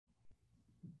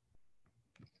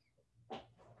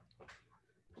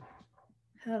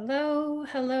Hello,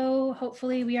 hello.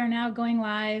 Hopefully we are now going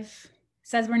live. It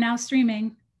says we're now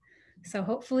streaming. So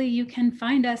hopefully you can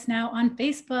find us now on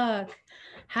Facebook.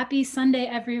 Happy Sunday,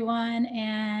 everyone,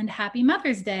 and happy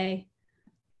Mother's Day.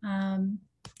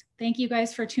 Thank you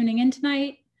guys for tuning in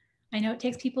tonight. I know it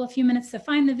takes people a few minutes to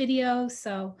find the video,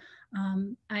 so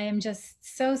I am just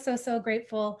so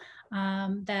grateful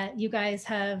that you guys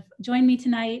have joined me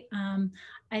tonight.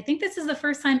 I think this is the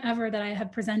first time ever that I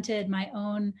have presented my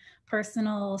own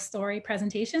personal story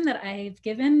presentation that I've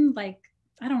given, like,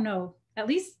 I don't know, at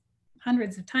least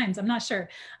hundreds of times, I'm not sure.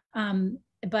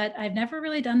 But I've never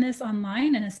really done this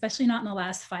online, and especially not in the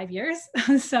last 5 years.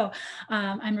 So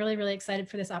I'm really excited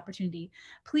for this opportunity.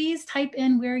 Please type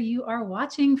in where you are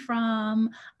watching from.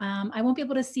 I won't be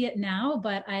able to see it now,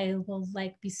 but I will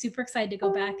be super excited to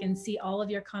go back and see all of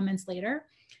your comments later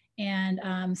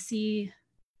and see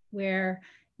where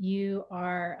you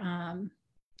are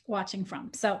watching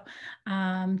from. So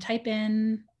type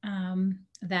in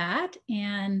that,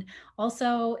 and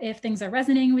also if things are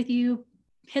resonating with you,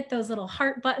 hit those little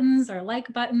heart buttons or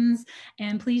like buttons,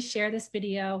 and please share this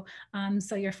video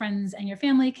so your friends and your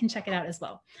family can check it out as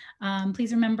well.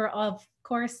 Please remember, of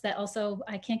course, that also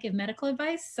I can't give medical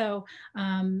advice. So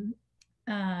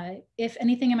if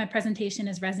anything in my presentation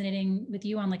is resonating with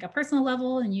you on like a personal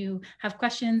level and you have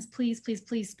questions, please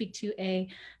speak to a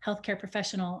healthcare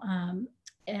professional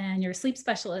and your sleep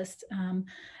specialist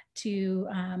to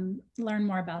learn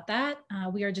more about that.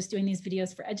 We are just doing these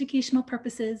videos for educational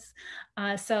purposes.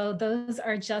 So those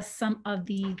are just some of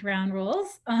the ground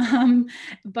rules.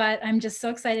 But I'm just so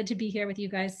excited to be here with you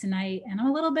guys tonight, and I'm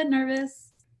a little bit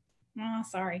nervous. Oh,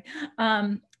 sorry.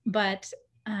 But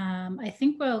I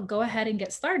think we'll go ahead and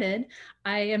get started.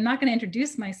 I am not going to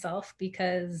introduce myself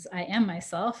because I am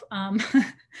myself.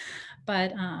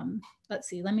 But let's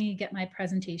see, let me get my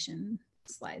presentation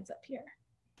slides up here.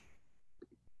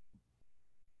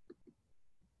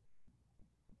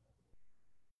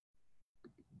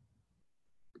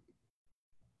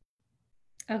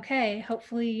 Okay,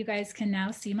 hopefully you guys can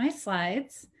now see my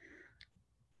slides.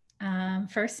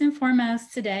 First and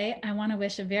foremost, today, I want to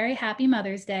wish a very happy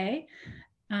Mother's Day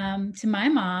to my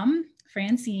mom,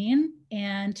 Francine,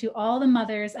 and to all the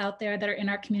mothers out there that are in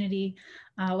our community,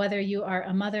 whether you are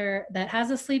a mother that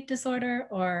has a sleep disorder,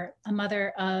 or a mother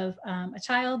of a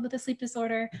child with a sleep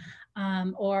disorder,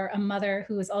 or a mother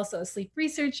who is also a sleep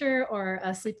researcher or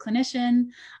a sleep clinician,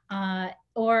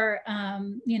 or,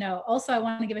 also I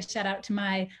want to give a shout out to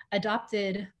my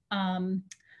adopted, I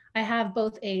have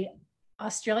both a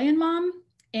Australian mom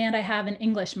and I have an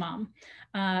English mom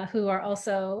who are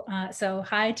also, so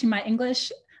hi to my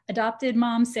English adopted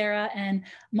mom, Sarah, and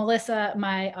Melissa,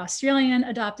 my Australian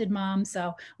adopted mom.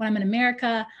 So when I'm in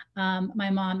America, my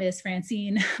mom is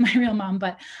Francine, my real mom,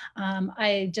 but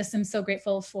I just am so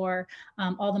grateful for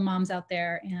all the moms out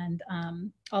there.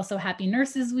 And also happy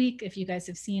Nurses Week. If you guys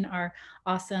have seen our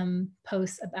awesome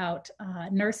posts about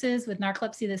nurses with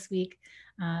narcolepsy this week,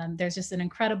 there's just an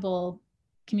incredible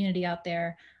community out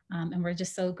there. And we're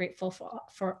just so grateful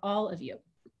for all of you.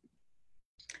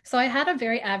 So I had a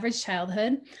very average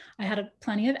childhood. I had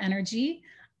plenty of energy.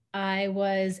 I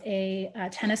was a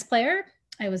tennis player.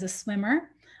 I was a swimmer,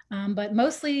 but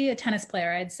mostly a tennis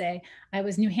player, I'd say. I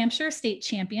was New Hampshire state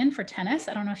champion for tennis.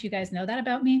 I don't know if you guys know that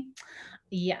about me.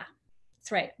 Yeah,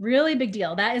 that's right. Really big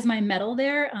deal. That is my medal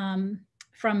there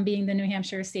from being the New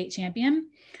Hampshire state champion.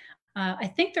 I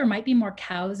think there might be more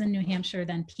cows in New Hampshire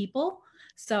than people.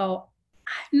 So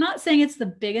I'm not saying it's the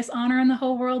biggest honor in the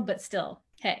whole world, but still,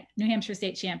 hey, New Hampshire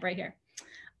state champ right here.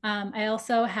 I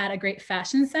also had a great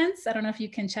fashion sense. I don't know if you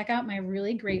can check out my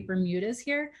really great Bermudas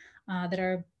here that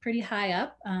are pretty high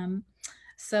up.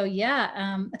 So yeah,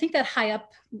 I think that high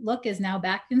up look is now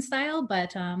back in style,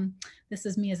 but this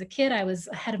is me as a kid. I was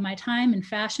ahead of my time in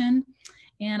fashion.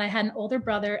 And I had an older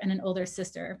brother and an older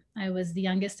sister. I was the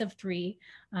youngest of three.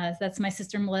 That's my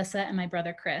sister Melissa and my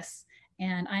brother Chris.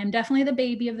 And I am definitely the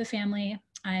baby of the family.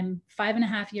 I'm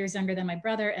 5.5 years younger than my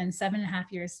brother and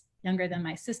 7.5 years younger than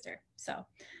my sister. So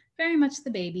very much the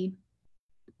baby.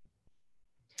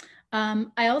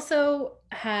 I also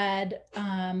had,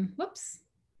 whoops,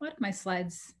 what? My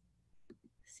slides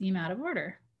seem out of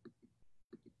order.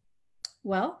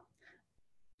 Well,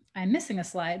 I'm missing a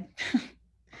slide.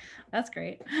 That's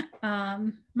great.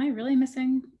 Am I really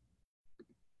missing?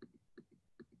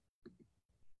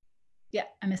 Yeah,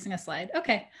 I'm missing a slide.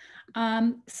 Okay.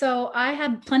 So I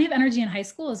had plenty of energy in high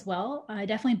school as well. I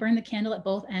definitely burned the candle at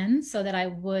both ends so that I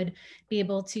would be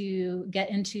able to get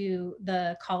into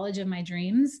the college of my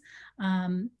dreams.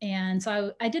 And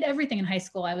so I did everything in high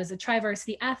school. I was a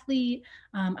tri-varsity athlete.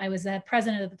 I was the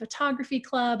president of the photography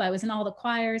club. I was in all the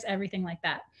choirs, everything like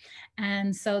that.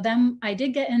 And so then I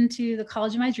did get into the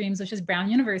college of my dreams, which is Brown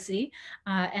University.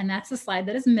 And that's the slide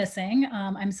that is missing.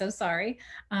 I'm so sorry.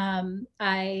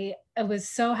 I was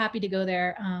so happy to go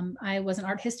there. I was an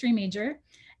art history major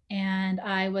and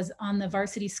I was on the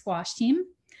varsity squash team.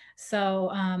 So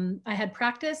I had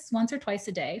practice once or twice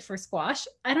a day for squash.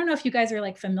 I don't know if you guys are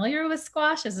like familiar with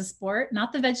squash as a sport,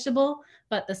 not the vegetable,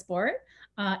 but the sport.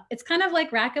 It's kind of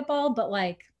like racquetball, but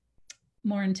like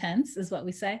more intense is what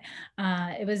we say.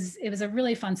 It was a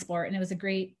really fun sport and it was a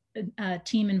great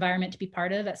team environment to be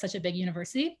part of at such a big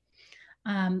university.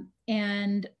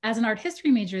 And as an art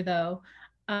history major though,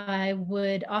 I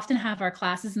would often have our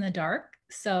classes in the dark.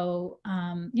 So,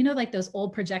 like those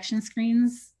old projection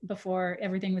screens before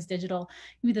everything was digital,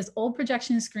 maybe those old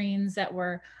projection screens that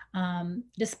were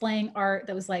displaying art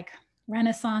that was like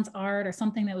Renaissance art or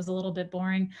something that was a little bit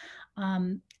boring.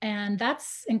 And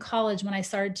that's in college when I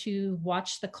started to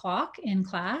watch the clock in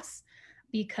class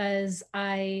because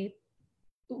I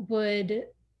would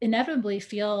inevitably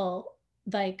feel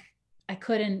like I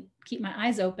couldn't keep my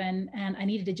eyes open and I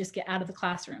needed to just get out of the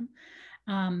classroom.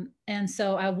 And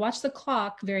so I watched the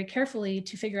clock very carefully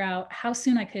to figure out how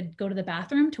soon I could go to the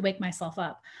bathroom to wake myself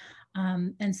up.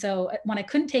 And so when I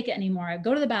couldn't take it anymore, I'd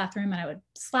go to the bathroom and I would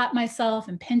slap myself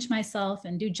and pinch myself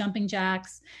and do jumping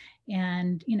jacks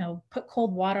and, put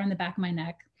cold water on the back of my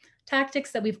neck,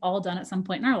 tactics that we've all done at some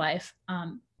point in our life.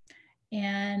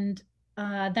 And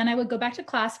then I would go back to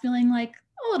class feeling like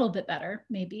a little bit better,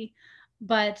 maybe.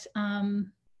 But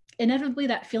inevitably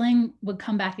that feeling would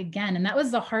come back again. And that was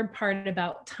the hard part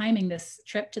about timing this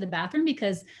trip to the bathroom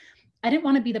because I didn't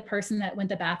want to be the person that went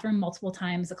to the bathroom multiple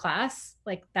times a class.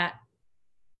 Like that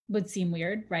would seem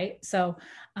weird, right? So,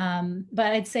 but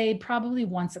I'd say probably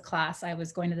once a class, I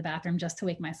was going to the bathroom just to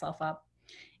wake myself up.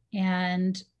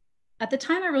 And at the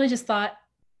time, I really just thought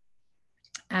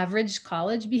average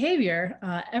college behavior.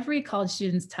 Every college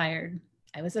student's tired.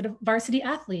 I was a varsity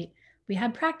athlete. We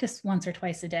had practice once or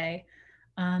twice a day.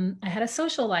 I had a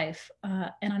social life.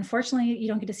 And unfortunately, you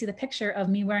don't get to see the picture of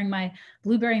me wearing my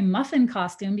blueberry muffin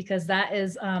costume because that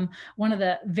is one of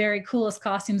the very coolest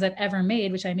costumes I've ever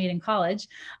made, which I made in college.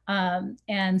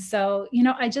 And so,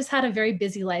 I just had a very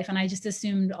busy life and I just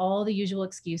assumed all the usual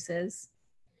excuses.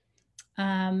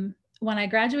 When I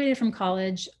graduated from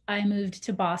college, I moved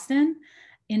to Boston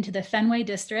into the Fenway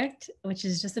district, which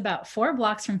is just about 4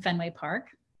 blocks from Fenway Park.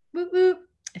 Whoop, whoop.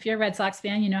 If you're a Red Sox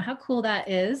fan, you know how cool that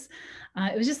is.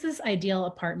 It was just this ideal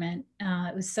apartment.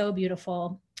 It was so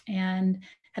beautiful and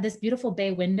had this beautiful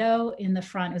bay window in the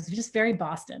front. It was just very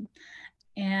Boston.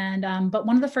 And but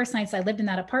one of the first nights I lived in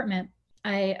that apartment,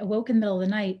 I awoke in the middle of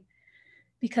the night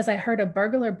because I heard a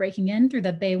burglar breaking in through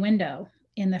the bay window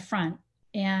in the front.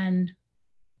 And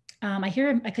I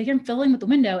could hear him fiddling with the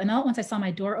window. And all at once I saw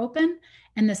my door open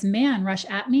and this man rush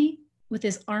at me with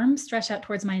his arms stretched out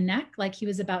towards my neck, like he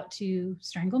was about to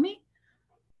strangle me.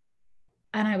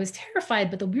 And I was terrified,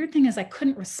 but the weird thing is I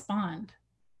couldn't respond.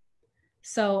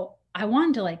 So I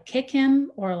wanted to like kick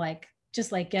him or like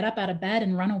just like get up out of bed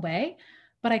and run away,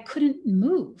 but I couldn't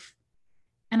move.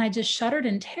 And I just shuddered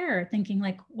in terror, thinking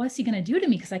like, what's he gonna do to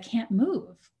me? Because I can't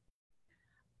move.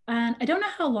 And I don't know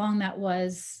how long that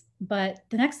was, but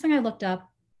the next thing I looked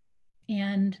up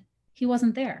and he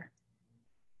wasn't there.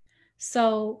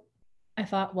 So I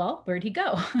thought, well, where'd he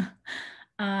go?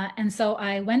 And so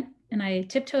I went and I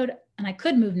tiptoed and I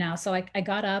could move now. So I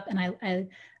got up and I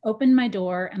opened my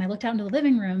door and I looked out into the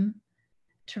living room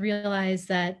to realize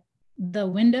that the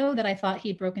window that I thought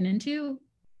he'd broken into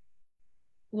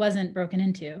wasn't broken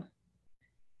into.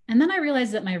 And then I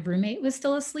realized that my roommate was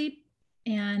still asleep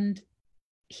and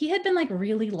he had been like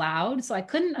really loud. So I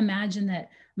couldn't imagine that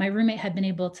my roommate had been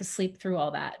able to sleep through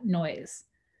all that noise.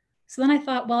 So then I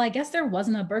thought, well, I guess there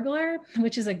wasn't a burglar,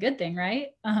 which is a good thing,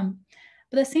 right?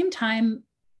 But at the same time,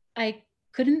 I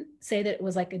couldn't say that it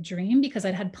was like a dream because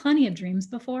I'd had plenty of dreams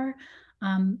before.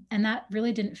 And that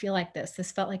really didn't feel like this.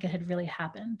 This felt like it had really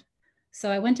happened.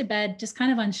 So I went to bed just kind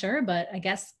of unsure, but I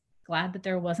guess glad that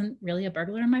there wasn't really a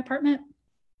burglar in my apartment.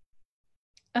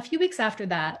 A few weeks after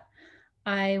that,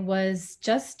 I was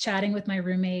just chatting with my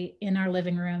roommate in our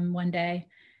living room one day.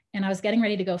 And I was getting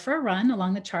ready to go for a run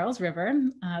along the Charles River,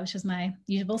 which is my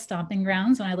usual stomping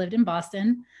grounds when I lived in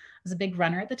Boston. I was a big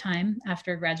runner at the time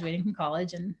after graduating from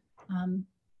college. And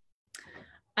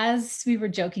as we were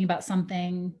joking about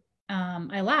something,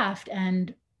 I laughed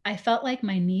and I felt like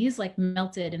my knees like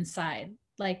melted inside,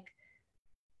 like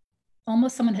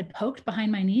almost someone had poked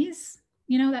behind my knees,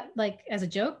 that like as a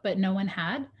joke, but no one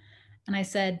had. And I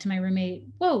said to my roommate,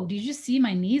 "Whoa, did you just see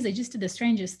my knees? They just did the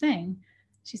strangest thing."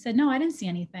 She said, "No, I didn't see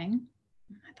anything."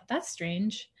 I thought, that's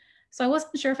strange. So I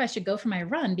wasn't sure if I should go for my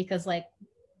run because, like,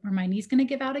 were my knees going to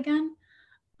give out again?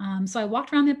 So I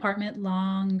walked around the apartment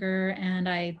longer and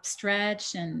I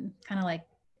stretched and kind of like,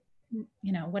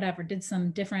 whatever, did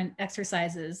some different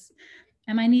exercises.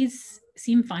 And my knees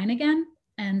seemed fine again.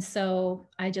 And so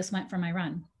I just went for my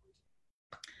run.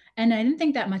 And I didn't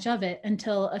think that much of it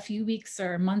until a few weeks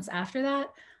or months after that,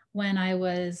 when I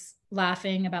was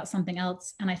laughing about something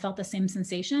else and I felt the same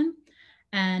sensation.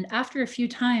 And after a few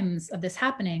times of this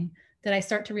happening, did I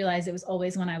start to realize it was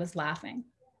always when I was laughing.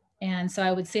 And so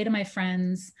I would say to my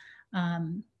friends,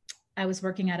 I was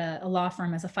working at a law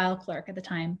firm as a file clerk at the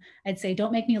time. I'd say,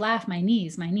 "Don't make me laugh, my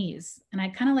knees, my knees." And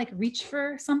I'd kind of like reach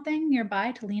for something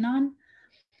nearby to lean on.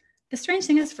 The strange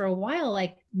thing is, for a while,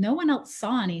 like no one else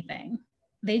saw anything.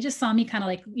 They just saw me kind of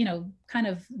like, kind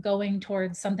of going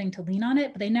towards something to lean on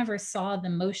it, but they never saw the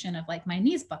motion of like my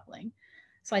knees buckling.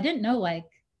 So I didn't know, like,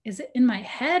 is it in my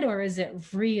head or is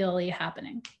it really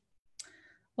happening?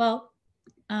 Well,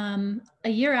 a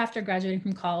year after graduating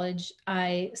from college,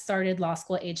 I started law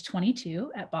school at age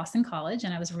 22 at Boston College,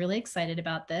 and I was really excited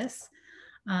about this.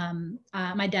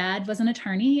 My dad was an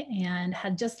attorney and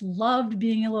had just loved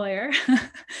being a lawyer.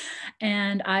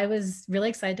 And I was really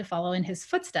excited to follow in his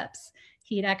footsteps.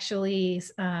 He'd actually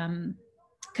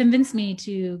convinced me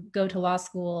to go to law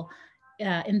school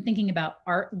in thinking about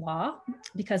art law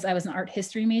because I was an art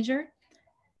history major.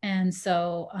 And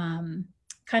so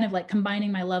kind of like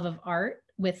combining my love of art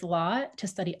with law to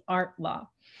study art law.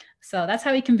 So that's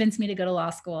how he convinced me to go to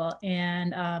law school.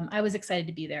 And I was excited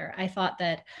to be there. I thought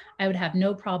that I would have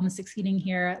no problem succeeding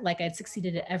here, like I'd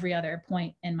succeeded at every other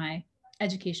point in my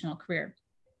educational career.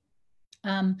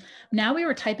 Now we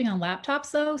were typing on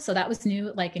laptops though. So that was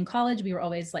new. Like in college, we were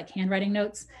always like handwriting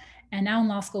notes. And now in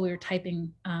law school, we were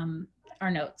typing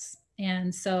our notes.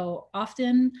 And so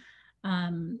often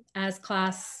as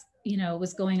class,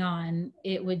 was going on,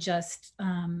 it would just,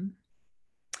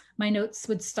 my notes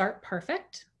would start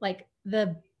perfect. Like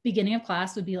the beginning of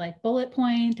class would be like bullet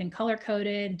point and color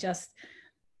coded, just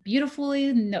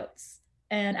beautifully notes.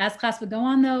 And as class would go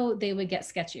on though, they would get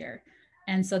sketchier.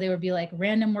 And so they would be like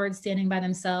random words standing by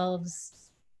themselves,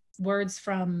 words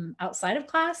from outside of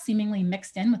class seemingly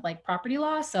mixed in with like property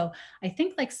law. So I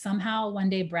think like somehow one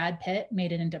day Brad Pitt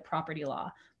made it into property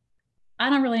law. I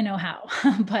don't really know how,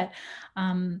 but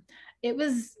it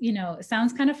was, it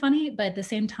sounds kind of funny, but at the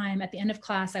same time, at the end of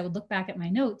class, I would look back at my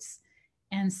notes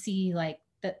and see like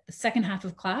that the second half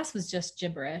of class was just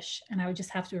gibberish. And I would just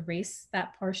have to erase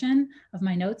that portion of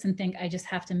my notes and think I just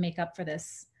have to make up for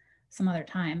this some other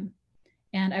time.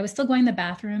 And I was still going to the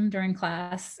bathroom during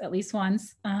class at least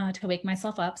once to wake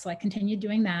myself up. So I continued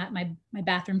doing that, my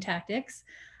bathroom tactics.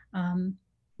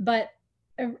 But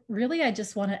really, I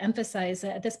just want to emphasize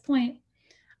that at this point,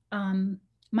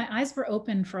 my eyes were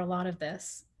open for a lot of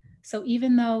this. So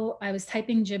even though I was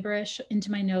typing gibberish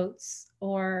into my notes,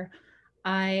 or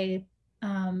I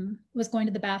was going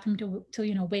to the bathroom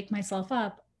to wake myself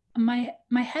up, my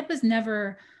head was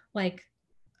never like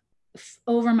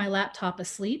over my laptop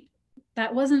asleep.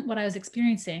 That wasn't what I was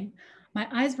experiencing. My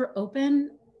eyes were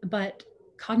open, but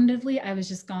cognitively, I was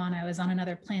just gone. I was on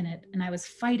another planet, and I was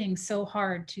fighting so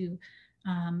hard to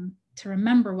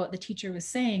remember what the teacher was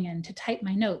saying and to type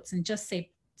my notes and just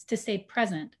stay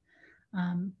present.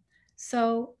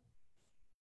 So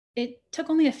it took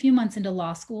only a few months into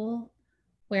law school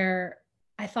where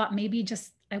I thought maybe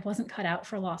just I wasn't cut out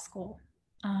for law school.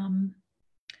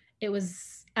 It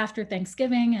was after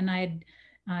Thanksgiving, and I'd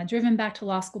driven back to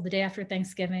law school the day after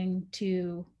Thanksgiving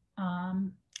to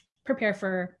prepare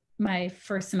for my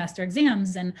first semester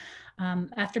exams. And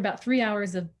after about 3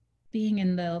 hours of being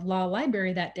in the law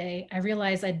library that day, I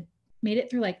realized I'd made it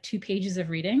through like 2 pages of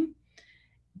reading.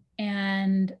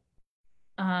 And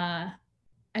I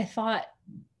thought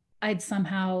I'd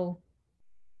somehow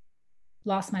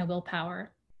lost my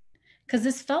willpower, because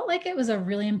this felt like it was a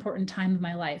really important time of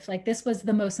my life. Like this was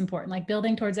the most important, like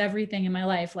building towards everything in my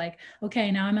life. Like,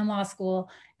 okay, now I'm in law school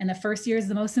and the first year is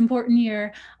the most important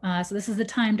year. So this is the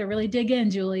time to really dig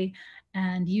in, Julie,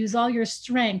 and use all your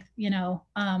strength,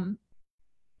 and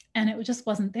it just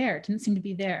wasn't there. It didn't seem to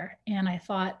be there. And I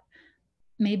thought,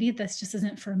 maybe this just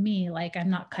isn't for me. Like I'm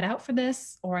not cut out for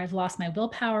this, or I've lost my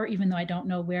willpower, even though I don't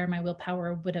know where my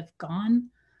willpower would have gone.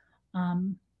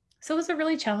 So it was a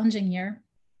really challenging year.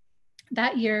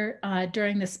 That year,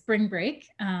 during the spring break,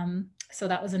 so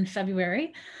that was in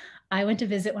February, I went to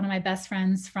visit one of my best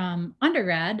friends from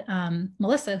undergrad,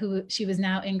 Melissa, who she was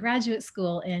now in graduate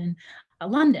school in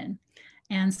London.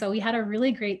 And so we had a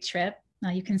really great trip.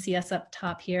 You can see us up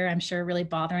top here, I'm sure, really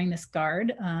bothering this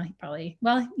guard. He probably,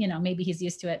 well, maybe he's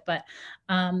used to it, but,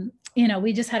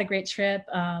 we just had a great trip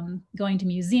going to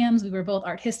museums. We were both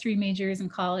art history majors in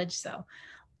college. So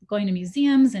going to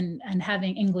museums and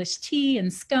having English tea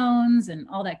and scones and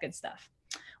all that good stuff.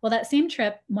 Well, that same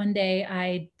trip, one day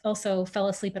I also fell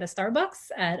asleep at a Starbucks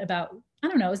at about, I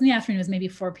don't know, it was in the afternoon, it was maybe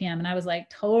 4 p.m. And I was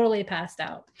like totally passed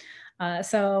out.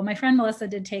 So my friend Melissa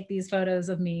did take these photos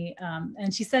of me,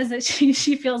 and she says that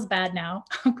she feels bad now,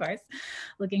 of course,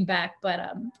 looking back.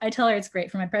 But I tell her it's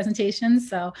great for my presentations,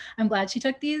 so I'm glad she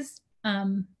took these.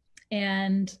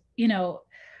 And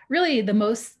really the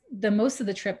most of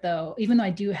the trip, though, even though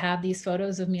I do have these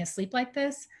photos of me asleep like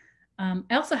this, I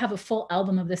also have a full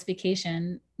album of this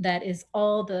vacation that is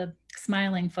all the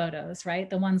smiling photos, right?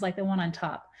 The ones like the one on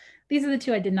top. These are the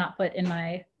two I did not put in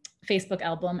my Facebook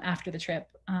album after the trip.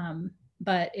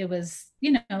 But it was,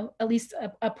 at least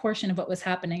a portion of what was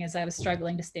happening as I was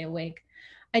struggling to stay awake.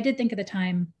 I did think at the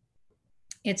time,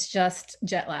 it's just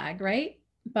jet lag, right?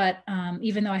 But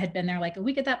even though I had been there like a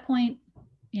week at that point,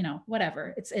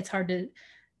 whatever. It's hard to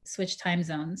switch time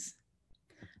zones.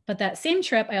 But that same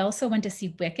trip, I also went to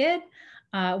see Wicked,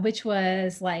 which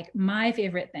was like my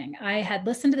favorite thing. I had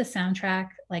listened to the soundtrack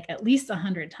like at least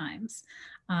 100 times,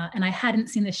 and I hadn't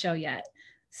seen the show yet.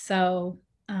 So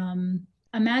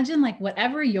imagine like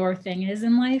whatever your thing is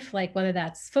in life, like whether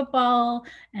that's football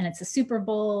and it's a Super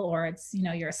Bowl, or it's,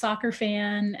 you're a soccer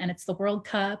fan and it's the World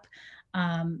Cup,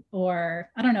 or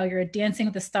I don't know, you're a Dancing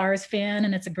with the Stars fan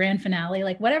and it's a grand finale,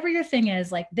 like whatever your thing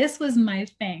is, like this was my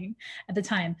thing at the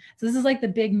time. So this is like the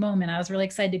big moment. I was really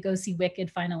excited to go see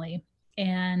Wicked finally.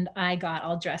 And I got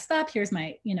all dressed up. Here's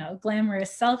my,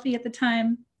 glamorous selfie at the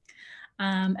time.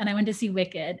 And I went to see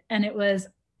Wicked, and it was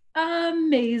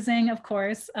amazing, of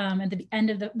course. At the end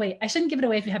of I shouldn't give it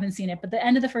away if you haven't seen it, but the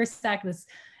end of the first act was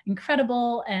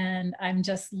incredible. And I'm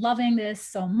just loving this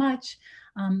so much.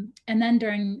 And then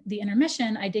during the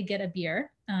intermission, I did get a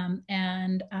beer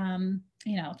and,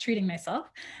 treating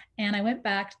myself. And I went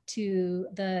back to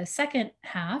the second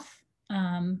half.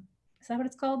 Is that what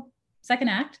it's called? Second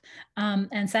act,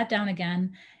 and sat down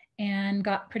again and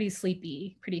got pretty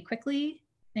sleepy pretty quickly.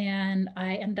 And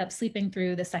I ended up sleeping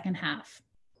through the second half.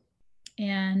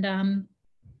 And,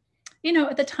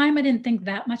 at the time, I didn't think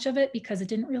that much of it because it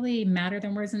didn't really matter.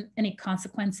 There wasn't any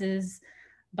consequences,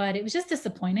 but it was just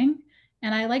disappointing.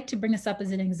 And I like to bring this up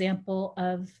as an example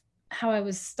of how I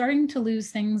was starting to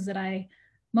lose things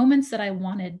moments that I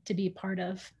wanted to be part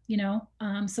of,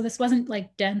 So this wasn't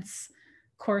like dense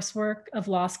coursework of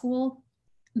law school.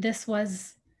 This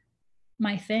was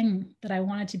my thing that I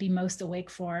wanted to be most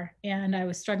awake for. And I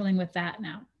was struggling with that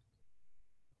now.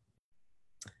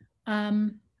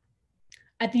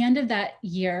 At the end of that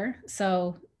year,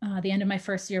 so the end of my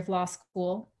first year of law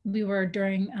school, we were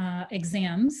during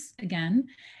exams again.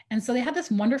 And so they had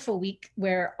this wonderful week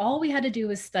where all we had to do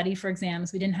was study for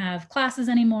exams. We didn't have classes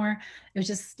anymore. It was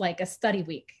just like a study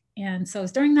week. And so it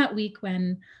was during that week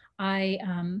when I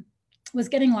was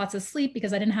getting lots of sleep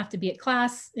because I didn't have to be at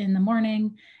class in the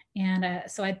morning. And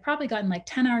so I'd probably gotten like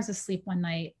 10 hours of sleep one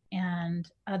night.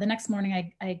 And the next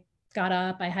morning I got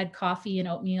up, I had coffee and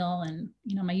oatmeal and,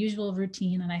 my usual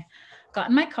routine. And I got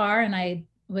in my car and I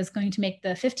was going to make the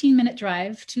 15-minute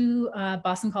drive to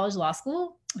Boston College Law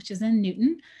School, which is in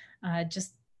Newton,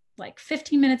 just like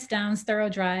 15 minutes down Thorough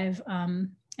Drive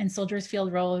and Soldiers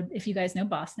Field Road, if you guys know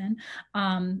Boston.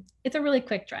 It's a really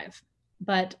quick drive,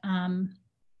 but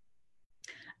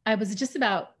I was just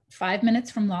about 5 minutes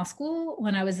from law school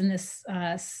when I was in this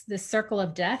circle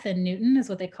of death in Newton, is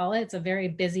what they call it. It's a very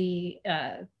busy,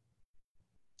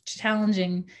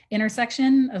 challenging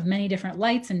intersection of many different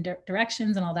lights and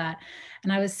directions and all that.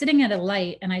 And I was sitting at a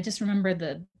light, and I just remember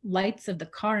the lights of the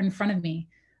car in front of me,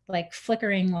 like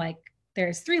flickering, like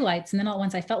there's 3 lights. And then all at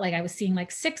once I felt like I was seeing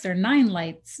like 6 or 9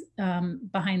 lights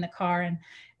behind the car.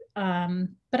 And,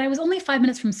 but I was only 5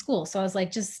 minutes from school. So I was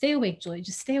like, just stay awake, Julie,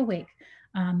 just stay awake.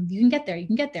 You can get there, you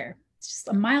can get there. It's just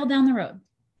a mile down the road.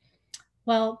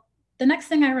 Well, the next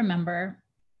thing I remember,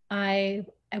 I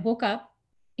woke up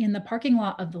in the parking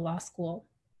lot of the law school.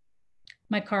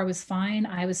 My car was fine.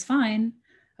 I was fine.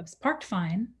 I was parked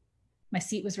fine. My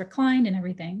seat was reclined and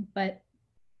everything, but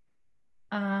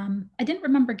I didn't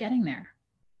remember getting there.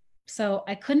 So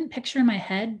I couldn't picture in my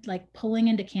head like pulling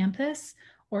into campus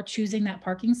or choosing that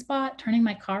parking spot, turning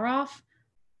my car off,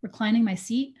 reclining my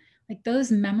seat. Like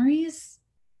those memories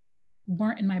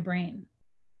weren't in my brain.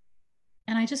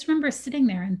 And I just remember sitting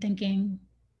there and thinking,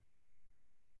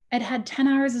 I'd had 10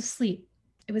 hours of sleep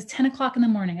It was 10 o'clock in the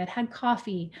morning. I'd had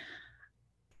coffee.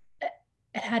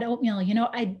 I had oatmeal.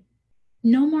 I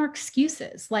no more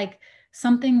excuses. Like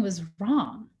something was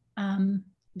wrong.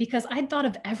 Because I'd thought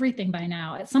of everything by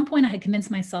now. At some point, I had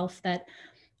convinced myself that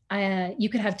you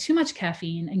could have too much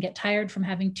caffeine and get tired from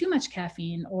having too much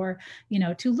caffeine, or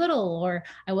too little, or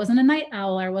I wasn't a night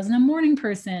owl, or I wasn't a morning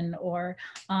person, or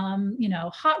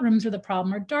hot rooms were the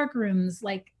problem, or dark rooms.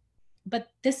 But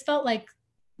this felt like,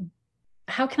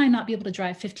 how can I not be able to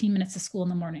drive 15 minutes to school in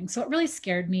the morning? So it really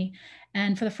scared me.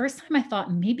 And for the first time, I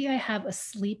thought maybe I have a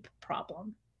sleep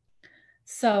problem.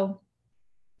 So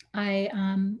I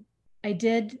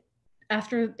did,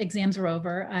 after exams were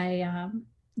over, I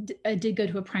did go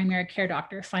to a primary care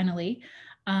doctor finally.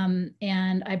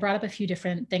 And I brought up a few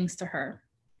different things to her.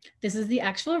 This is the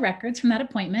actual records from that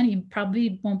appointment. You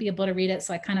probably won't be able to read it,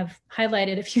 so I kind of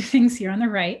highlighted a few things here on the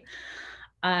right.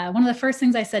 One of the first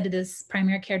things I said to this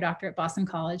primary care doctor at Boston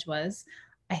College was,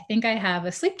 I think I have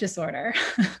a sleep disorder.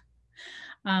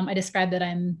 I described that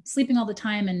I'm sleeping all the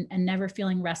time and never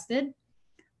feeling rested.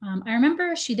 I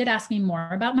remember she did ask me more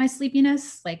about my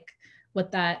sleepiness, like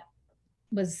what that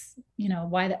was,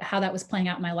 how that was playing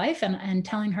out in my life, and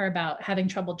telling her about having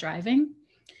trouble driving.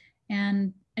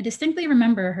 And I distinctly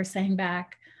remember her saying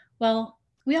back, well,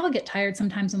 we all get tired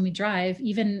sometimes when we drive.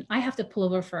 Even I have to pull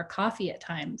over for a coffee at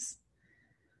times.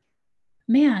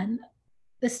 Man,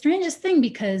 the strangest thing,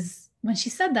 because when she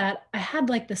said that, I had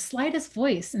like the slightest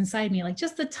voice inside me, like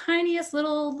just the tiniest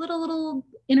little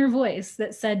inner voice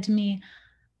that said to me,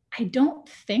 I don't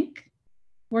think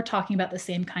we're talking about the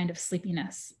same kind of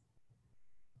sleepiness.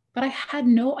 But I had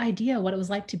no idea what it was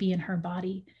like to be in her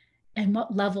body and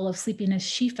what level of sleepiness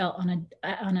she felt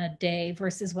on a day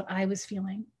versus what I was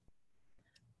feeling.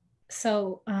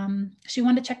 So she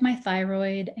wanted to check my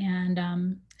thyroid,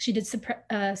 and she did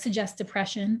suggest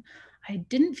depression. I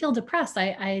didn't feel depressed.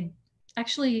 I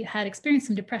actually had experienced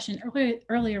some depression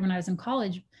earlier when I was in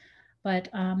college, but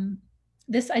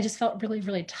I just felt really,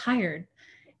 really tired.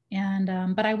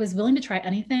 And but I was willing to try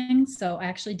anything. So I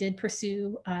actually did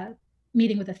pursue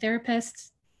meeting with a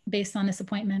therapist based on this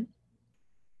appointment.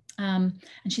 And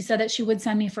she said that she would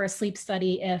send me for a sleep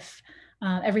study if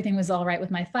everything was all right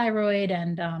with my thyroid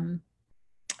and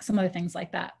some other things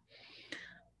like that.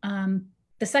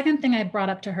 The second thing I brought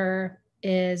up to her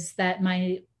is that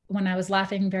when I was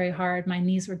laughing very hard, my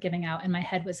knees were giving out and my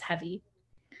head was heavy.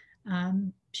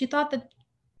 She thought that,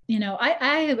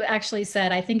 I actually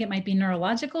said, I think it might be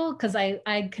neurological, because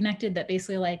I connected that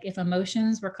basically, like, if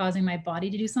emotions were causing my body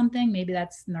to do something, maybe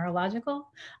that's neurological.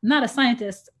 I'm not a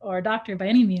scientist or a doctor by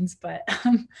any means, but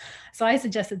so I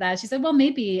suggested that. She said, well,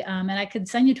 maybe, and I could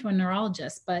send you to a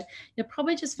neurologist, but you'll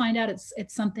probably just find out it's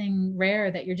something rare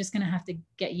that you're just going to have to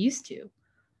get used to.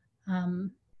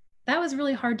 That was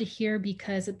really hard to hear,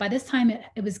 because by this time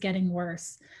it was getting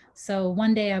worse. So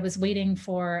one day I was waiting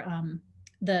for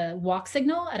the walk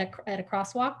signal at a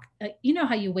crosswalk. You know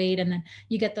how you wait and then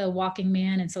you get the walking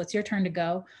man, and so it's your turn to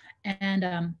go. And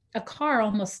a car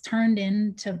almost turned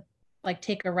in to like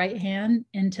take a right hand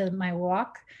into my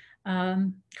crosswalk,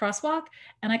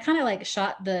 and I kind of like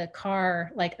shot the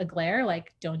car like a glare,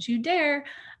 like, don't you dare.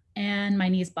 And my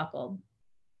knees buckled,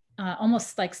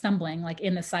 almost like stumbling like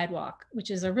in the sidewalk, which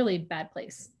is a really bad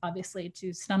place, obviously,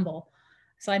 to stumble.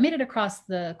 So I made it across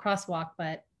the crosswalk,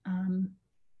 but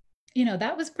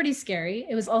that was pretty scary.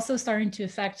 It was also starting to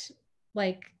affect,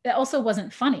 like, it also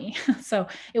wasn't funny. So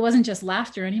it wasn't just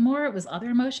laughter anymore. It was other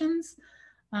emotions.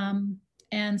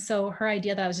 And so her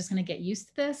idea that I was just going to get used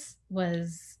to this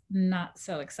was not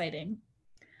so exciting.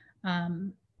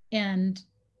 And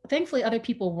thankfully other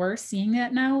people were seeing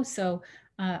that now. So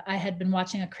I had been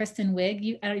watching a Kristen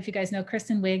Wiig. I don't know if you guys know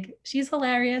Kristen Wiig. She's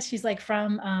hilarious. She's like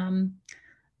from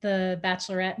the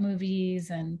Bachelorette movies,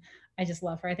 and I just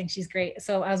love her. I think she's great.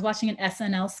 So I was watching an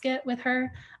SNL skit with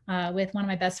her, with one of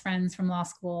my best friends from law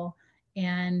school.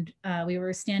 And we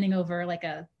were standing over like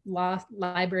a law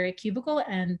library cubicle.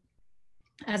 And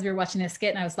as we were watching this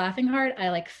skit and I was laughing hard, I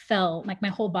like fell, like my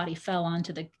whole body fell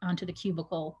onto the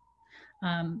cubicle,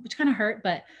 which kind of hurt,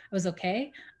 but it was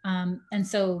okay. And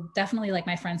so definitely, like,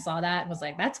 my friend saw that and was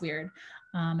like, that's weird.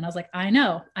 And I was like, I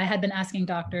know. I had been asking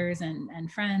doctors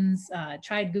and friends,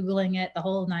 tried Googling it, the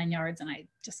whole 9 yards, and I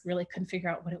just really couldn't figure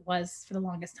out what it was for the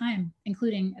longest time,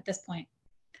 including at this point.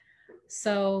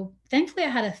 So thankfully I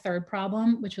had a third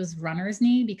problem, which was runner's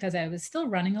knee, because I was still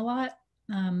running a lot.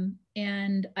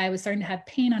 And I was starting to have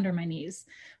pain under my knees,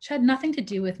 which had nothing to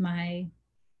do with my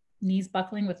knees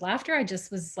buckling with laughter. I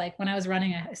just was like, when I was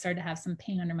running, I started to have some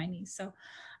pain under my knees. So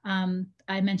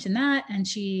I mentioned that, and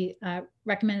she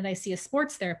recommended I see a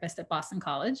sports therapist at Boston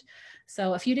College.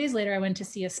 So a few days later, I went to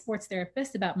see a sports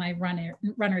therapist about my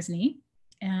runner's knee.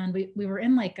 And we were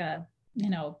in like a,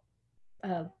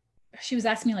 she was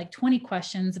asking me like 20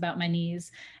 questions about my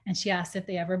knees, and she asked if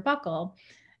they ever buckle.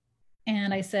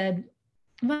 And I said,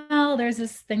 well, there's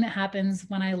this thing that happens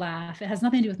when I laugh. It has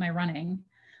nothing to do with my running.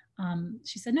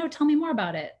 She said, no, tell me more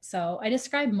about it. So I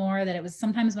described more that it was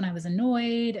sometimes when I was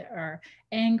annoyed or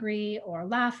angry or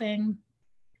laughing,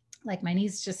 like my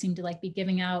knees just seemed to like be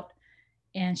giving out.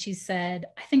 And she said,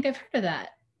 I think I've heard of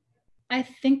that. I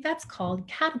think that's called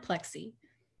cataplexy.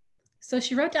 So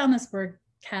she wrote down this word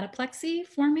cataplexy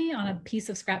for me on a piece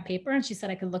of scrap paper, and she said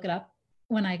I could look it up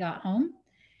when I got home.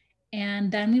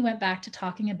 And then we went back to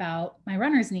talking about my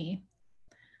runner's knee.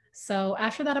 So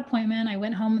after that appointment, I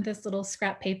went home with this little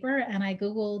scrap paper and I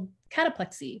Googled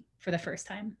cataplexy for the first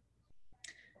time.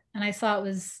 And I saw it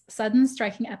was sudden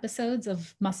striking episodes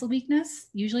of muscle weakness,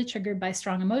 usually triggered by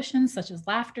strong emotions such as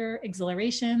laughter,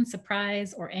 exhilaration,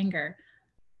 surprise, or anger.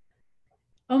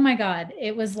 Oh my God,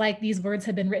 it was like these words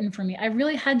had been written for me. I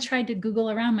really had tried to Google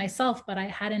around myself, but I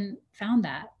hadn't found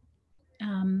that.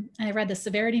 I read the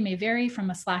severity may vary from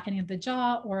a slackening of the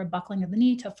jaw or a buckling of the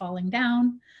knee to falling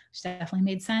down, which definitely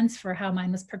made sense for how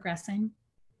mine was progressing.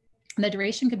 And the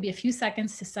duration could be a few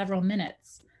seconds to several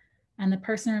minutes, and the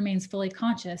person remains fully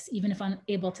conscious, even if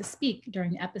unable to speak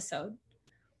during the episode.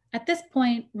 At this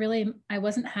point, really, I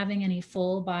wasn't having any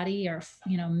full body or,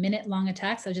 minute-long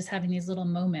attacks. I was just having these little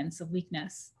moments of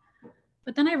weakness.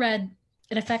 But then I read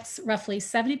it affects roughly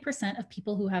 70% of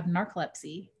people who have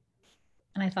narcolepsy.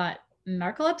 And I thought,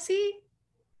 narcolepsy?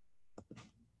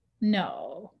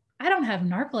 No, I don't have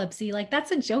narcolepsy. Like,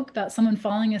 that's a joke about someone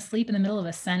falling asleep in the middle of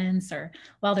a sentence or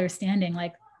while they're standing.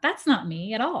 Like, that's not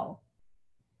me at all.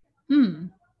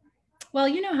 Well,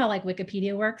 you know how like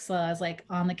Wikipedia works. So I was like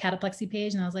on the cataplexy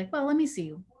page and I was like, well, let me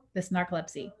see this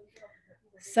narcolepsy.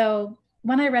 So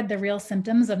when I read the real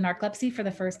symptoms of narcolepsy for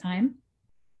the first time,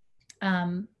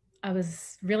 I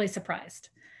was really surprised.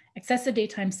 Excessive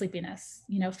daytime sleepiness,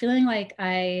 feeling like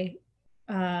I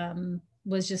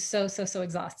was just so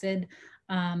exhausted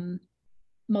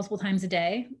multiple times a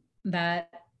day. That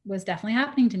was definitely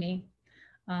happening to me.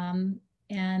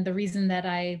 And the reason that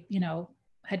I,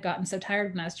 had gotten so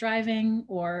tired when I was driving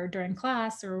or during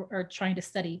class or trying to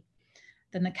study.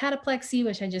 Then the cataplexy,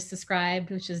 which I just described,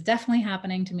 which is definitely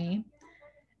happening to me.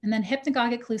 And then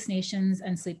hypnagogic hallucinations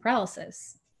and sleep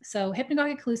paralysis. So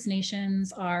hypnagogic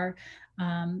hallucinations are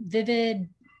vivid,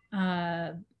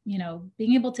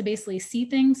 being able to basically see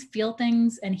things, feel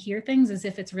things, and hear things as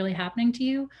if it's really happening to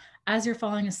you as you're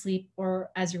falling asleep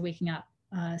or as you're waking up.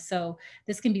 So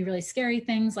this can be really scary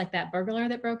things like that burglar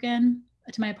that broke in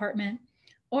to my apartment,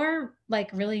 or like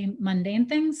really mundane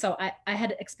things. So I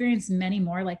had experienced many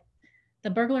more. Like the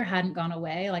burglar hadn't gone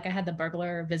away. Like I had the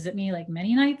burglar visit me like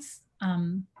many nights.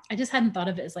 I just hadn't thought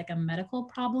of it as like a medical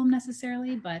problem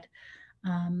necessarily, but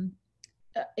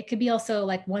it could be also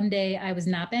like one day I was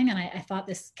napping and I thought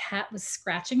this cat was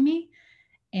scratching me,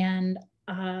 and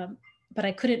but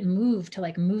I couldn't move to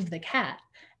like move the cat.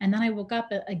 And then I woke up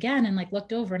again and like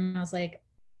looked over and I was like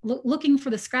looking for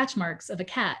the scratch marks of a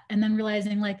cat, and then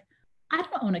realizing like, I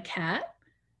don't own a cat.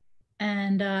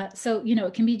 And so,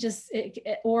 it can be just,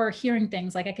 or hearing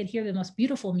things like I could hear the most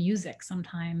beautiful music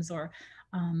sometimes, or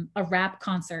a rap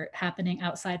concert happening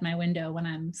outside my window when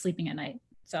I'm sleeping at night.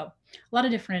 So a lot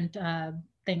of different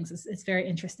things. It's very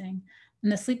interesting. And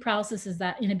the sleep paralysis is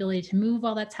that inability to move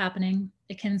while that's happening.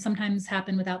 It can sometimes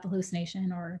happen without the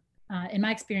hallucination, or in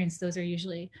my experience, those are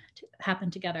usually happen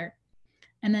together.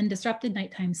 And then disrupted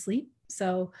nighttime sleep.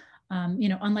 So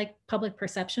unlike public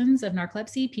perceptions of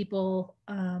narcolepsy, people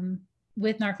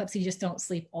with narcolepsy just don't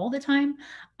sleep all the time,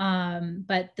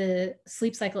 but the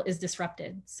sleep cycle is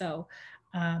disrupted. So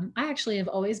I actually have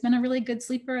always been a really good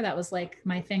sleeper. That was like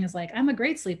my thing, is like, I'm a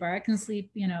great sleeper. I can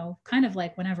sleep, kind of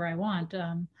like whenever I want.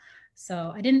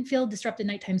 So I didn't feel disrupted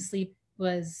nighttime sleep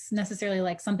was necessarily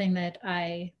like something that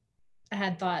I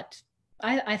had thought.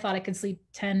 I thought I could sleep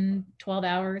 10, 12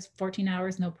 hours, 14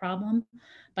 hours, no problem.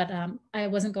 But I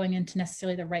wasn't going into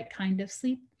necessarily the right kind of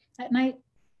sleep at night.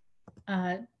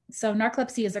 So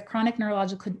narcolepsy is a chronic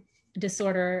neurological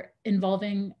disorder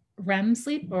involving REM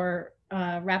sleep, or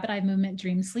rapid eye movement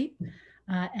dream sleep.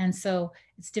 And so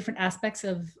it's different aspects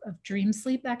of dream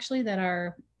sleep actually that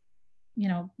are,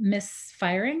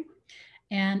 misfiring.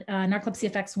 And narcolepsy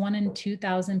affects 1 in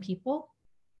 2,000 people,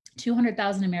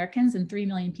 200,000 Americans, and 3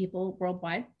 million people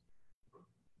worldwide.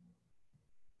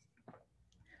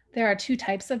 There are 2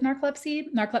 types of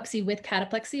narcolepsy: narcolepsy with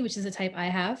cataplexy, which is a type I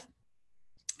have,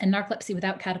 and narcolepsy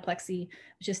without cataplexy,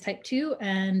 which is type 2.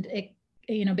 And it,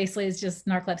 basically is just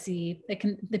narcolepsy.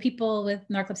 The people with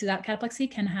narcolepsy without cataplexy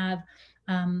can have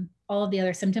all of the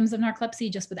other symptoms of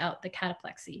narcolepsy just without the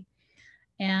cataplexy.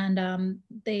 And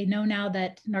they know now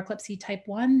that narcolepsy type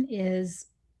 1 is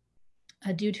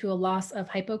due to a loss of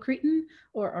hypocretin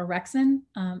or orexin.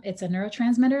 It's a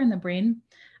neurotransmitter in the brain.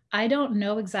 I don't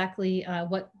know exactly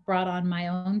what brought on my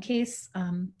own case.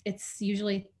 It's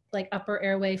usually like upper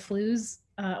airway flus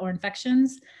or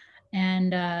infections,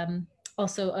 and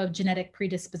also of genetic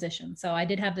predisposition. So I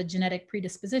did have the genetic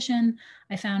predisposition,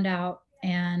 I found out,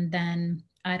 and then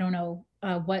I don't know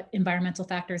what environmental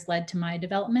factors led to my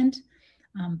development.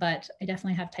 But I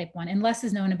definitely have type 1, and less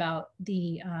is known about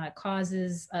the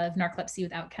causes of narcolepsy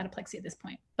without cataplexy at this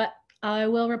point. But I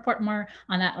will report more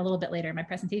on that a little bit later in my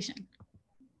presentation.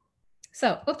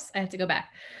 So, oops, I have to go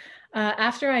back.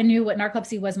 After I knew what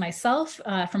narcolepsy was myself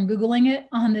from Googling it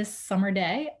on this summer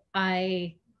day,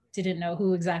 I didn't know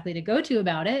who exactly to go to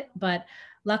about it. But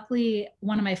luckily,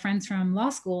 one of my friends from law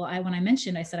school, when I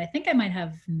mentioned, I said, I think I might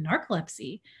have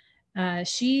narcolepsy.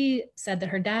 She said that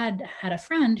her dad had a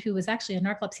friend who was actually a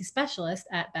narcolepsy specialist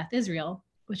at Beth Israel,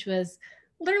 which was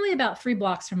literally about 3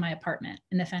 blocks from my apartment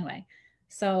in the Fenway.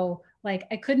 So like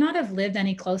I could not have lived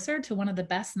any closer to one of the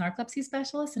best narcolepsy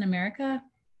specialists in America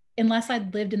unless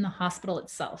I'd lived in the hospital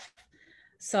itself.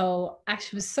 So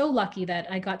actually was so lucky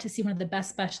that I got to see one of the best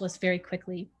specialists very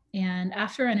quickly. And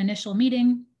after an initial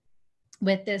meeting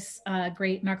with this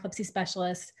great narcolepsy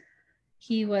specialist,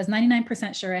 he was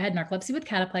 99% sure I had narcolepsy with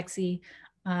cataplexy,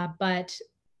 but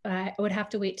I would have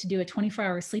to wait to do a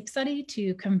 24-hour sleep study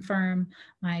to confirm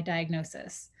my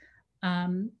diagnosis.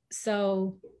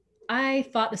 So I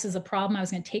thought this was a problem I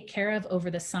was going to take care of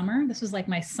over the summer. This was like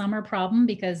my summer problem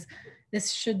because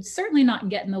this should certainly not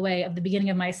get in the way of the beginning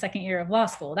of my second year of law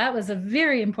school. That was a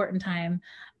very important time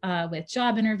with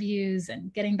job interviews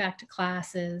and getting back to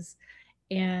classes.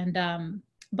 And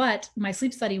but my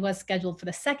sleep study was scheduled for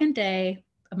the second day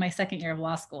of my second year of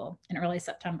law school in early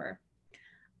September.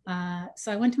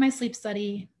 So I went to my sleep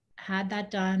study, had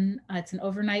that done. It's an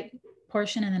overnight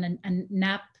portion and then a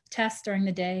nap test during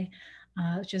the day,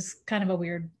 which is kind of a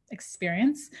weird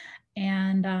experience.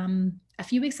 And a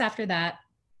few weeks after that,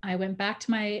 I went back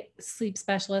to my sleep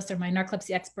specialist or my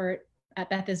narcolepsy expert at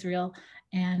Beth Israel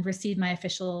and received my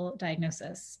official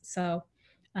diagnosis. So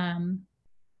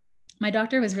my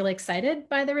doctor was really excited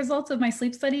by the results of my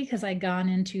sleep study because I'd gone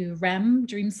into REM,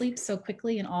 dream sleep, so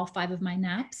quickly in all 5 of my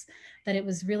naps that it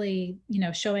was really,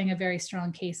 showing a very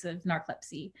strong case of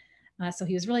narcolepsy. So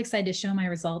he was really excited to show my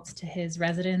results to his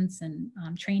residents and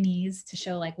trainees to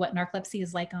show like what narcolepsy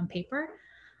is like on paper.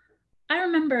 I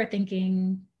remember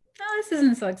thinking, oh, this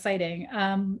isn't so exciting.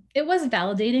 It was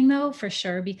validating though, for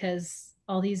sure, because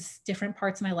all these different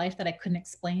parts of my life that I couldn't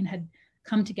explain had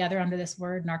come together under this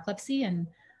word narcolepsy. And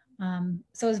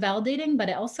so it was validating, but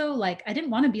it also like, I didn't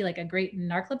want to be like a great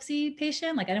narcolepsy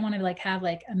patient. Like I didn't want to like have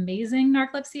like amazing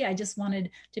narcolepsy. I just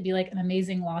wanted to be like an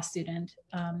amazing law student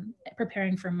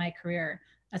preparing for my career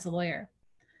as a lawyer.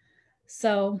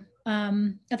 So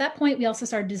at that point, we also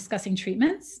started discussing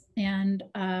treatments, and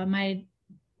my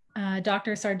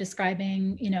doctor started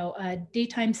describing, a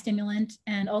daytime stimulant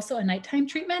and also a nighttime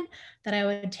treatment that I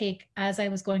would take as I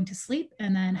was going to sleep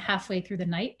and then halfway through the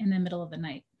night in the middle of the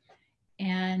night.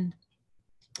 And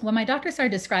when my doctor started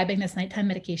describing this nighttime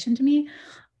medication to me,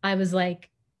 I was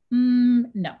like,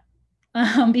 no,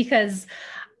 because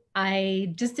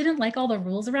I just didn't like all the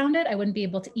rules around it. I wouldn't be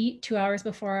able to eat 2 hours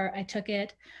before I took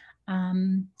it. I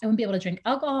wouldn't be able to drink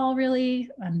alcohol really.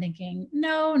 I'm thinking,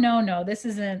 no, this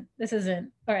isn't.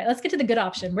 All right, let's get to the good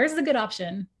option. Where's the good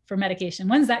option for medication?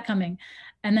 When's that coming?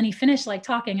 And then he finished like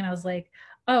talking and I was like,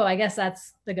 oh, I guess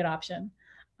that's the good option.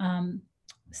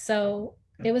 So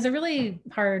it was a really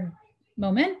hard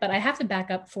moment, but I have to back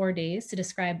up 4 days to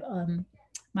describe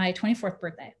my 24th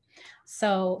birthday.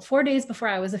 So 4 days before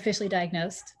I was officially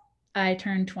diagnosed, I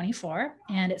turned 24,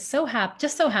 and it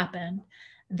just so happened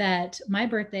that my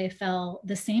birthday fell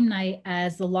the same night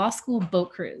as the law school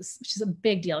boat cruise, which is a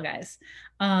big deal, guys.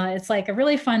 It's like a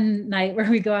really fun night where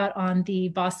we go out on the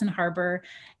Boston Harbor.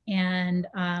 And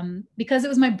because it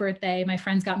was my birthday, my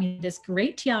friends got me this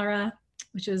great tiara,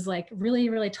 which was like really,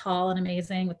 really tall and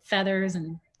amazing with feathers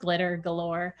and glitter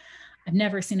galore. I've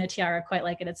never seen a tiara quite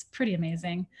like it. It's pretty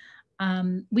amazing.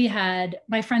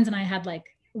 My friends and I had like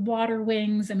water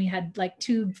wings, and we had like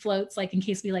tube floats, like in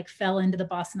case we like fell into the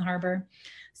Boston Harbor.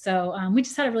 So we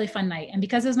just had a really fun night. And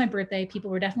because it was my birthday,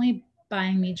 people were definitely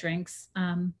buying me drinks.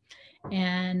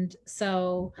 And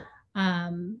so,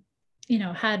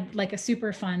 had like a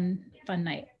super fun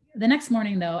night. The next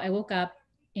morning though, I woke up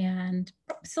and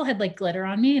still had like glitter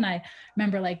on me. And I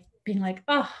remember like being like,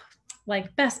 oh,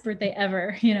 like best birthday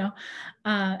ever,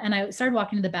 and I started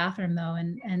walking to the bathroom though,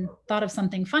 and thought of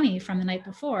something funny from the night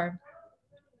before.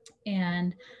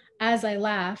 And as I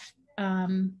laughed,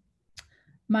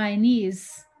 my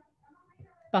knees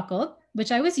buckled,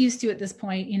 which I was used to at this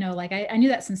point, you know, like I knew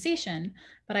that sensation,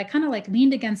 but I kind of like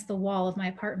leaned against the wall of my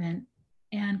apartment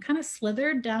and kind of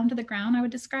slithered down to the ground, I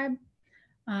would describe.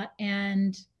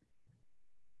 And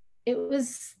it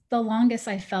was the longest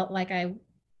I felt like I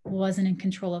wasn't in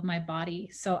control of my body.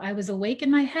 So I was awake in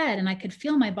my head and I could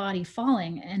feel my body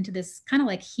falling into this kind of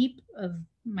like heap of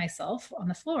myself on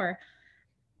the floor.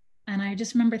 And I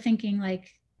just remember thinking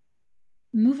like,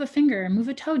 move a finger, move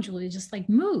a toe, Julie, just like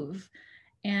move.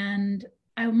 And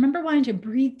I remember wanting to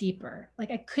breathe deeper.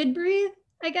 Like I could breathe,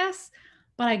 I guess,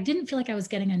 but I didn't feel like I was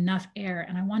getting enough air.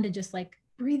 And I wanted to just like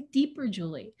breathe deeper,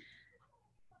 Julie,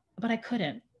 but I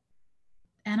couldn't.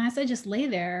 And as I just lay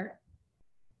there,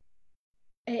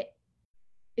 it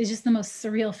is just the most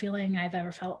surreal feeling I've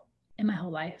ever felt in my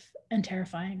whole life, and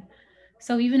terrifying.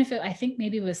 So even if I think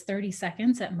maybe it was 30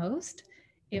 seconds at most,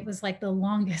 it was like the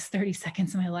longest 30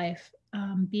 seconds of my life,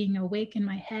 being awake in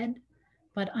my head,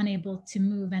 but unable to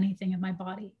move anything in my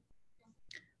body.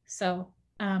 So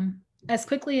as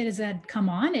quickly as it had come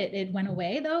on, it went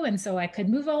away though. And so I could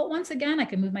move all at once again. I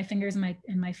could move my fingers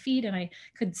and my feet, and I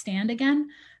could stand again.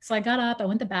 So I got up, I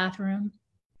went to the bathroom.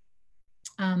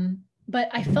 But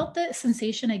I felt the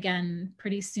sensation again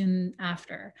pretty soon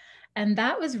after. And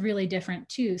that was really different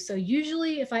too. So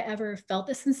usually if I ever felt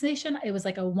the sensation, it was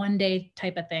like a 1 day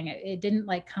type of thing. It didn't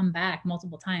like come back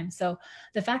multiple times. So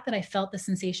the fact that I felt the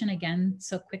sensation again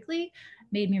so quickly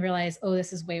made me realize, oh,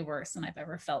 this is way worse than I've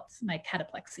ever felt my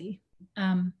cataplexy.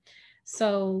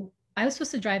 So I was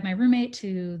supposed to drive my roommate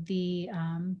to the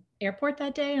airport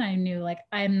that day. And I knew like,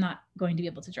 I'm not going to be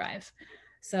able to drive.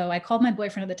 So I called my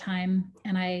boyfriend at the time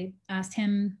and I asked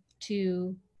him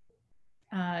to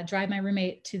drive my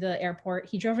roommate to the airport.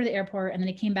 He drove her to the airport and then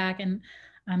he came back and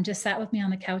just sat with me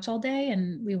on the couch all day,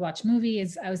 and we watched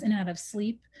movies. I was in and out of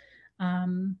sleep.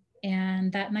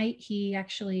 And that night he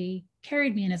actually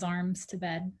carried me in his arms to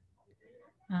bed.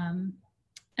 And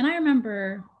I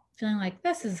remember feeling like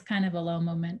this is kind of a low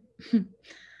moment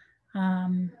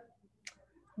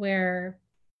where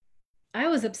I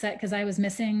was upset because I was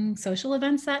missing social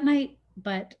events that night,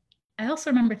 but I also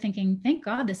remember thinking, thank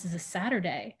God this is a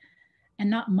Saturday and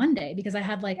not Monday, because I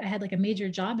had like a major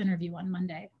job interview on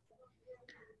Monday.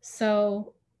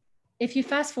 So if you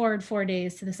fast forward 4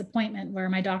 days to this appointment where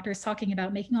my doctor is talking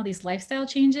about making all these lifestyle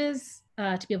changes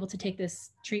to be able to take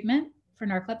this treatment for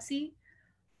narcolepsy,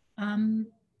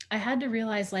 I had to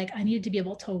realize like I needed to be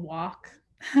able to walk.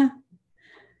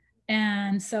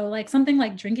 And so like something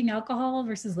like drinking alcohol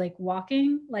versus like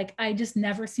walking, like I just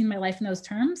never seen my life in those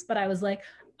terms, but I was like,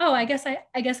 oh, I guess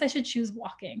I should choose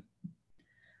walking.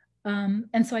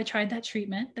 And so I tried that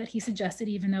treatment that he suggested,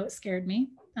 even though it scared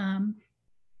me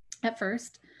at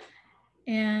first.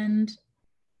 And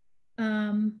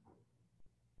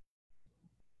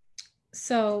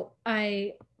so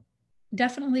I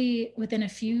definitely, within a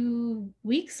few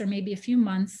weeks or maybe a few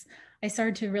months, I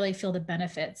started to really feel the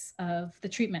benefits of the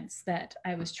treatments that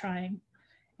I was trying.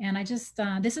 And I just,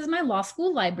 this is my law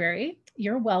school library.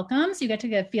 You're welcome. So you get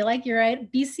to feel like you're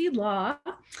at BC Law.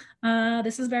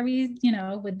 This is where we,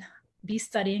 would be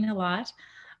studying a lot.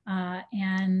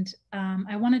 And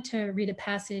I wanted to read a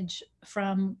passage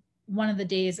from one of the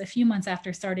days, a few months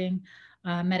after starting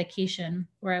medication,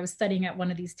 where I was studying at one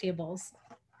of these tables.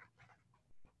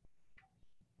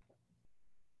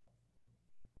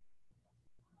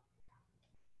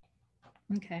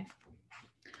 Okay.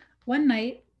 One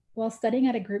night, while studying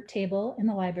at a group table in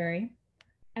the library,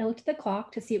 I looked at the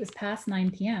clock to see it was past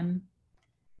 9 p.m.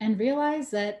 and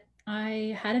realized that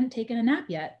I hadn't taken a nap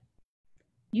yet.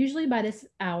 Usually by this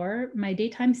hour, my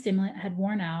daytime stimulant had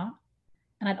worn out,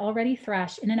 and I'd already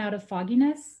thrashed in and out of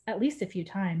fogginess at least a few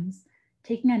times,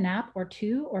 taking a nap or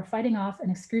two or fighting off an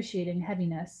excruciating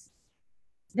heaviness.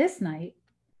 This night,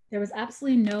 there was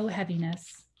absolutely no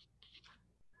heaviness.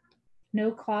 No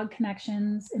clogged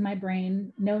connections in my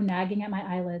brain, no nagging at my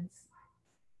eyelids.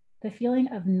 The feeling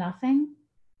of nothing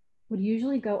would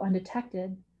usually go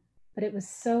undetected, but it was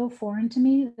so foreign to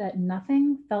me that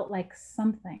nothing felt like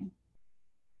something.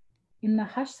 In the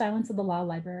hushed silence of the law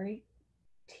library,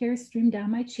 tears streamed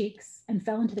down my cheeks and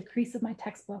fell into the crease of my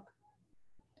textbook.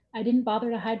 I didn't bother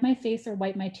to hide my face or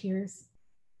wipe my tears.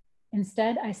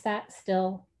 Instead, I sat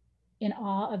still in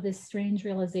awe of this strange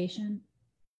realization.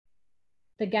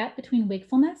 The gap between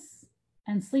wakefulness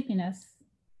and sleepiness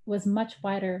was much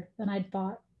wider than I'd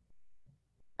thought.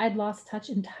 I'd lost touch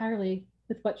entirely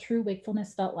with what true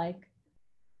wakefulness felt like.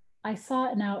 I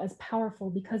saw it now as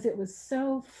powerful because it was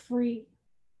so free.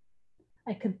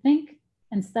 I could think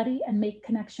and study and make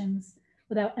connections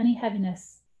without any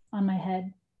heaviness on my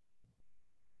head.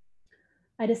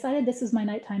 I decided this was my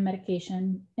nighttime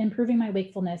medication, improving my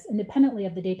wakefulness independently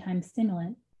of the daytime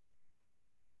stimulant.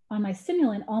 On my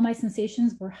stimulant, all my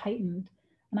sensations were heightened,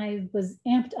 and I was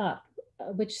amped up,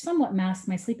 which somewhat masked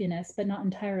my sleepiness, but not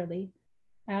entirely.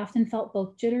 I often felt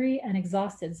both jittery and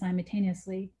exhausted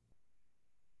simultaneously.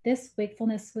 This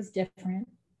wakefulness was different.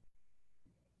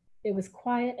 It was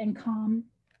quiet and calm,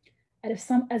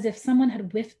 as if someone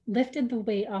had lifted the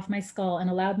weight off my skull and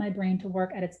allowed my brain to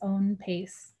work at its own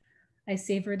pace. I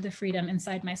savored the freedom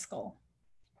inside my skull.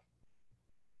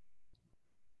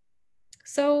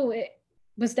 So it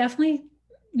was definitely,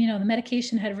 the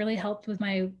medication had really helped with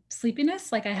my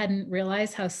sleepiness. Like I hadn't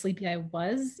realized how sleepy I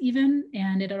was even.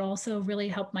 And it had also really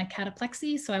helped my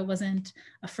cataplexy. So I wasn't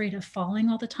afraid of falling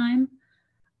all the time.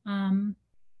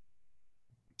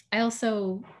 I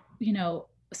also,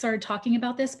 started talking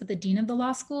about this with the dean of the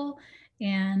law school,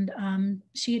 and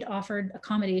she had offered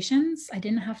accommodations. I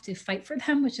didn't have to fight for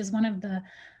them, which is one of the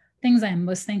things I'm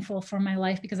most thankful for in my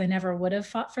life, because I never would have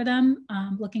fought for them.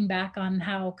 Looking back on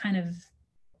how kind of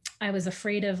I was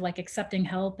afraid of like accepting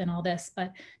help and all this,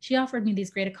 but she offered me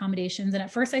these great accommodations. And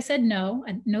at first I said, no,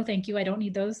 thank you. I don't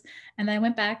need those. And then I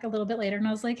went back a little bit later and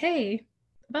I was like, hey,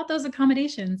 about those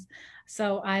accommodations.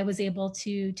 So I was able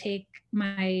to take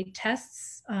my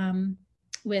tests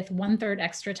with 1/3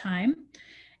 extra time.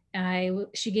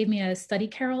 She gave me a study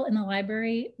carrel in the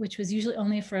library, which was usually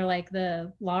only for like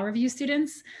the law review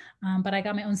students. But I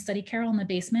got my own study carrel in the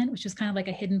basement, which was kind of like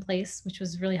a hidden place, which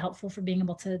was really helpful for being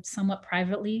able to somewhat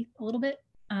privately, a little bit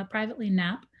privately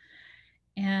nap.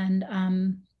 And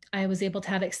I was able to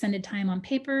have extended time on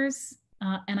papers,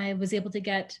 and I was able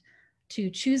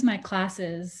to choose my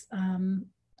classes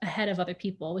ahead of other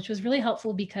people, which was really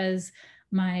helpful because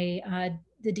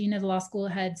the dean of the law school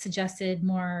had suggested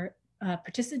more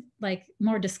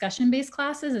more discussion-based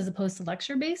classes as opposed to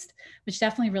lecture-based, which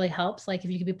definitely really helps. Like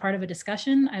if you could be part of a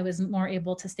discussion, I was more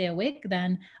able to stay awake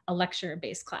than a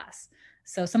lecture-based class.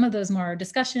 So some of those more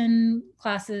discussion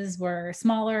classes were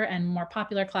smaller and more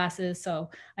popular classes. So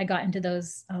I got into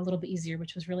those a little bit easier,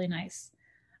 which was really nice.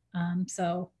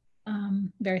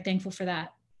 Very thankful for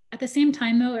that. At the same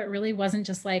time, though, it really wasn't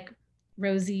just like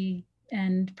rosy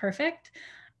and perfect.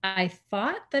 I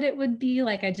thought that it would be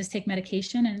like I just take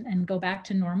medication and go back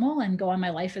to normal and go on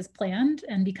my life as planned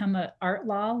and become an art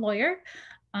law lawyer.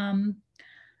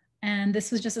 And this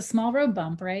was just a small road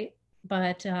bump, right?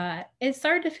 But it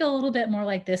started to feel a little bit more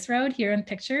like this road here and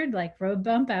pictured, like road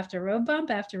bump after road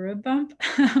bump after road bump.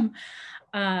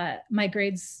 My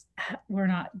grades were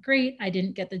not great. I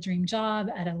didn't get the dream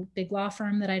job at a big law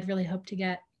firm that I'd really hoped to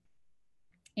get.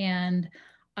 And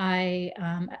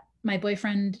my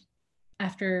boyfriend,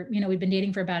 after, we'd been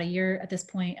dating for about a year at this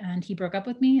point, and he broke up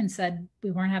with me and said we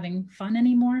weren't having fun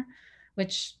anymore,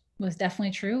 which was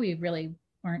definitely true. We really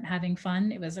weren't having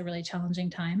fun. It was a really challenging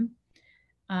time.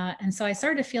 And so I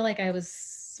started to feel like I was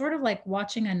sort of like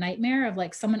watching a nightmare of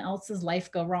like someone else's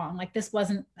life go wrong. Like this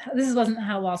wasn't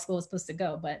how law school was supposed to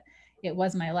go, but it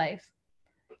was my life.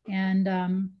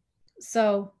 And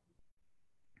so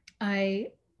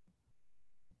I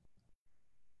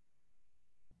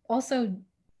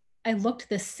looked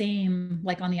the same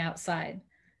like on the outside.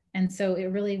 And so it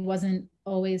really wasn't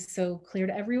always so clear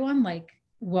to everyone like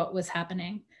what was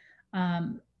happening.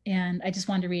 And I just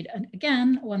wanted to read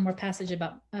again one more passage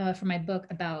about from my book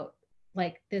about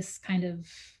like this kind of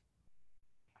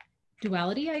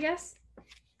duality, I guess.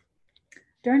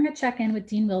 During a check-in with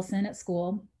Dean Wilson at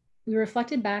school, we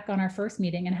reflected back on our first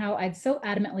meeting and how I'd so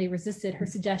adamantly resisted her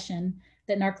suggestion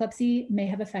that narcolepsy may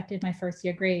have affected my first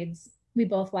year grades. We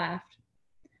both laughed.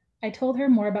 I told her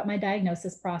more about my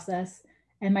diagnosis process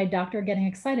and my doctor getting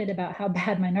excited about how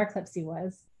bad my narcolepsy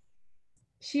was.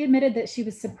 She admitted that she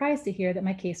was surprised to hear that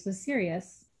my case was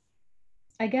serious.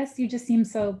 I guess you just seem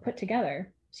so put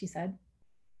together, she said.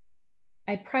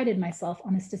 I prided myself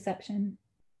on this deception.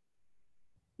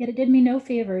 Yet it did me no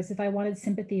favors if I wanted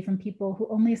sympathy from people who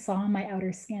only saw my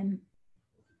outer skin.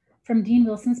 From Dean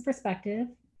Wilson's perspective,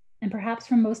 and perhaps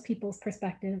from most people's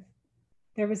perspective,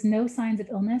 there was no signs of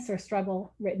illness or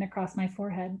struggle written across my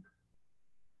forehead.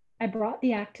 I brought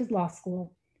the act to law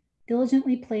school,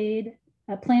 diligently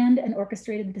planned and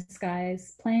orchestrated the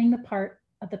disguise, playing the part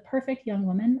of the perfect young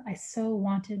woman I so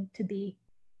wanted to be.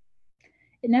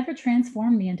 It never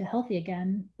transformed me into healthy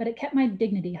again, but it kept my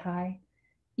dignity high,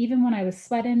 even when I was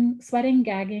sweating,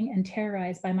 gagging, and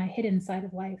terrorized by my hidden side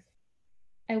of life.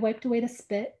 I wiped away the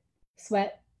spit,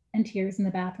 sweat, and tears in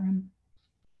the bathroom.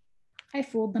 I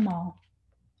fooled them all,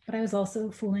 but I was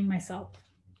also fooling myself.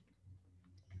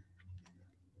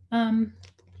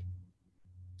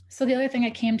 So the other thing I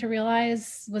came to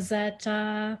realize was that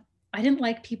I didn't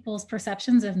like people's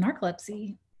perceptions of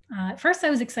narcolepsy. At first, I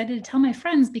was excited to tell my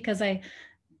friends because they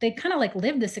kind of like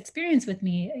lived this experience with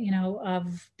me,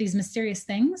 of these mysterious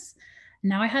things.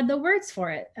 Now I had the words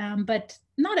for it, but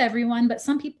not everyone. But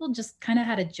some people just kind of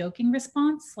had a joking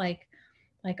response, like,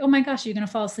 "Oh my gosh, you're gonna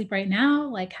fall asleep right now?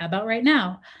 Like, how about right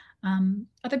now?"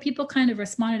 Other people kind of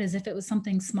responded as if it was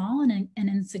something small and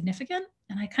insignificant,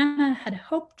 and I kind of had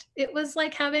hoped it was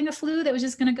like having a flu that was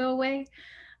just gonna go away.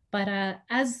 But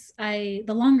the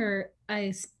longer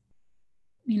I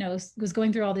was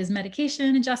going through all these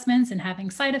medication adjustments and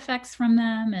having side effects from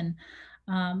them. And,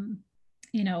 um,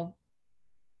 you know,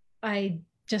 I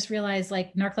just realized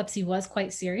like narcolepsy was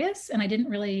quite serious, and I didn't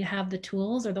really have the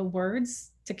tools or the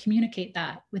words to communicate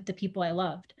that with the people I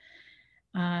loved.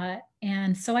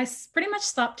 And so I pretty much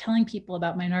stopped telling people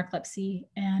about my narcolepsy.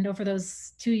 And over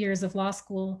those 2 years of law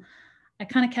school, I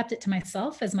kind of kept it to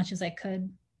myself as much as I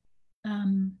could.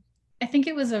 Um, I think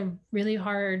it was a really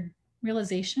hard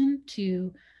realization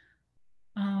to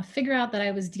figure out that I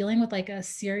was dealing with like a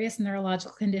serious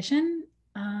neurological condition,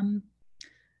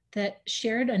 that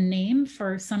shared a name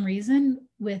for some reason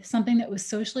with something that was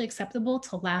socially acceptable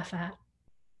to laugh at.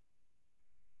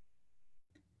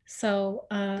 So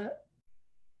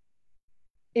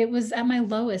it was at my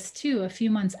lowest too, a few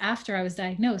months after I was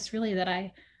diagnosed, really, that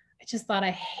I just thought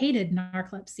I hated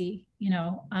narcolepsy,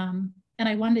 and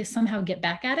I wanted to somehow get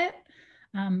back at it.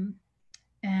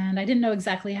 And I didn't know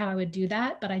exactly how I would do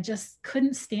that, but I just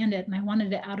couldn't stand it, and I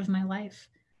wanted it out of my life.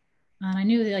 And I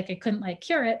knew that like I couldn't like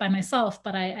cure it by myself,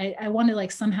 but I wanted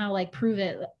like somehow like prove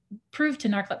to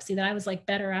narcolepsy that I was like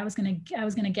better. I was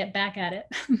gonna get back at it.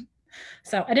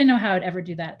 So I didn't know how I'd ever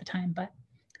do that at the time, but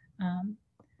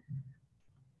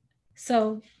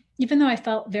so even though I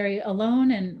felt very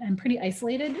alone and pretty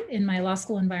isolated in my law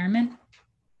school environment,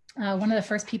 one of the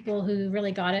first people who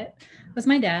really got it was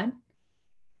my dad.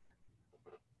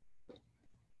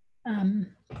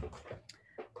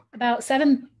 About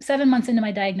seven months into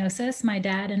my diagnosis, my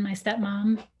dad and my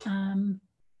stepmom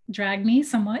dragged me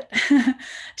somewhat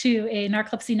to a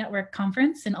Narcolepsy Network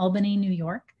conference in Albany, New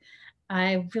York.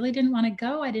 I really didn't want to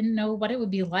go. I didn't know what it would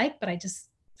be like, but I just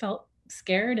felt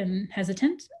scared and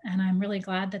hesitant. And I'm really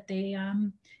glad that they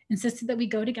insisted that we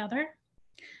go together.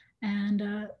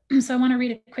 And so I want to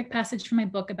read a quick passage from my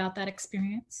book about that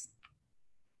experience.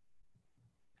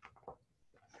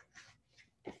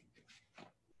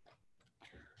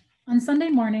 On Sunday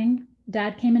morning,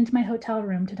 Dad came into my hotel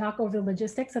room to talk over the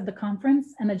logistics of the conference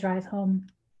and the drive home.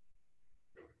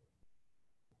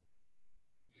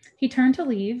 He turned to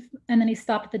leave, and then he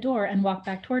stopped at the door and walked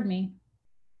back toward me.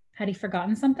 Had he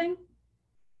forgotten something?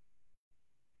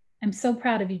 I'm so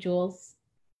proud of you, Jules.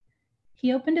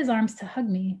 He opened his arms to hug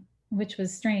me, which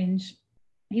was strange.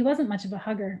 He wasn't much of a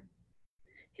hugger.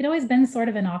 He'd always been sort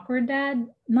of an awkward dad,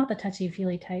 not the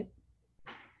touchy-feely type.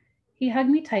 He hugged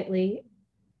me tightly,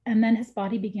 and then his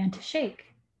body began to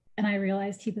shake, and I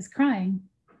realized he was crying.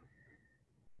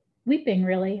 Weeping,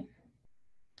 really.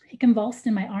 He convulsed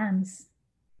in my arms.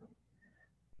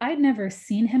 I'd never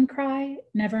seen him cry,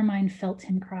 never mind felt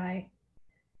him cry.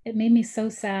 It made me so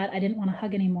sad I didn't want to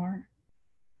hug anymore.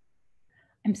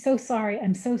 I'm so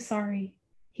sorry,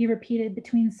 he repeated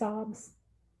between sobs.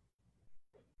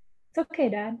 It's okay,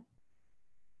 Dad.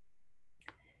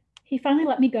 He finally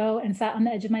let me go and sat on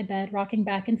the edge of my bed, rocking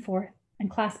back and forth and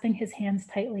clasping his hands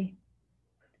tightly.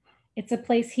 It's a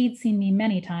place he'd seen me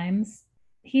many times.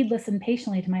 He'd listened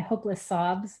patiently to my hopeless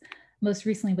sobs, most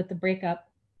recently with the breakup.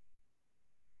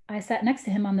 I sat next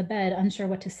to him on the bed, unsure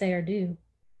what to say or do.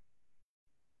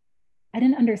 I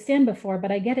didn't understand before,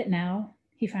 but I get it now,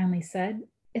 he finally said.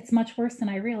 It's much worse than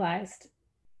I realized.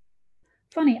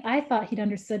 Funny, I thought he'd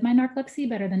understood my narcolepsy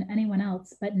better than anyone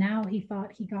else, but now he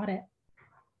thought he got it.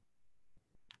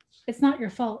 It's not your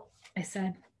fault, I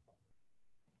said.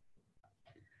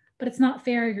 But it's not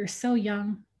fair, you're so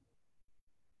young.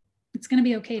 It's gonna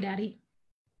be okay, Daddy.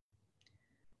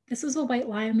 This was a white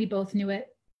lie and we both knew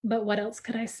it, but what else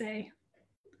could I say?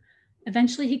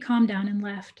 Eventually he calmed down and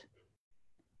left.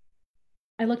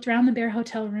 I looked around the bare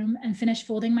hotel room and finished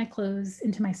folding my clothes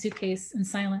into my suitcase in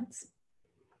silence.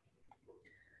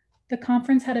 The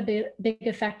conference had a big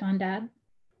effect on Dad,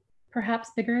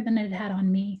 perhaps bigger than it had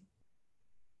on me.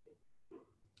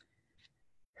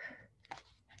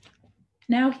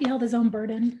 Now he held his own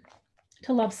burden,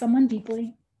 to love someone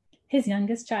deeply, his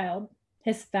youngest child,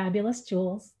 his fabulous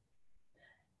Jules,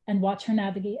 and watch her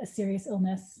navigate a serious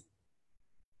illness.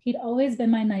 He'd always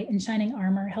been my knight in shining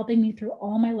armor, helping me through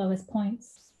all my lowest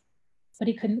points, but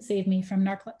he couldn't save me from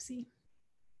narcolepsy.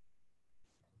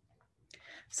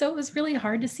 So it was really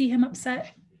hard to see him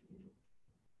upset,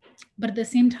 but at the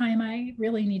same time, I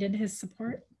really needed his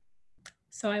support.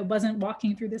 So I wasn't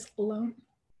walking through this alone.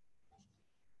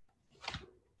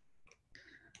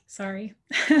 Sorry.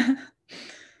 I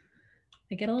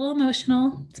get a little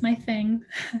emotional. It's my thing.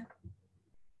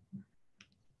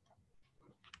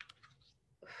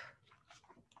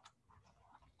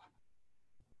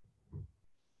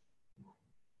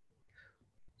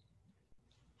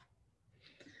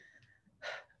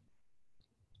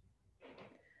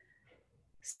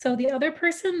 So the other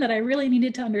person that I really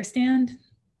needed to understand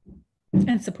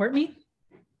and support me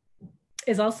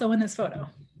is also in this photo,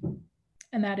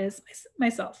 and that is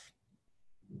myself.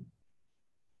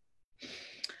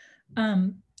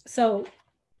 So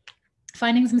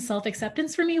finding some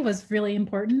self-acceptance for me was really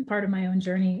important part of my own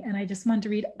journey, and I just wanted to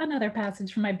read another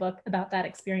passage from my book about that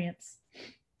experience.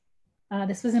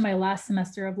 This was in my last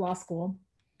semester of law school.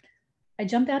 I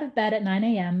jumped out of bed at 9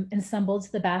 a.m. and stumbled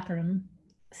to the bathroom,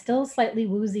 still slightly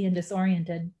woozy and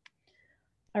disoriented.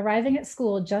 Arriving at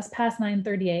school just past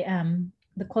 9:30 a.m.,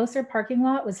 the closer parking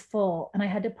lot was full and I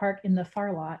had to park in the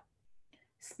far lot.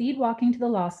 Speed walking to the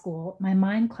law school, my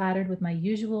mind clattered with my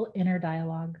usual inner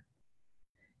dialogue.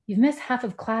 You've missed half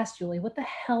of class, Julie. What the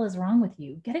hell is wrong with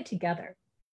you? Get it together.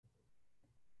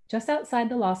 Just outside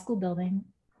the law school building,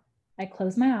 I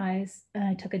closed my eyes and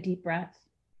I took a deep breath.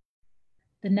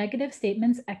 The negative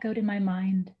statements echoed in my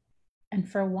mind, and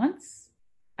for once,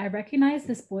 I recognized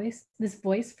this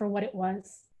voice for what it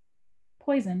was: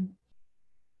 poison.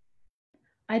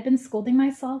 I'd been scolding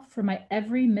myself for my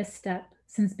every misstep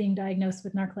since being diagnosed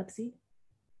with narcolepsy.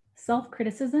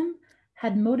 Self-criticism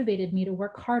had motivated me to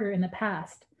work harder in the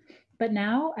past, but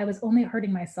now I was only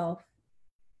hurting myself.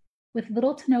 With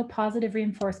little to no positive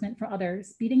reinforcement from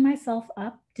others, beating myself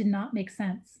up did not make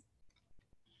sense.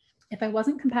 If I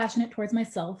wasn't compassionate towards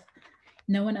myself,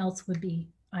 no one else would be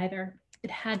either.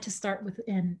 It had to start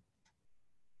within.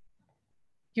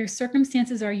 Your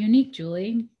circumstances are unique,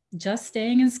 Julie. Just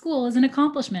staying in school is an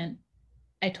accomplishment,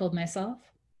 I told myself.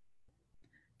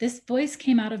 This voice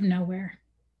came out of nowhere.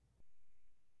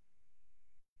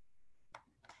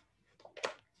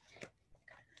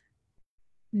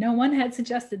 No one had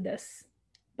suggested this,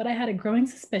 but I had a growing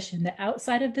suspicion that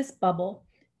outside of this bubble,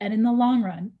 and in the long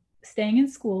run, staying in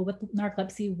school with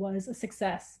narcolepsy was a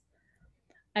success.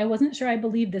 I wasn't sure I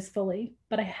believed this fully,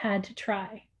 but I had to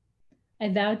try. I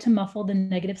vowed to muffle the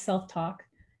negative self-talk,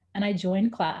 and I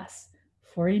joined class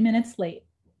 40 minutes late,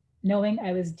 knowing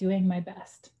I was doing my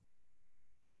best.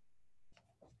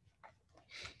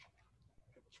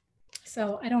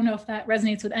 So I don't know if that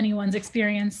resonates with anyone's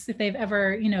experience, if they've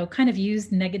ever, kind of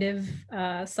used negative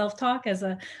self-talk as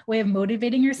a way of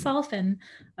motivating yourself, and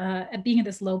at being at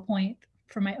this low point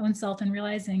for my own self and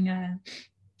realizing I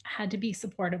had to be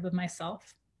supportive of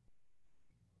myself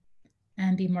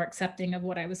and be more accepting of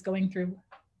what I was going through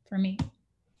for me.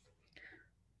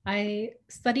 I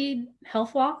studied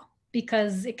health law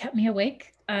because it kept me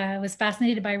awake. I was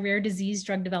fascinated by rare disease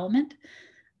drug development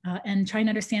and trying to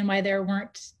understand why there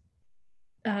weren't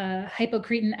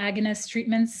hypocretin agonist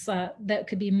treatments that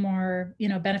could be more,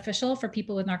 beneficial for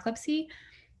people with narcolepsy.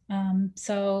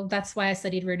 So that's why I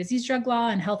studied rare disease drug law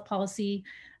and health policy.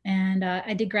 And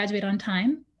I did graduate on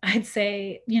time. I'd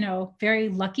say, very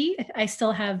lucky. I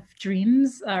still have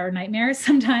dreams or nightmares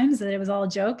sometimes that it was all a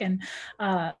joke. And,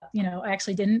 I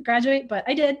actually didn't graduate, but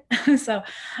I did. So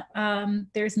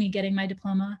there's me getting my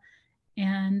diploma.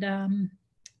 And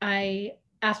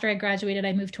after I graduated,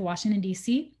 I moved to Washington,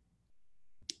 D.C.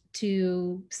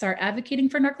 to start advocating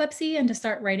for narcolepsy and to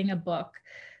start writing a book.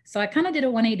 So I kind of did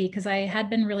a 180 because I had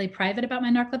been really private about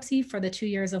my narcolepsy for the 2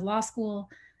 years of law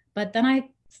school. But then I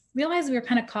realized we were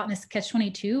kind of caught in this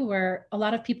catch-22 where a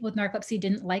lot of people with narcolepsy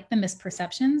didn't like the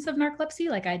misperceptions of narcolepsy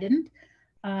like I didn't.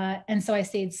 And so I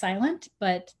stayed silent,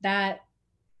 but that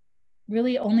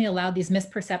really only allowed these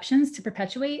misperceptions to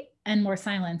perpetuate and more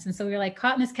silence. And so we were like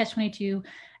caught in this catch-22.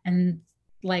 And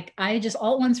like, I just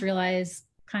all at once realized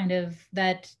kind of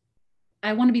that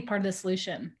I want to be part of the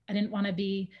solution. I didn't want to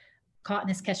be caught in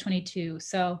this catch-22.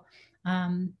 So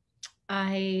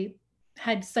I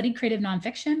had studied creative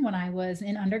nonfiction when I was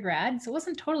in undergrad. So it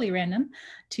wasn't totally random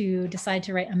to decide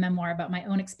to write a memoir about my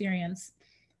own experience.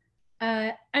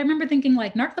 I remember thinking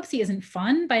like narcolepsy isn't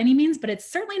fun by any means, but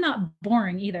it's certainly not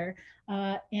boring either.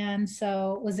 And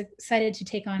so was excited to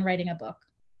take on writing a book.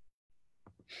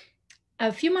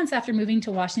 A few months after moving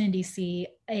to Washington, D.C.,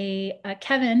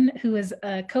 Kevin, who is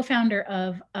a co-founder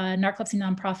of a narcolepsy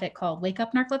nonprofit called Wake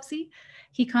Up Narcolepsy,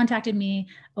 he contacted me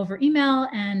over email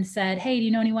and said, hey, do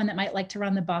you know anyone that might like to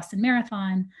run the Boston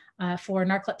Marathon for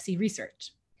narcolepsy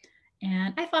research?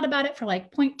 And I thought about it for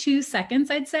like 0.2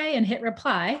 seconds, I'd say, and hit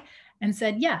reply and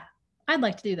said, yeah, I'd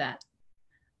like to do that.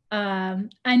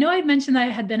 I know I'd mentioned that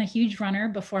I had been a huge runner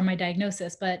before my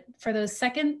diagnosis, but for those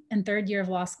second and third year of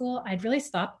law school, I'd really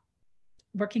stopped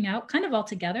working out kind of all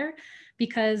together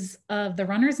because of the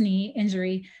runner's knee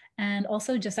injury. And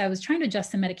also just, I was trying to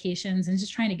adjust some medications and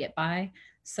just trying to get by.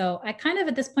 So I kind of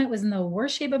at this point was in the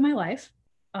worst shape of my life,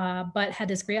 but had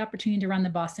this great opportunity to run the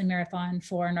Boston Marathon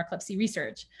for narcolepsy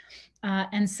research.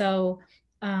 And so,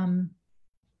 I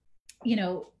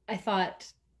thought,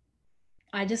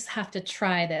 I just have to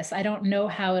try this. I don't know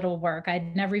how it'll work.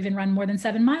 I'd never even run more than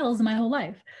 7 miles in my whole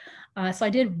life. So I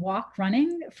did walk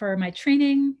running for my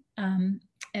training,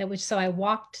 so I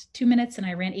walked 2 minutes and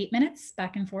I ran 8 minutes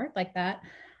back and forth like that.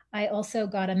 I also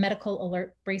got a medical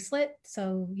alert bracelet.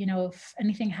 So, if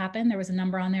anything happened, there was a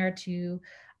number on there to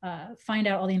find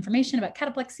out all the information about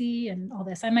cataplexy and all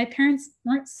this. And my parents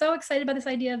weren't so excited about this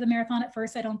idea of the marathon at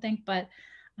first, I don't think, but,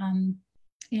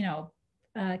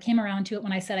 came around to it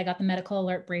when I said I got the medical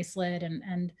alert bracelet.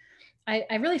 And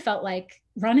I really felt like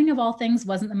running of all things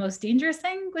wasn't the most dangerous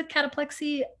thing with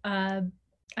cataplexy.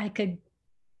 I could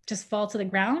just fall to the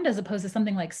ground as opposed to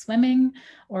something like swimming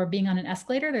or being on an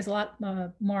escalator. There's a lot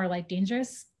more like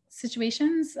dangerous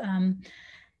situations.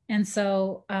 And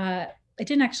so I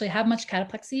didn't actually have much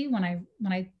cataplexy when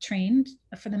I trained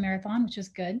for the marathon, which was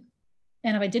good.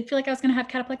 And if I did feel like I was going to have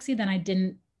cataplexy, then I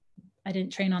didn't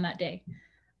train on that day.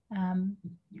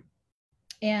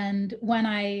 And when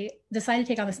I decided to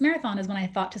take on this marathon is when I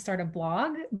thought to start a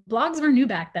blog. Blogs were new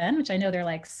back then, which I know they're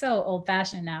like so old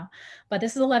fashioned now, but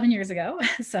this is 11 years ago.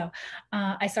 So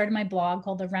I started my blog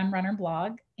called the REM Runner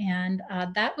blog. And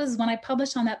that was when I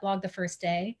published on that blog the first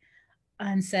day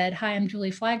and said, "Hi, I'm Julie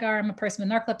Flygare. I'm a person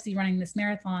with narcolepsy running this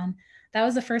marathon." That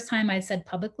was the first time I said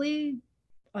publicly,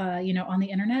 on the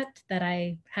internet that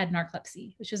I had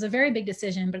narcolepsy, which was a very big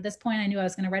decision. But at this point I knew I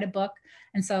was going to write a book.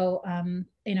 And so,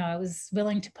 I was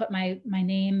willing to put my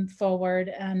name forward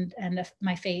and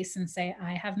my face and say,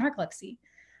 I have narcolepsy.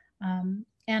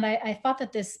 And I thought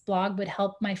that this blog would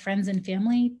help my friends and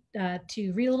family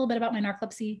to read a little bit about my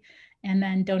narcolepsy and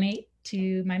then donate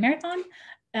to my marathon,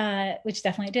 which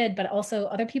definitely did. But also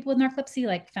other people with narcolepsy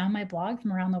found my blog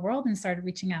from around the world and started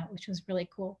reaching out, which was really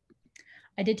cool.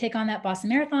 I did take on that Boston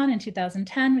Marathon in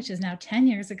 2010, which is now 10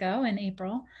 years ago in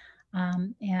April.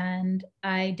 And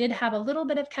I did have a little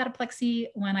bit of cataplexy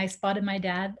when I spotted my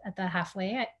dad at the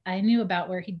halfway. I knew about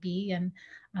where he'd be. And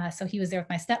so he was there with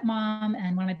my stepmom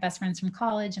and one of my best friends from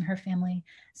college and her family.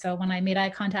 So when I made eye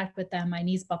contact with them, my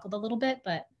knees buckled a little bit,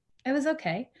 but I was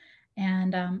okay.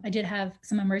 And I did have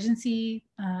some emergency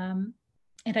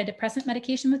antidepressant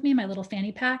medication with me, my little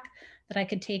fanny pack that I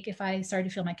could take if I started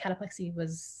to feel my cataplexy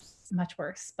was much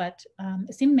worse, but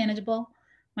it seemed manageable.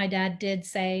 My dad did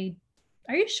say,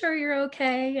 "Are you sure you're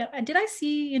okay? Did I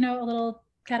see, a little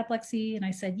cataplexy?" And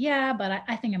I said, "Yeah, but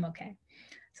I think I'm okay."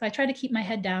 So I tried to keep my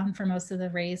head down for most of the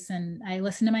race and I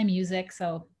listened to my music.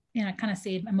 So, I kind of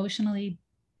stayed emotionally,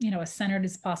 as centered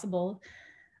as possible.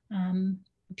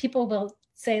 People will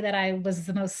say that I was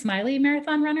the most smiley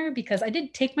marathon runner because I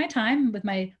did take my time with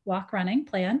my walk running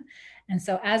plan. And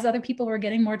so as other people were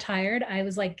getting more tired, I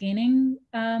was gaining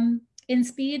in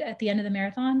speed at the end of the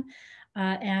marathon.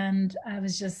 And I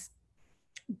was just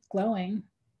glowing.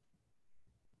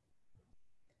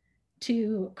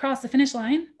 To cross the finish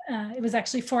line, it was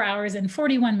actually 4 hours and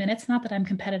 41 minutes. Not that I'm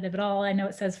competitive at all. I know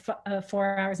it says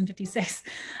 4 hours and 56.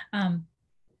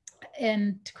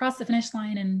 And to cross the finish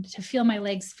line and to feel my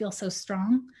legs feel so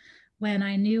strong when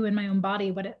I knew in my own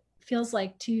body what it feels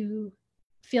like to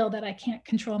feel that I can't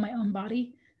control my own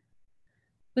body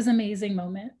was an amazing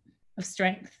moment of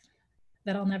strength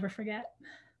that I'll never forget.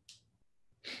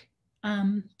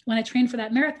 When I trained for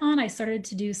that marathon, I started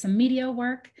to do some media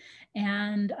work.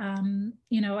 And,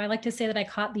 I like to say that I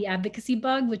caught the advocacy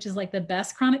bug, which is the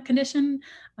best chronic condition.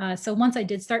 So once I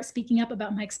did start speaking up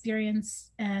about my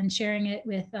experience and sharing it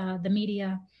with the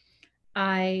media,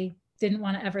 I didn't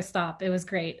want to ever stop. It was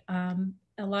great. A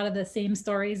lot of the same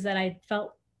stories that I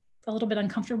felt a little bit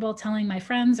uncomfortable telling my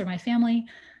friends or my family,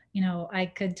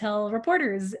 I could tell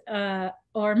reporters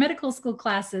or medical school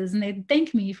classes, and they'd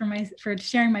thank me for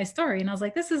sharing my story. And I was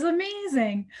like, this is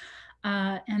amazing.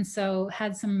 And so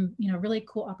had some, really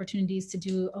cool opportunities to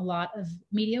do a lot of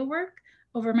media work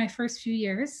over my first few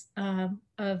years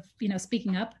of,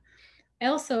 speaking up. I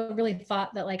also really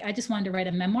thought that I just wanted to write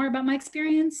a memoir about my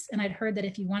experience. And I'd heard that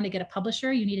if you wanted to get a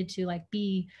publisher, you needed to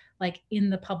be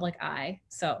in the public eye.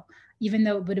 So even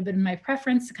though it would have been my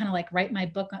preference to kind of write my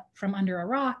book from under a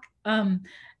rock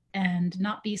and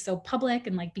not be so public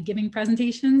and be giving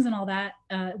presentations and all that,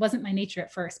 it wasn't my nature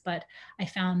at first, but I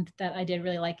found that I did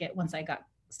really like it once I got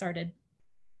started.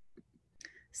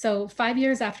 So 5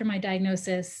 years after my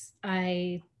diagnosis,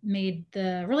 I made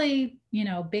the really,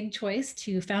 big choice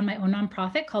to found my own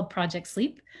nonprofit called Project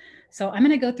Sleep. So I'm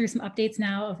going to go through some updates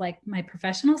now of like my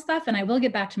professional stuff, and I will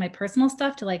get back to my personal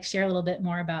stuff to like share a little bit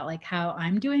more about like how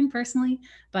I'm doing personally.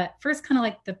 But first, kind of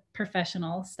like the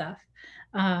professional stuff.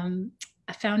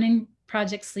 Founding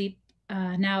Project Sleep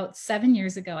now 7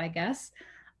 years ago, I guess,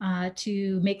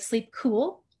 to make sleep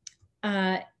cool.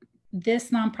 This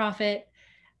nonprofit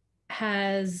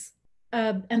has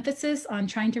an emphasis on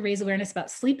trying to raise awareness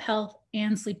about sleep health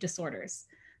and sleep disorders.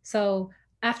 So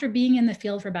after being in the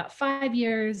field for about 5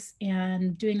 years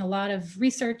and doing a lot of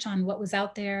research on what was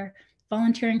out there,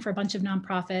 volunteering for a bunch of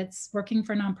nonprofits, working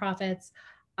for nonprofits,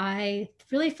 I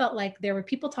really felt like there were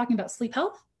people talking about sleep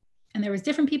health and there was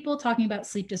different people talking about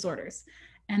sleep disorders.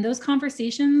 And those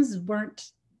conversations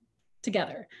weren't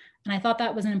together. And I thought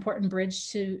that was an important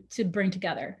bridge to bring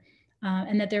together.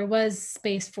 And that there was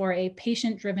space for a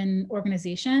patient-driven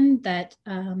organization that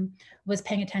was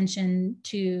paying attention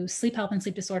to sleep health and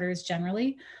sleep disorders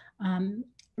generally,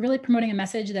 really promoting a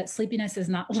message that sleepiness is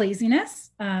not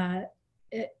laziness,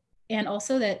 and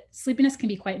also that sleepiness can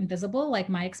be quite invisible, like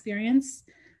my experience,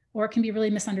 or it can be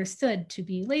really misunderstood to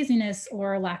be laziness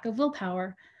or lack of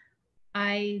willpower.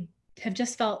 I have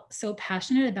just felt so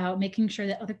passionate about making sure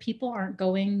that other people aren't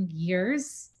going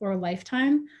years or a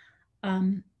lifetime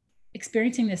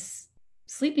experiencing this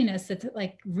sleepiness that's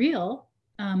like real,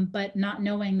 but not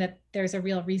knowing that there's a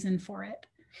real reason for it.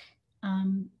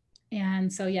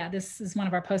 And so, yeah, this is one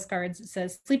of our postcards. It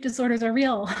says, sleep disorders are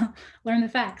real, learn the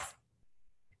facts.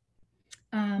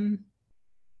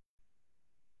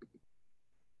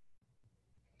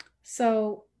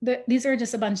 So these are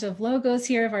just a bunch of logos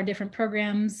here of our different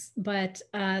programs, but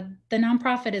the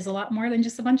nonprofit is a lot more than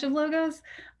just a bunch of logos.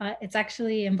 It's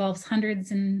actually involves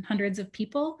hundreds and hundreds of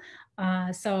people.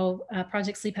 So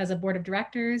Project Sleep has a board of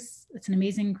directors. It's an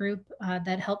amazing group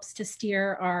that helps to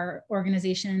steer our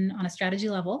organization on a strategy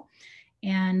level.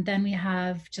 And then we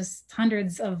have just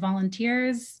hundreds of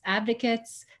volunteers,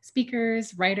 advocates,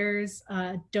 speakers, writers,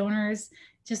 donors,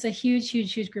 just a huge,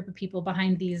 huge, huge group of people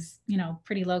behind these,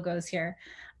 pretty logos here.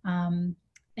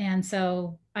 And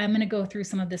so I'm going to go through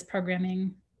some of this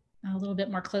programming a little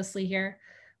bit more closely here.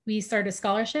 We started a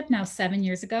scholarship now 7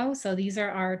 years ago. So these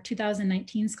are our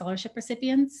 2019 scholarship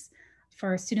recipients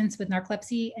for students with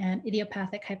narcolepsy and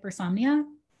idiopathic hypersomnia.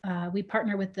 We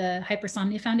partner with the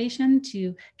Hypersomnia Foundation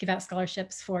to give out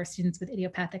scholarships for students with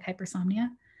idiopathic hypersomnia.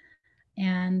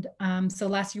 And so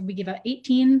last year we gave out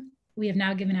 18. We have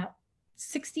now given out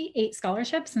 68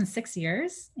 scholarships in 6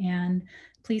 years. And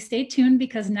please stay tuned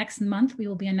because next month we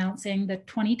will be announcing the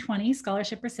 2020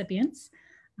 scholarship recipients,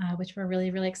 which we're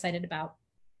really, really excited about.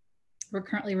 We're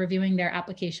currently reviewing their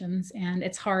applications, and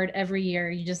it's hard every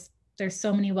year. There's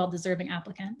so many well-deserving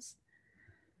applicants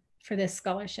for this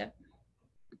scholarship.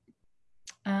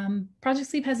 Project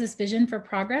Sleep has this vision for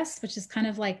progress, which is kind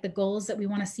of like the goals that we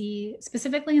want to see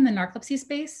specifically in the narcolepsy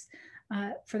space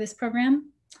for this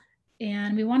program.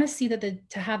 And we want to see that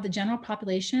to have the general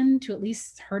population to at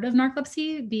least heard of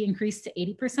narcolepsy be increased to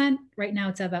 80%. Right now,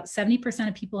 it's about 70%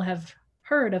 of people have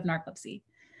heard of narcolepsy.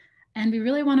 And we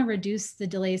really want to reduce the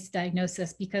delays to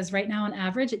diagnosis because right now, on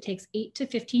average, it takes 8 to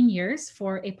 15 years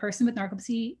for a person with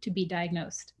narcolepsy to be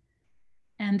diagnosed.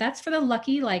 And that's for the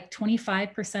lucky, like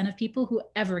 25% of people who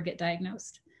ever get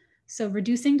diagnosed. So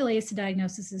reducing delays to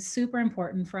diagnosis is super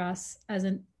important for us as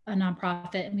a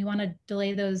nonprofit. And we want to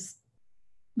delay those.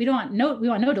 We want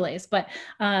no delays, but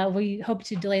we hope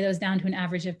to delay those down to an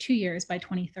average of 2 years by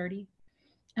 2030.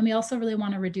 And we also really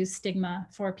want to reduce stigma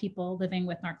for people living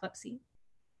with narcolepsy.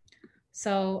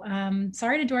 So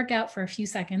sorry to dork out for a few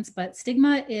seconds, but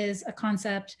stigma is a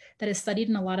concept that is studied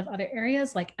in a lot of other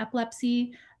areas like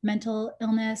epilepsy, mental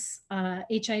illness,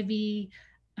 HIV,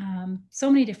 so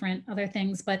many different other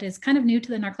things, but it's kind of new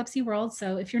to the narcolepsy world.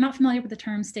 So if you're not familiar with the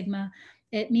term stigma,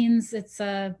 it means it's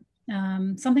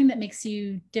something that makes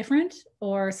you different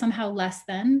or somehow less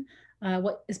than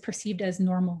what is perceived as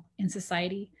normal in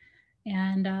society.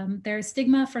 And there's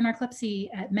stigma for narcolepsy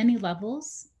at many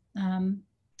levels.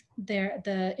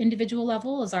 The individual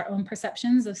level is our own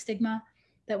perceptions of stigma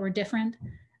that we're different,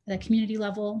 the community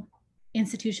level,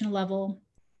 institutional level,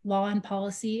 law and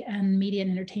policy, and media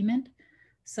and entertainment.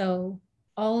 So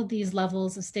all of these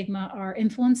levels of stigma are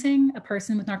influencing a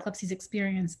person with narcolepsy's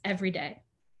experience every day.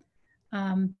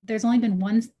 There's only been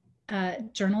one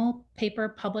journal paper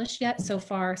published yet so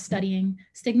far studying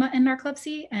stigma in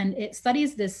narcolepsy, and it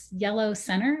studies this yellow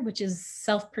center, which is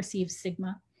self-perceived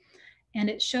stigma. And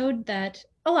it showed that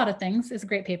a lot of things, is a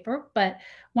great paper, but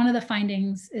one of the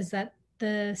findings is that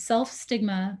the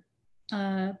self-stigma,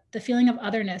 the feeling of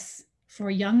otherness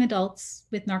for young adults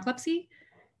with narcolepsy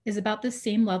is about the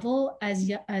same level as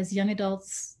young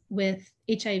adults with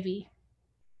HIV.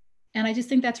 And I just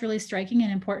think that's really striking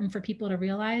and important for people to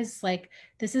realize, like,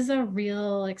 this is a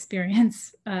real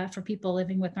experience for people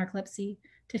living with narcolepsy,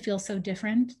 to feel so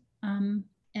different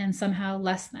and somehow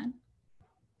less than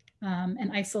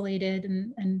and isolated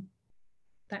and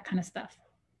that kind of stuff.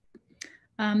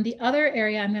 The other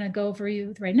area I'm going to go over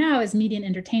you right now is media and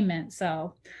entertainment.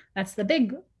 So that's the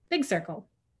big circle.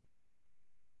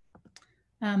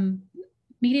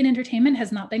 Media and entertainment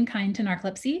has not been kind to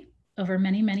narcolepsy over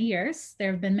many, many years.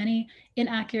 There have been many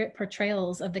inaccurate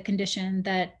portrayals of the condition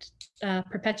that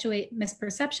perpetuate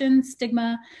misperception,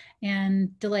 stigma,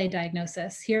 and delay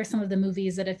diagnosis. Here are some of the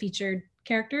movies that have featured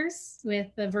characters with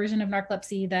a version of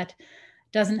narcolepsy that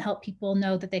doesn't help people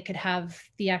know that they could have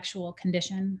the actual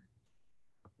condition.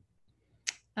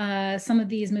 Some of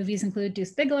these movies include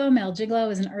Deuce Bigalow. Male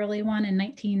Gigolo is an early one in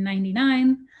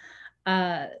 1999.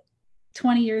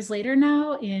 20 years later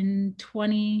now, in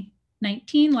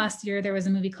 2019, last year, there was a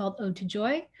movie called Ode to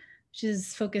Joy, which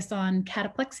is focused on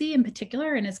cataplexy in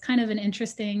particular, and it's kind of an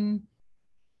interesting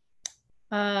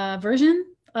version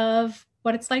of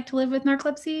what it's like to live with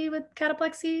narcolepsy with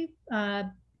cataplexy.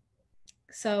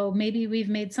 So maybe we've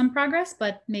made some progress,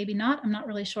 but maybe not. I'm not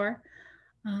really sure.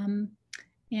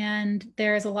 And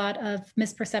there's a lot of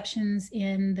misperceptions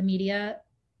in the media.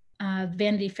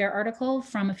 Vanity Fair article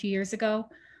from a few years ago.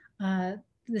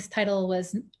 This title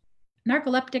was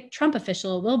Narcoleptic Trump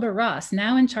Official Wilbur Ross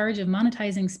Now in Charge of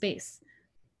Monetizing Space.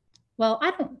 Well,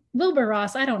 Wilbur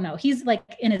Ross, I don't know. He's like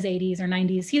in his 80s or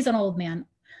 90s. He's an old man.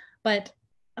 But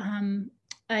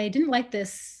I didn't like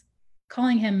this,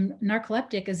 calling him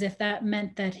narcoleptic as if that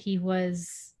meant that he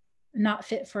was not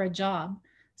fit for a job.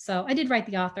 So I did write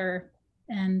the author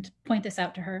and point this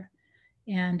out to her.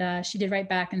 And she did write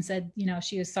back and said,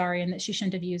 she was sorry and that she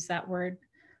shouldn't have used that word.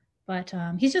 But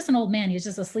he's just an old man. He's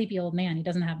just a sleepy old man. He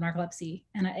doesn't have narcolepsy.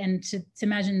 And to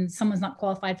imagine someone's not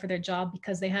qualified for their job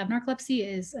because they have narcolepsy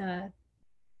is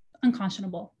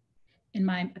unconscionable, in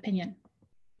my opinion.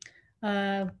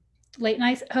 Late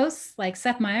night hosts like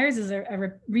Seth Meyers is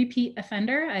a repeat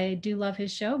offender. I do love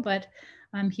his show, but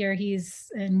here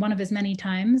he's in one of his many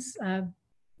times,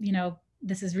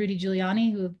 this is Rudy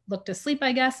Giuliani, who looked asleep,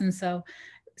 I guess. And so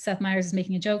Seth Meyers is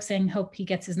making a joke saying, hope he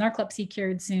gets his narcolepsy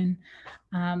cured soon.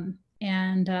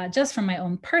 Just from my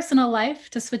own personal life,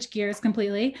 to switch gears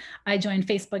completely, I joined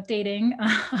Facebook dating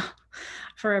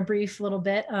for a brief little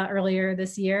bit earlier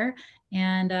this year.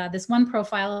 And this one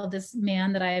profile of this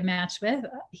man that I matched with,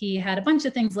 he had a bunch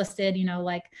of things listed,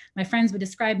 like my friends would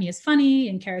describe me as funny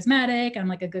and charismatic. I'm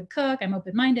like a good cook. I'm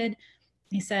open-minded.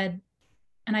 He said,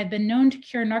 and I've been known to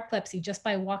cure narcolepsy just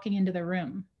by walking into the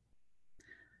room.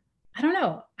 I don't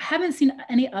know. I haven't seen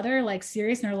any other like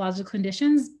serious neurological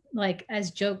conditions like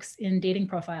as jokes in dating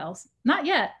profiles. Not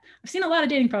yet. I've seen a lot of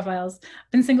dating profiles.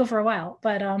 I've been single for a while,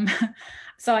 but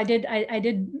so I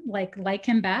did like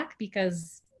him back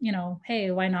because, hey,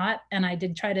 why not? And I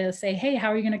did try to say, hey,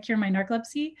 how are you going to cure my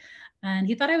narcolepsy? And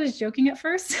he thought I was joking at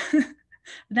first.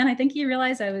 Then I think he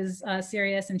realized I was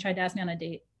serious and tried to ask me on a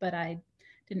date, but I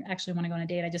didn't actually want to go on a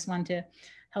date. I just wanted to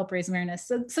help raise awareness.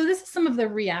 So this is some of the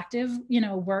reactive,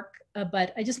 work,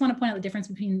 but I just want to point out the difference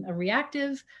between a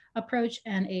reactive approach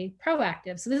and a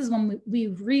proactive. So this is when we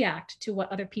react to what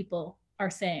other people are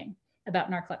saying about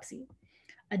narcolepsy.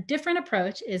 A different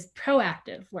approach is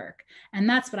proactive work, and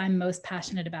that's what I'm most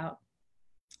passionate about.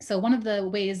 So one of the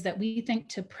ways that we think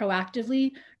to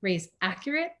proactively raise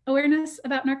accurate awareness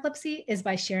about narcolepsy is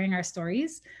by sharing our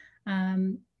stories.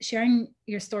 Sharing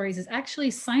your stories is actually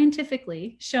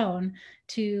scientifically shown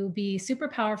to be super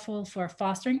powerful for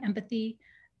fostering empathy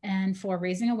and for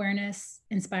raising awareness,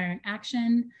 inspiring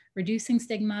action, reducing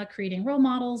stigma, creating role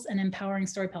models, and empowering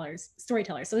storytellers.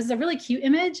 So this is a really cute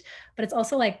image, but it's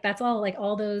also like, that's all, like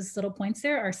all those little points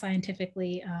there are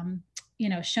scientifically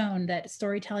shown that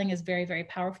storytelling is very, very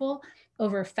powerful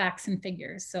over facts and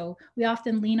figures. So we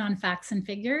often lean on facts and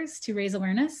figures to raise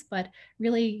awareness, but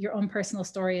really your own personal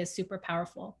story is super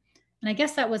powerful. And I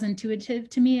guess that was intuitive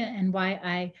to me and why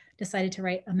I decided to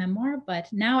write a memoir. But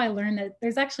now I learned that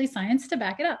there's actually science to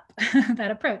back it up,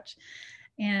 that approach.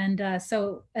 And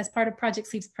so as part of Project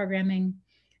Sleep's programming,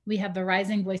 we have the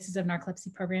Rising Voices of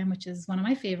Narcolepsy program, which is one of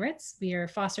my favorites. We are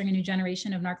fostering a new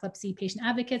generation of narcolepsy patient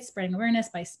advocates, spreading awareness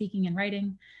by speaking and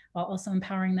writing, while also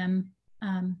empowering them.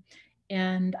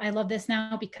 And I love this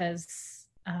now because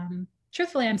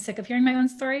truthfully, I'm sick of hearing my own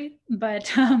story,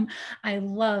 but I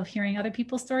love hearing other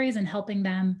people's stories and helping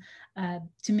them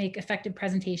to make effective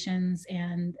presentations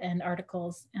and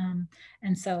articles.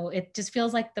 And so it just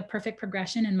feels like the perfect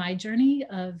progression in my journey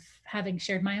of having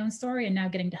shared my own story and now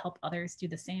getting to help others do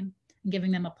the same and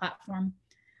giving them a platform.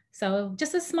 So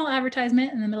just a small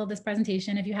advertisement in the middle of this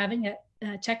presentation. If you haven't yet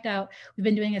checked out, we've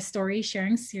been doing a story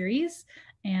sharing series,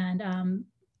 and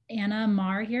Anna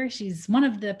Marr here, she's one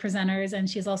of the presenters, and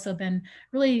she's also been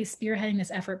really spearheading this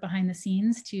effort behind the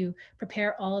scenes to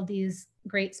prepare all of these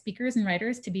great speakers and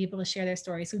writers to be able to share their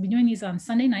stories. So we've been doing these on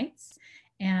Sunday nights,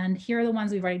 and here are the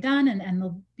ones we've already done, and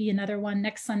there'll be another one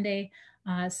next Sunday.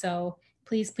 So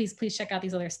please check out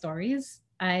these other stories.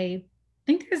 I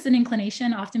think there's an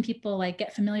inclination. Often people like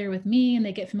get familiar with me and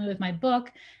they get familiar with my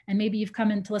book, and maybe you've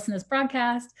come in to listen to this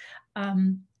broadcast.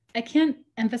 I can't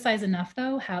emphasize enough,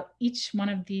 though, how each one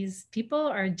of these people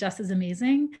are just as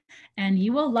amazing, and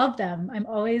you will love them. I'm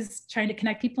always trying to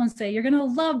connect people and say, you're going to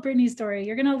love Brittany's story.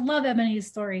 You're going to love Ebony's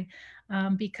story,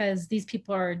 because these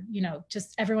people are,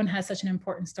 just everyone has such an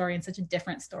important story and such a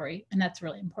different story. And that's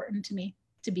really important to me,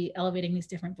 to be elevating these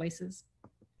different voices.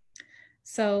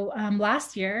 So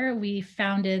last year, we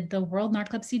founded the World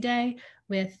Narcolepsy Day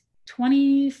with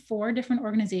 24 different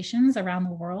organizations around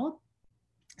the world.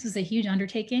 This is a huge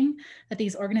undertaking that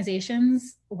these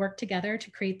organizations work together to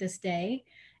create this day.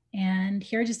 And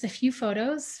here are just a few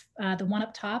photos. The one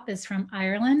up top is from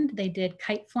Ireland. They did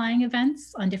kite flying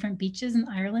events on different beaches in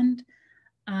Ireland.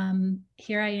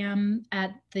 Here I am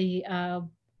at the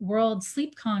World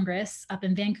Sleep Congress up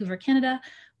in Vancouver, Canada,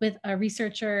 with a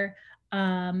researcher.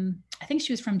 I think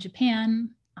she was from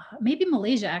Japan, maybe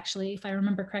Malaysia, actually, if I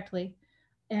remember correctly.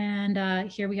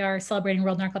 And here we are celebrating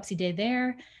World Narcolepsy Day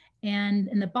there. And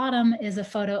in the bottom is a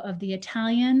photo of the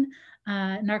Italian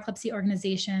narcolepsy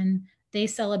organization. They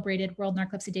celebrated World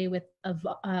Narcolepsy Day with a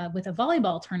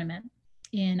volleyball tournament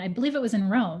I believe it was in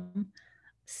Rome.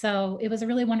 So it was a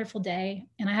really wonderful day.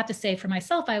 And I have to say, for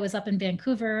myself, I was up in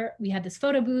Vancouver. We had this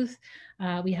photo booth.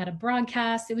 We had a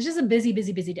broadcast. It was just a busy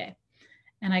day.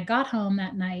 And I got home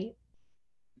that night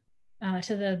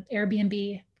to the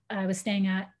Airbnb I was staying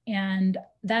at. And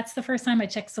that's the first time I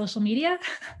checked social media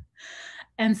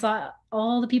and saw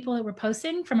all the people that were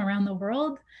posting from around the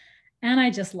world. And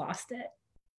I just lost it.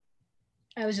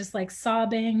 I was just like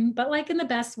sobbing, but like in the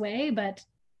best way. But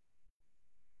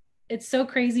it's so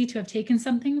crazy to have taken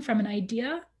something from an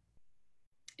idea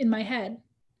in my head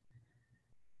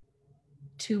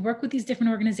to work with these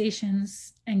different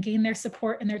organizations and gain their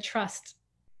support and their trust.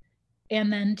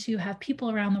 And then to have people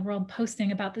around the world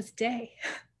posting about this day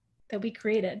that we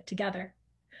created together.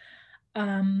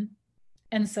 And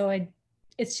so it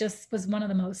just was one of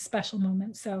the most special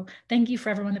moments. So thank you for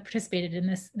everyone that participated in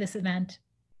this event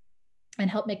and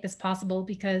helped make this possible,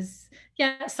 because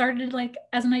yeah, it started like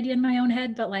as an idea in my own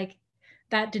head, but like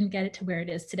that didn't get it to where it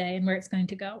is today and where it's going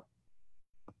to go.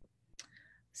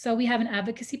 So we have an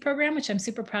advocacy program, which I'm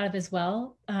super proud of as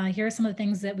well. Here are some of the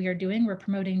things that we are doing. We're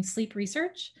promoting sleep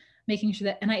research, making sure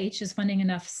that NIH is funding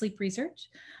enough sleep research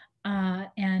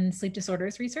and sleep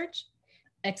disorders research,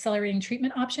 accelerating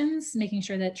treatment options, making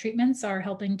sure that treatments are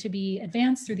helping to be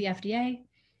advanced through the FDA,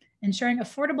 ensuring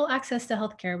affordable access to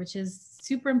healthcare, which is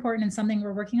super important and something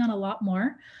we're working on a lot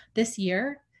more this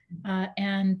year,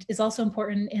 and is also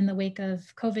important in the wake of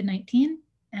COVID-19.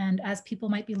 And as people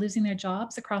might be losing their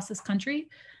jobs across this country,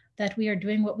 that we are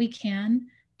doing what we can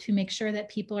to make sure that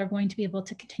people are going to be able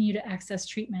to continue to access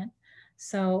treatment.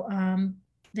 So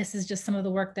this is just some of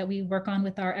the work that we work on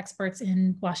with our experts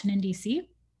in Washington, D.C.,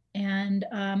 and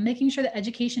making sure that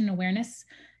education and awareness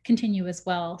continue as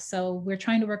well. So we're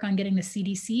trying to work on getting the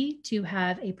CDC to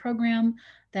have a program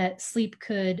that sleep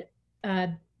could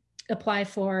apply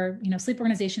for, sleep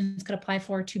organizations could apply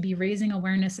for, to be raising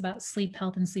awareness about sleep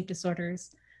health and sleep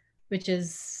disorders, which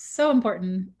is so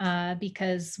important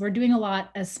because we're doing a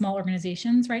lot as small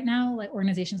organizations right now, like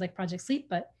organizations like Project Sleep,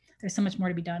 but there's so much more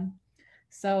to be done.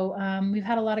 So we've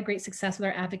had a lot of great success with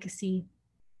our advocacy.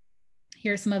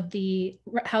 Here are some of the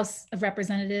House of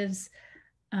Representatives,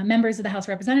 members of the House of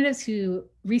Representatives who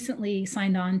recently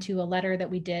signed on to a letter that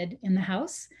we did in the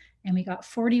House. And we got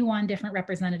 41 different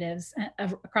representatives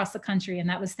across the country. And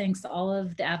that was thanks to all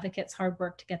of the advocates' hard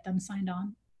work to get them signed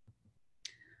on.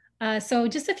 So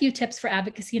just a few tips for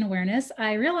advocacy and awareness.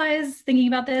 I realized thinking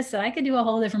about this that I could do a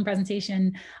whole different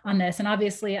presentation on this. And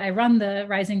obviously I run the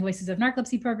Rising Voices of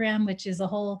Narcolepsy program, which is a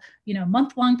whole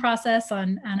month-long process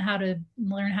on how to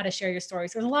learn how to share your story.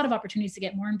 So there's a lot of opportunities to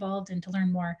get more involved and to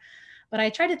learn more. But I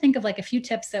try to think of like a few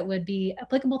tips that would be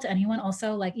applicable to anyone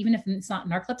also, like even if it's not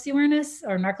narcolepsy awareness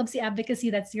or narcolepsy advocacy,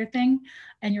 that's your thing,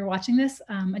 and you're watching this.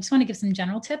 I just want to give some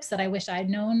general tips that I wish I'd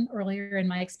known earlier in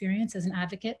my experience as an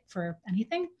advocate for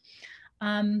anything.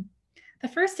 The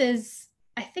first is,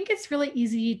 I think it's really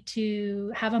easy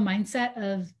to have a mindset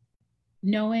of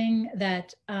knowing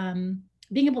that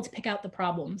being able to pick out the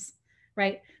problems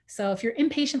right? So if you're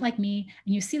impatient like me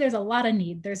and you see there's a lot of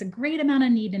need, there's a great amount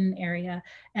of need in an area,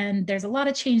 and there's a lot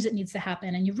of change that needs to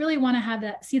happen, and you really want to have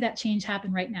that, see that change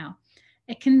happen right now,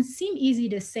 it can seem easy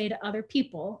to say to other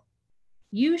people,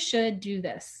 you should do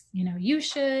this, you know, you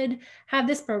should have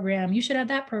this program, you should have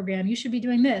that program, you should be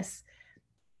doing this.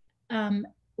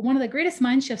 One of the greatest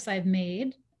mind shifts I've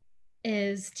made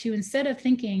is to, instead of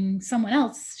thinking someone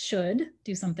else should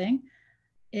do something,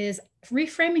 is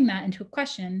reframing that into a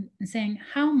question and saying,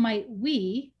 how might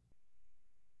we,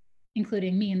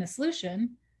 including me in the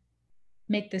solution,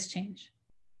 make this change?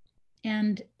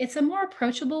 And it's a more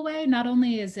approachable way. Not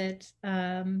only is it,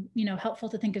 helpful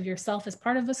to think of yourself as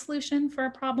part of a solution for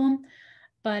a problem,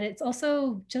 but it's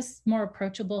also just more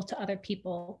approachable to other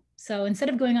people. So instead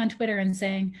of going on Twitter and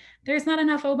saying, there's not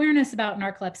enough awareness about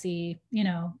narcolepsy,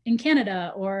 in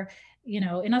Canada or,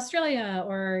 in Australia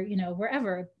or,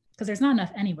 wherever, because there's not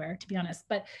enough anywhere, to be honest,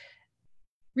 but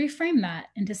reframe that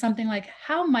into something like,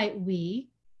 how might we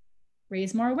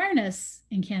raise more awareness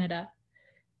in Canada?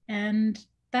 And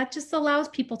that just allows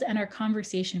people to enter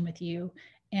conversation with you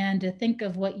and to think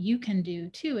of what you can do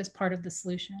too as part of the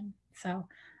solution. So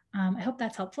I hope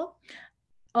that's helpful.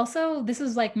 Also, this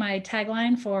is like my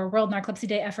tagline for World Narcolepsy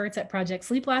Day efforts at Project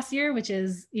Sleep last year, which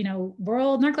is,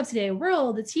 World Narcolepsy Day,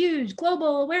 world, it's huge,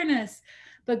 global awareness,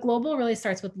 but global really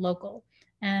starts with local.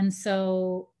 And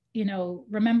so,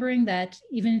 remembering that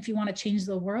even if you want to change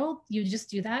the world, you just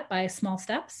do that by small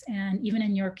steps, and even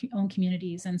in your own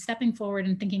communities, and stepping forward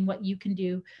and thinking what you can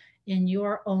do in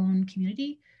your own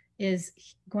community is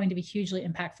going to be hugely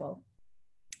impactful.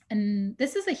 And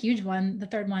this is a huge one, the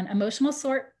third one, emotional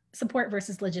support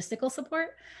versus logistical support.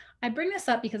 I bring this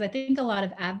up because I think a lot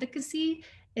of advocacy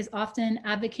is often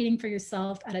advocating for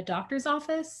yourself at a doctor's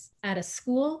office, at a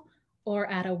school, or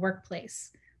at a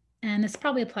workplace. And this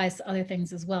probably applies to other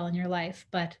things as well in your life,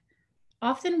 but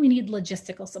often we need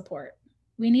logistical support.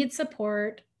 We need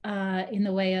support in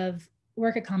the way of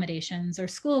work accommodations or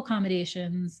school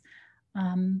accommodations.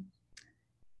 And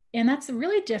that's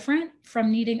really different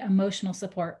from needing emotional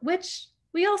support, which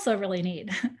we also really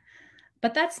need.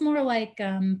 But that's more like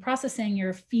processing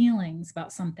your feelings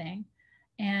about something.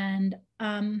 And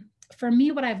for me,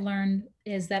 what I've learned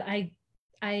is that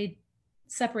I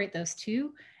separate those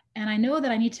two. And I know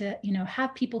that I need to,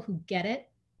 have people who get it,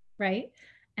 right?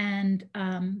 And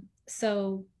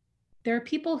so there are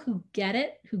people who get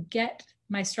it, who get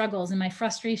my struggles and my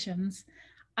frustrations.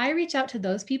 I reach out to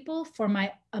those people for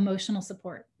my emotional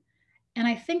support. And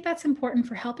I think that's important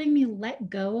for helping me let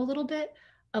go a little bit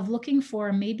of looking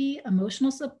for maybe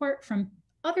emotional support from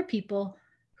other people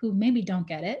who maybe don't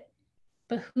get it,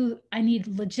 but who I need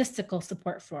logistical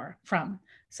support from.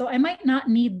 So I might not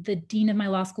need the dean of my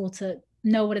law school to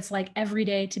know what it's like every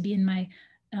day to be in my,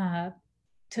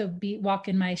 walk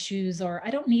in my shoes, or I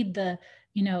don't need the,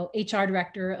 HR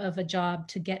director of a job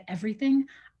to get everything.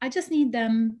 I just need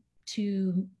them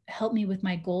to help me with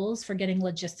my goals for getting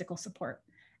logistical support.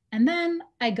 And then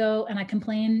I go and I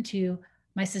complain to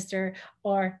my sister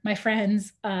or my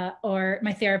friends or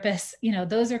my therapist.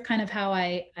 Those are kind of how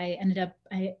I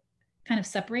kind of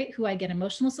separate who I get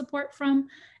emotional support from.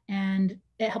 And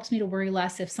it helps me to worry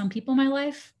less if some people in my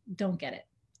life don't get it.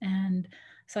 And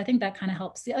so I think that kind of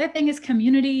helps. The other thing is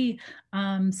community.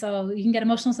 So you can get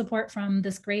emotional support from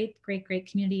this great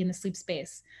community in the sleep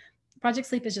space. Project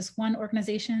Sleep is just one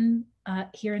organization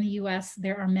here in the US.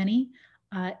 There are many.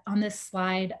 On this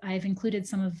slide, I've included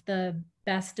some of the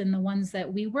best and the ones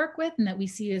that we work with and that we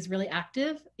see as really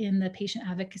active in the patient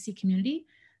advocacy community.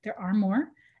 There are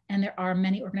more, and there are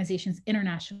many organizations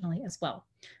internationally as well.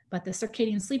 But the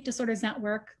Circadian Sleep Disorders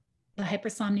Network, the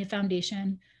Hypersomnia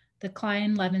Foundation, the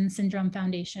Klein-Levin Syndrome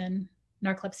Foundation,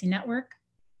 Narcolepsy Network,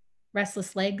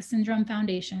 Restless Leg Syndrome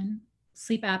Foundation,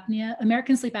 Sleep Apnea,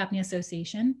 American Sleep Apnea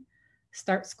Association,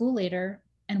 Start School Later,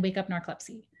 and Wake Up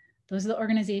Narcolepsy. Those are the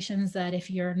organizations that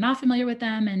if you're not familiar with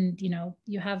them and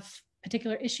you have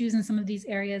particular issues in some of these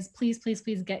areas, please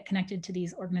get connected to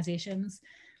these organizations.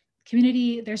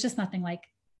 Community, there's just nothing like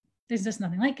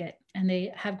it. And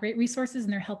they have great resources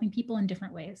and they're helping people in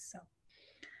different ways.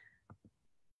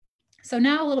 So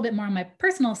now a little bit more on my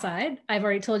personal side. I've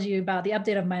already told you about the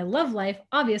update of my love life,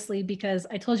 obviously, because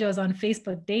I told you I was on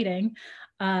Facebook dating.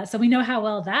 So we know how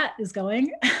well that is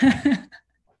going.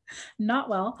 Not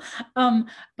well.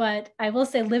 But I will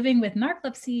say living with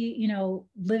narcolepsy,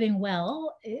 living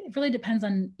well, it really depends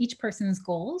on each person's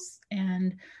goals.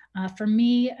 And for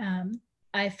me,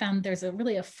 I found there's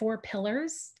really a 4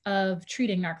 pillars of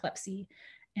treating narcolepsy.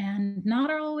 And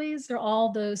not always are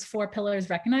all those 4 pillars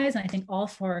recognized. And I think all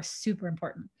 4 are super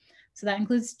important. So that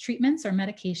includes treatments or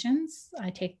medications.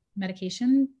 I take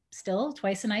medication still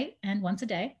twice a night and once a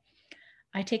day.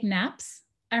 I take naps.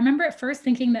 I remember at first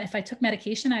thinking that if I took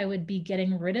medication, I would be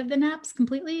getting rid of the naps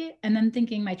completely, and then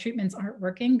thinking my treatments aren't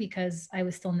working because I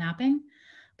was still napping.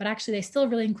 But actually, they still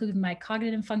really include my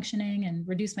cognitive functioning and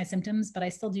reduce my symptoms, but I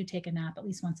still do take a nap at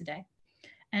least once a day.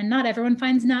 And not everyone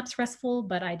finds naps restful,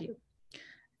 but I do.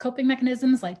 Coping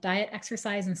mechanisms like diet,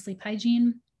 exercise, and sleep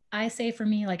hygiene. I say for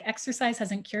me, like exercise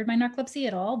hasn't cured my narcolepsy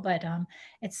at all, but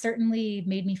it certainly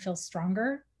made me feel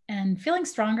stronger. And feeling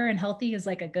stronger and healthy is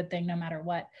like a good thing no matter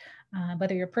what,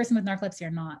 whether you're a person with narcolepsy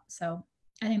or not. So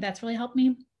I think that's really helped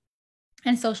me.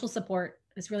 And social support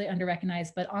is really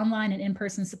underrecognized, but online and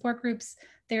in-person support groups,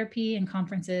 therapy and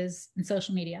conferences, and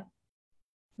social media,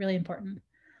 really important.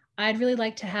 I'd really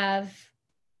like to have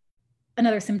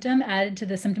another symptom added to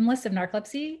the symptom list of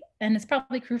narcolepsy, and it's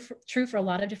probably true for a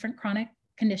lot of different chronic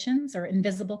conditions or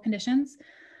invisible conditions.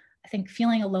 I think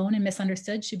feeling alone and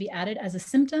misunderstood should be added as a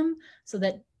symptom so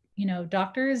that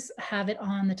doctors have it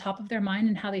on the top of their mind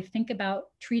and how they think about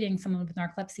treating someone with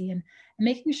narcolepsy, and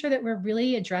making sure that we're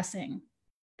really addressing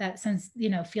that sense,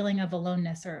 feeling of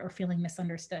aloneness or feeling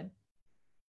misunderstood.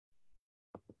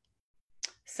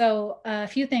 So a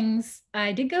few things.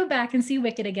 I did go back and see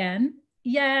Wicked again.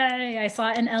 Yay! I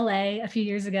saw it in LA a few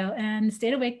years ago and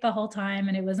stayed awake the whole time,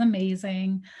 and it was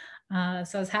amazing. So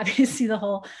I was happy to see the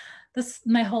whole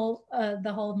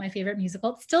of my favorite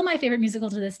musical. It's still my favorite musical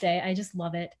to this day. I just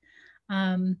love it.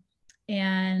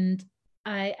 And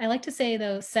I like to say,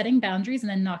 though, setting boundaries and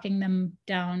then knocking them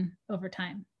down over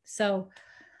time. So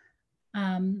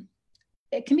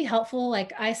it can be helpful.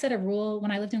 Like I set a rule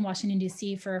when I lived in Washington,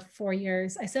 D.C. for 4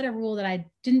 years. I set a rule that I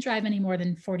didn't drive any more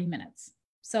than 40 minutes.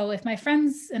 So if my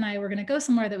friends and I were going to go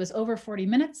somewhere that was over 40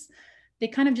 minutes, they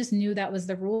kind of just knew that was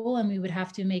the rule, and we would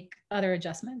have to make other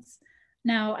adjustments.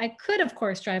 Now, I could, of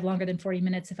course, drive longer than 40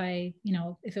 minutes if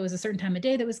if it was a certain time of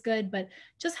day that was good, but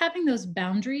just having those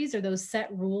boundaries or those set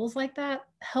rules like that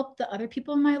helped the other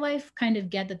people in my life kind of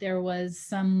get that there was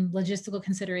some logistical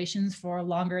considerations for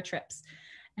longer trips.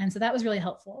 And so that was really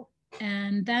helpful.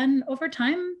 And then over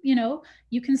time,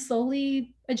 you can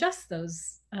slowly adjust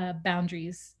those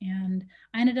boundaries. And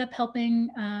I ended up helping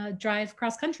drive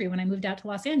cross country when I moved out to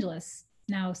Los Angeles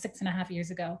now 6.5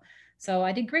 years ago. So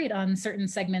I did great on certain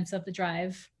segments of the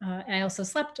drive. I also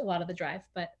slept a lot of the drive,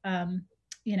 but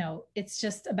it's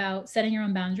just about setting your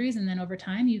own boundaries, and then over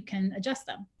time you can adjust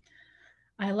them.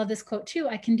 I love this quote too.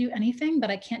 I can do anything,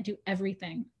 but I can't do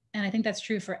everything. And I think that's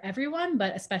true for everyone,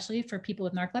 but especially for people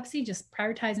with narcolepsy, just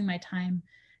prioritizing my time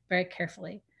very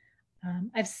carefully.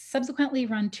 I've subsequently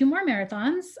run 2 more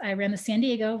marathons. I ran the San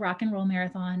Diego Rock and Roll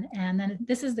Marathon, and then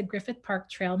this is the Griffith Park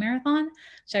Trail Marathon,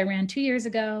 which I ran 2 years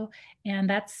ago.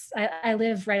 And I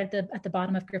live right at the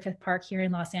bottom of Griffith Park here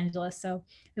in Los Angeles. So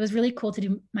it was really cool to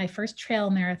do my first trail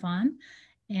marathon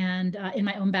and in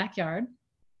my own backyard.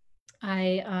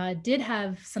 I did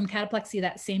have some cataplexy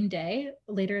that same day,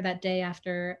 later that day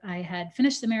after I had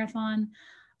finished the marathon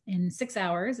in 6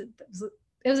 hours.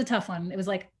 It was a tough one. It was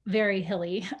like very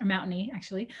hilly or mountainy,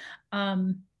 actually.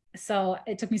 So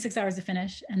it took me 6 hours to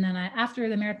finish. And then after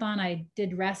the marathon, I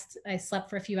did rest. I slept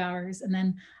for a few hours, and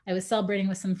then I was celebrating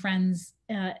with some friends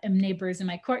and neighbors in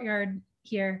my courtyard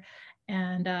here.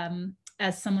 And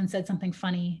as someone said something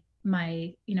funny,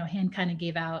 my hand kind of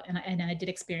gave out, and I did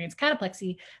experience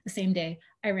cataplexy the same day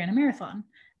I ran a marathon.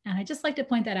 And I just like to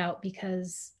point that out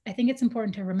because I think it's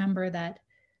important to remember that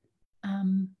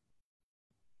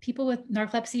people with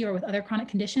narcolepsy or with other chronic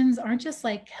conditions aren't just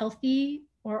like healthy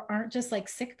or aren't just like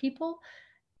sick people.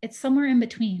 It's somewhere in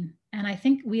between. And I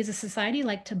think we as a society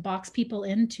like to box people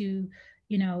into,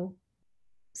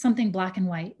 something black and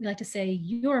white. We like to say,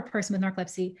 you're a person with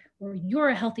narcolepsy or you're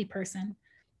a healthy person.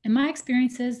 And my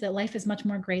experience is that life is much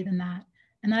more gray than that.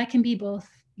 And that I can be both,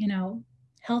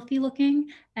 healthy looking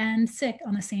and sick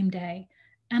on the same day.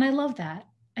 And I love that.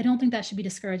 I don't think that should be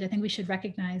discouraged. I think we should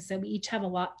recognize that we each have a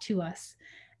lot to us.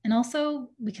 And also,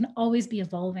 we can always be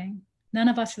evolving. None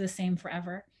of us are the same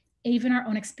forever. Even our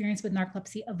own experience with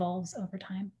narcolepsy evolves over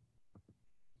time.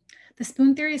 The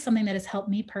spoon theory is something that has helped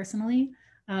me personally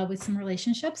with some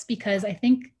relationships, because I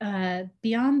think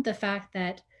beyond the fact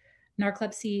that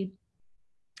narcolepsy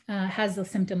has the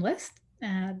symptom list,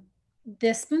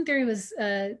 this spoon theory was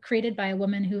created by a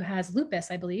woman who has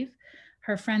lupus, I believe.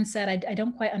 Her friend said, I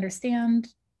don't quite understand,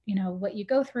 what you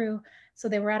go through. So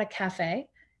they were at a cafe,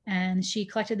 and she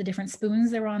collected the different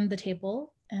spoons that were on the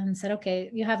table and said, okay,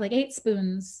 you have like 8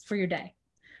 spoons for your day.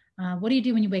 What do you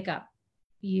do when you wake up?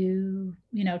 You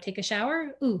take a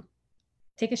shower? Ooh,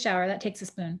 take a shower. That takes a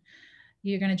spoon.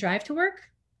 You're going to drive to work?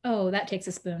 Oh, that takes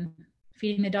a spoon.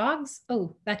 Feeding the dogs?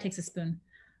 Oh, that takes a spoon.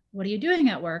 What are you doing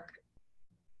at work?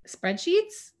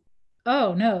 Spreadsheets?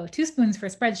 Oh no, 2 spoons for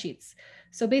spreadsheets.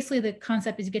 So basically the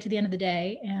concept is you get to the end of the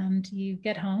day and you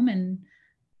get home and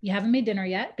you haven't made dinner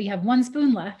yet, but you have one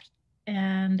spoon left.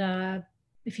 And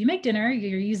if you make dinner,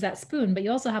 you use that spoon, but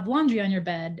you also have laundry on your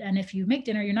bed. And if you make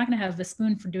dinner, you're not going to have the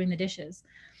spoon for doing the dishes.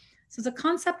 So it's a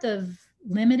concept of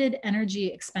limited energy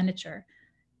expenditure,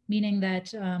 meaning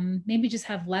that maybe just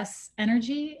have less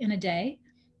energy in a day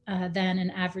than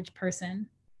an average person.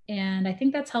 And I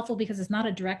think that's helpful because it's not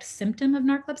a direct symptom of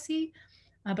narcolepsy,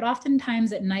 but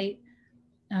oftentimes at night,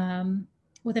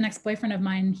 with an ex-boyfriend of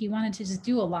mine, he wanted to just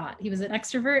do a lot. He was an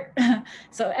extrovert.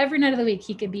 So every night of the week,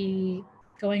 he could be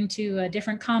going to a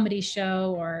different comedy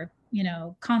show or,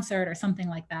 concert or something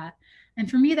like that. And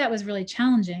for me, that was really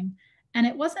challenging. And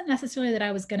it wasn't necessarily that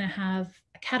I was going to have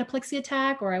a cataplexy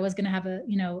attack or I was going to have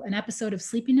an episode of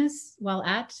sleepiness while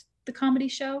at the comedy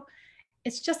show.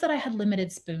 It's just that I had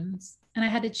limited spoons and I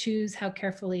had to choose how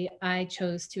carefully I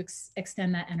chose to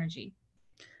extend that energy.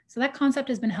 So that concept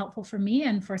has been helpful for me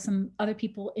and for some other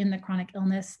people in the chronic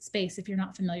illness space, if you're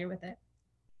not familiar with it.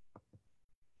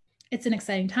 It's an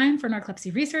exciting time for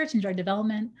narcolepsy research and drug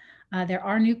development. There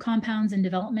are new compounds in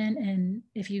development. And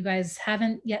if you guys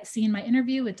haven't yet seen my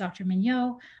interview with Dr.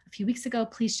 Mignot a few weeks ago,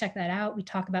 please check that out. We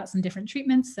talk about some different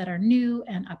treatments that are new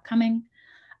and upcoming.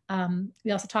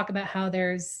 We also talk about how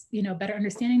there's better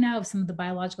understanding now of some of the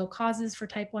biological causes for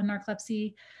type 1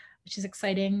 narcolepsy, which is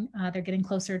exciting. They're getting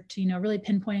closer to really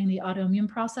pinpointing the autoimmune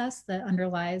process that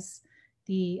underlies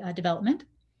the development.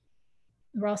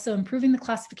 We're also improving the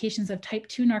classifications of type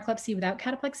 2 narcolepsy without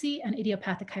cataplexy and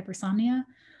idiopathic hypersomnia.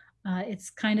 It's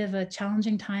kind of a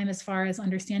challenging time as far as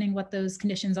understanding what those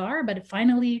conditions are, but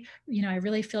finally, I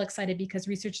really feel excited because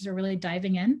researchers are really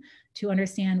diving in to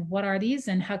understand what are these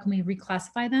and how can we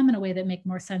reclassify them in a way that make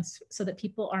more sense so that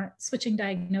people aren't switching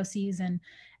diagnoses and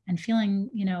feeling,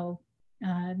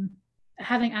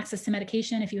 having access to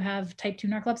medication if you have type 2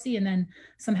 narcolepsy and then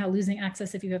somehow losing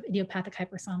access if you have idiopathic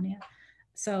hypersomnia.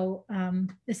 So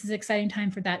this is an exciting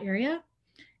time for that area.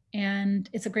 And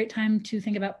it's a great time to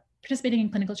think about participating in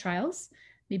clinical trials,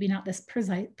 maybe not this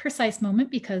precise moment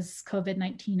because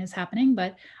COVID-19 is happening,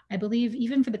 but I believe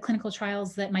even for the clinical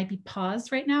trials that might be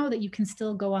paused right now, that you can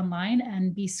still go online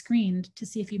and be screened to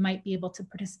see if you might be able to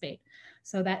participate.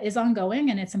 So that is ongoing,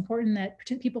 and it's important that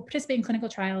people participate in clinical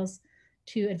trials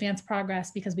to advance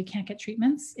progress because we can't get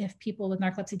treatments if people with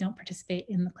narcolepsy don't participate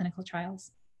in the clinical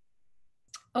trials.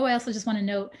 Oh, I also just want to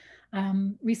note,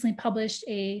 recently published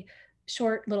a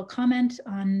short little comment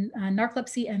on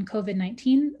narcolepsy and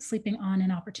COVID-19, sleeping on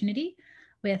an opportunity,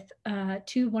 with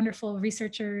two wonderful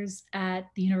researchers at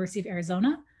the University of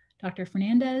Arizona, Dr.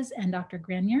 Fernandez and Dr.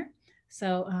 Granier.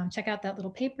 So check out that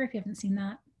little paper if you haven't seen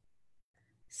that.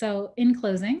 So in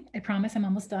closing, I promise I'm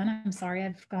almost done. I'm sorry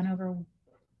I've gone over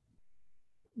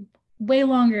way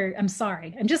longer. I'm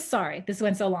sorry. I'm just sorry this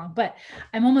went so long, but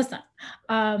I'm almost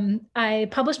done. I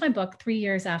published my book 3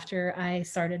 years after I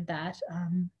started that.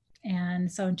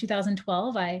 And so in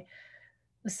 2012, I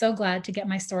was so glad to get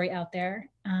my story out there.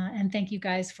 And thank you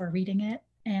guys for reading it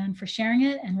and for sharing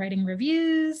it and writing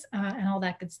reviews and all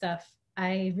that good stuff.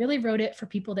 I really wrote it for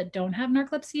people that don't have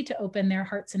narcolepsy to open their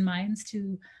hearts and minds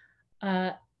to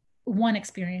one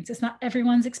experience. It's not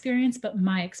everyone's experience, but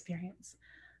my experience.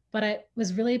 But it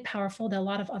was really powerful that a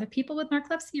lot of other people with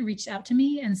narcolepsy reached out to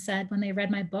me and said when they read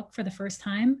my book for the first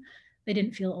time, they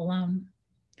didn't feel alone.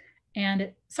 And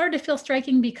it started to feel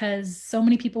striking because so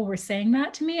many people were saying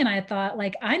that to me. And I thought,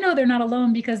 like, I know they're not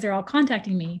alone because they're all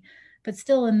contacting me, but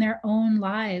still in their own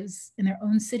lives, in their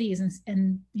own cities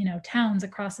and towns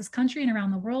across this country and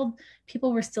around the world,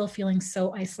 people were still feeling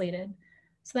so isolated.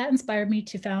 So that inspired me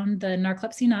to found the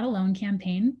Narcolepsy Not Alone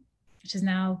campaign, which is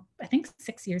now, I think,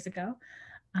 6 years ago.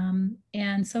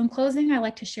 And so in closing, I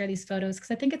like to share these photos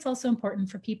because I think it's also important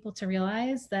for people to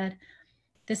realize that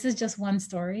this is just one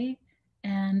story.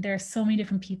 And there are so many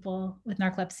different people with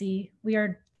narcolepsy. We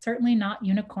are certainly not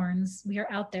unicorns. We are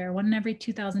out there. 1 in every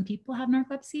 2,000 people have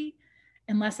narcolepsy.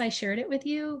 Unless I shared it with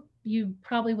you, you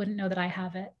probably wouldn't know that I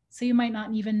have it. So you might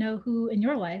not even know who in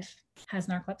your life has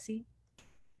narcolepsy.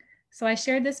 So I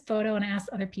shared this photo and I asked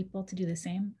other people to do the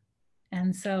same.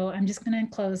 And so I'm just going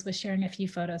to close with sharing a few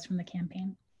photos from the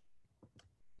campaign.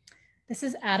 This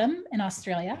is Adam in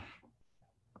Australia.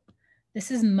 This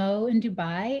is Mo in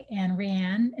Dubai and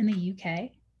Rayanne in the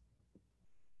UK.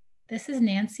 This is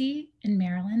Nancy in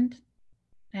Maryland.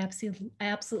 I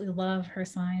absolutely love her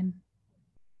sign.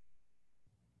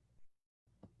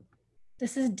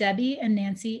 This is Debbie and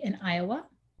Nancy in Iowa.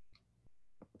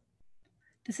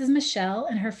 This is Michelle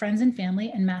and her friends and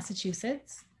family in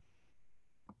Massachusetts.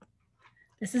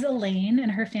 This is Elaine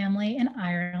and her family in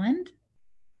Ireland.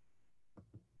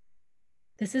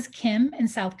 This is Kim in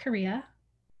South Korea.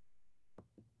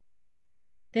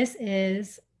 This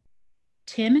is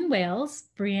Tim in Wales,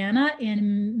 Brianna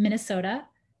in Minnesota,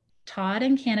 Todd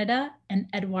in Canada, and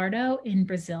Eduardo in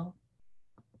Brazil.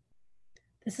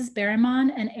 This is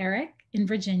Baramon and Eric in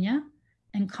Virginia,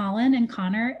 and Colin and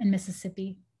Connor in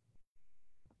Mississippi.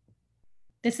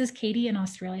 This is Katie in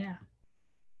Australia.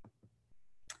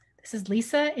 This is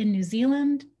Lisa in New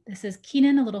Zealand. This is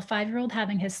Keenan, a little 5-year-old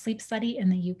having his sleep study in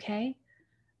the UK,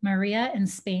 Maria in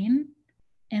Spain,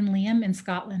 and Liam in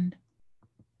Scotland.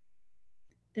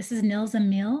 This is Nils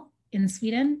Emil in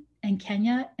Sweden, and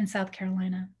Kenya in South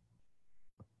Carolina.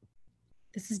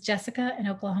 This is Jessica in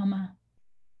Oklahoma.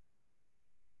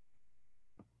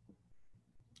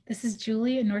 This is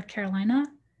Julie in North Carolina,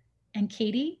 and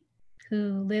Katie,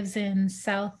 who lives in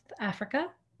South Africa.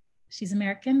 She's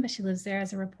American, but she lives there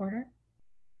as a reporter.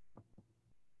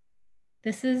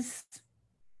 This is,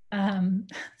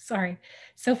 sorry,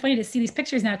 so funny to see these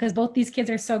pictures now because both these kids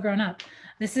are so grown up.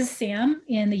 This is Sam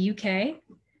in the UK,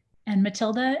 and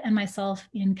Matilda and myself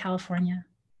in California.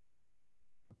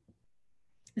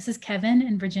 This is Kevin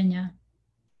in Virginia.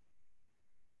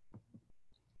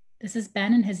 This is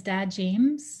Ben and his dad,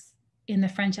 James, in the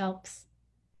French Alps.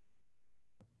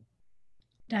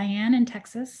 Diane in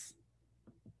Texas.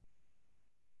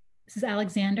 This is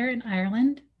Alexander in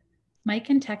Ireland. Mike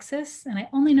in Texas, and I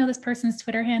only know this person's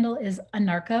Twitter handle is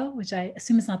Anarcho, which I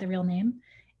assume is not the real name,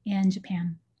 and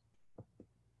Japan.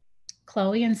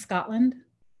 Chloe in Scotland.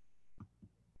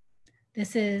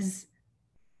 This is,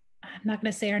 I'm not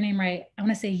going to say her name right. I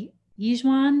want to say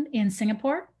Yijuan in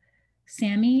Singapore,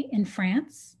 Sammy in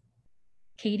France,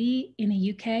 Katie in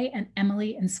the UK, and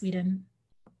Emily in Sweden.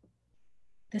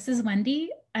 This is Wendy,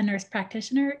 a nurse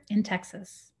practitioner in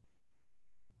Texas.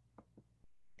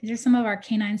 These are some of our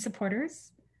canine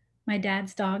supporters. My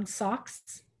dad's dog,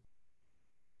 Socks.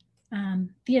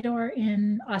 Theodore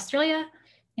in Australia.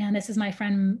 And this is my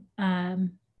friend,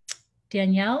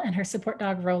 Danielle, and her support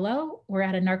dog, Rolo. We're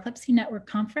at a Narcolepsy Network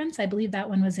conference. I believe that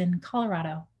one was in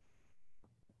Colorado.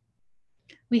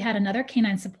 We had another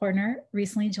canine supporter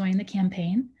recently join the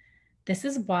campaign. This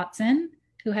is Watson,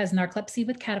 who has narcolepsy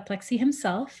with cataplexy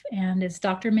himself, and is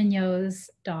Dr.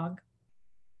 Mignot's dog.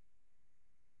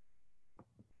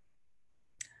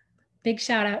 Big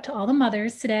shout out to all the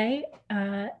mothers today,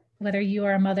 whether you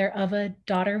are a mother of a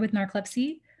daughter with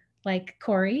narcolepsy, like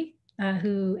Corey,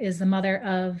 who is the mother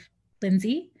of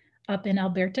Lindsay up in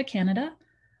Alberta, Canada,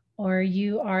 or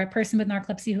you are a person with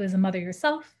narcolepsy who is a mother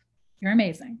yourself, you're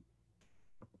amazing.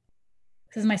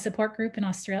 This is my support group in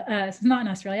Australia. This is not in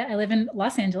Australia. I live in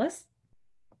Los Angeles.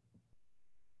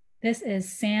 This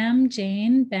is Sam,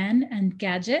 Jane, Ben, and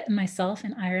Gadget, and myself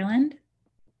in Ireland.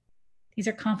 These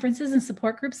are conferences and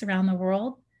support groups around the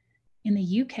world in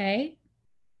the UK,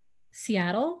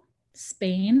 Seattle,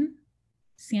 Spain,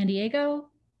 San Diego,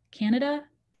 Canada,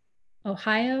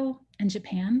 Ohio, and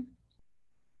Japan.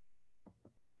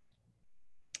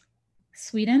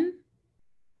 Sweden,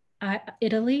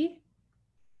 Italy,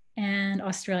 and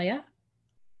Australia.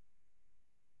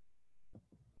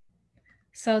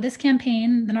 So this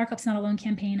campaign, the Narcolepsy Not Alone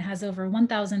campaign, has over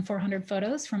 1,400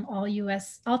 photos from all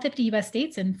 50 US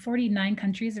states and 49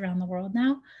 countries around the world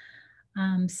now.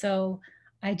 So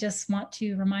I just want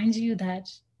to remind you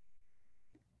that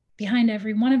behind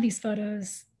every one of these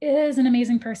photos is an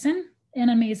amazing person, an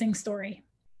amazing story.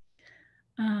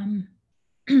 I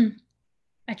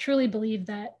truly believe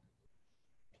that,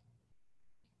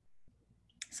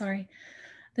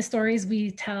 the stories we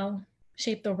tell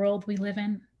shape the world we live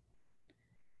in.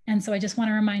 And so I just want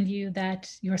to remind you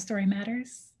that your story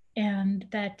matters and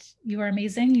that you are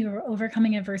amazing. You are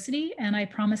overcoming adversity. And I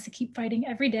promise to keep fighting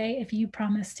every day if you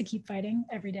promise to keep fighting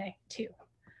every day too.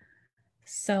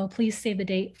 So please save the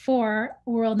date for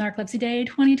World Narcolepsy Day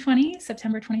 2020,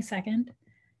 September 22nd.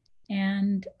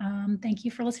 And thank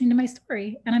you for listening to my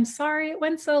story. And I'm sorry it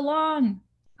went so long.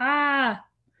 I'm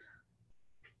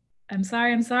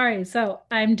sorry. So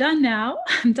I'm done now.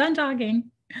 I'm done talking.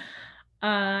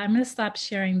 I'm going to stop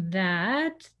sharing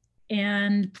that.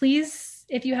 And please,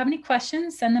 if you have any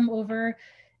questions, send them over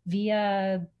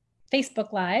via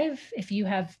Facebook Live if you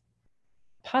have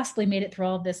possibly made it through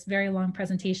all of this very long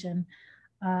presentation.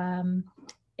 And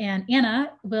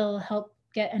Anna will help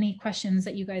get any questions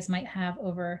that you guys might have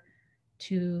over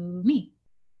to me.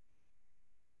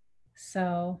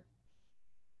 So,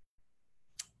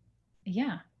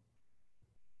 yeah.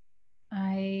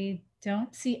 I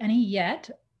don't see any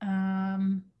yet.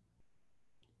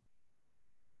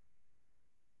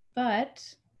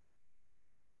 But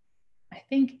I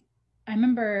think I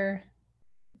remember,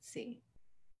 let's see.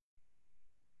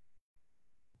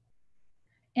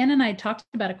 Anna and I talked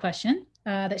about a question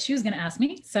that she was going to ask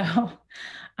me. So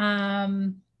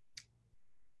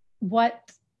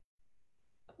what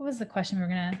was the question we were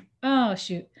gonna, oh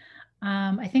shoot.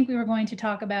 I think we were going to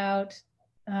talk about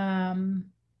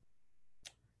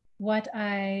what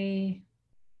I'm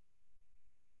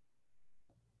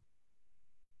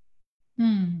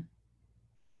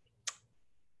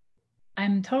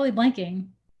totally blanking.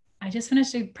 I just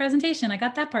finished a presentation. I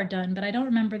got that part done, but I don't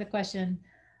remember the question.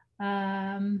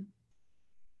 I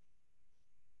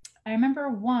remember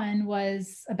one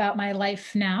was about my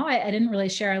life now. I didn't really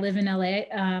share. I live in LA,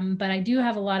 but I do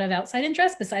have a lot of outside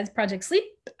interests besides Project Sleep,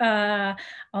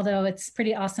 although it's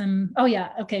pretty awesome. Oh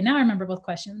yeah, okay, now I remember both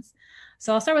questions.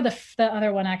 So I'll start with the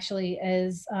other one actually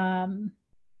is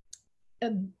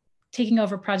taking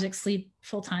over Project Sleep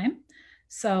full time.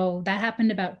 So that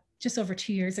happened about just over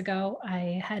 2 years ago.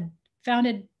 I had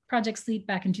founded Project Sleep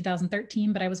back in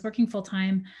 2013, but I was working full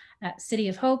time at City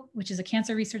of Hope, which is a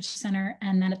cancer research center,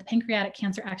 and then at the Pancreatic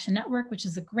Cancer Action Network, which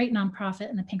is a great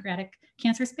nonprofit in the pancreatic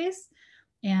cancer space.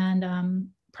 And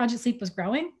Project Sleep was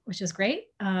growing, which is great,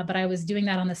 but I was doing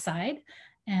that on the side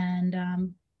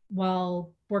and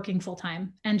while working full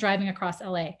time and driving across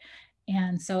LA.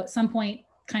 And so at some point,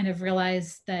 kind of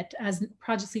realized that as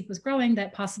Project Sleep was growing,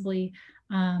 that possibly,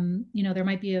 there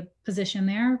might be a position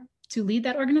there to lead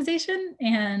that organization,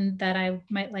 and that I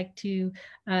might like to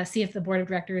see if the board of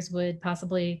directors would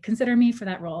possibly consider me for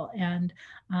that role. And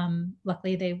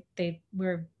luckily, they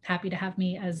were happy to have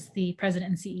me as the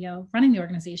president and CEO running the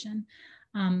organization.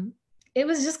 It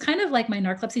was just kind of like my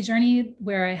narcolepsy journey,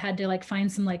 where I had to like find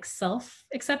some like self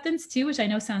acceptance too, which I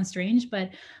know sounds strange, but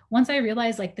once I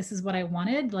realized like this is what I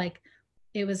wanted, like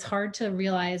it was hard to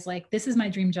realize like this is my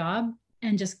dream job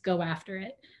and just go after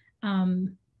it.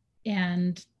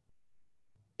 And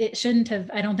it shouldn't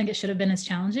have, I don't think it should have been as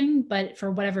challenging, but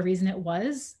for whatever reason it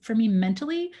was for me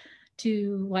mentally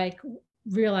to like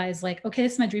realize like, okay,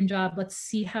 this is my dream job. Let's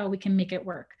see how we can make it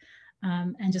work,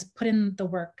 and just put in the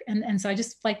work. And so I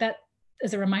just like that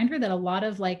as a reminder that a lot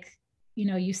of like,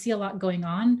 you see a lot going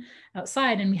on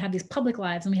outside, and we have these public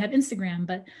lives and we have Instagram,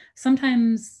 but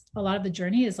sometimes a lot of the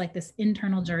journey is like this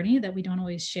internal journey that we don't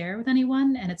always share with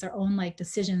anyone. And it's our own like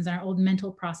decisions and our own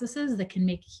mental processes that can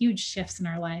make huge shifts in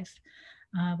our life.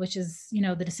 Which is,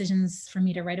 the decisions for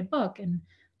me to write a book and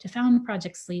to found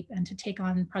Project Sleep and to take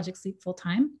on Project Sleep full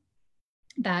time.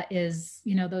 That is,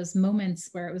 those moments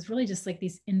where it was really just like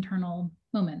these internal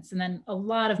moments, and then a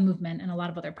lot of movement and a lot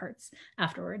of other parts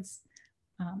afterwards.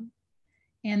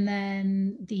 And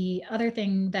then the other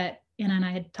thing that Anna and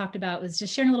I had talked about was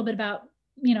just sharing a little bit about,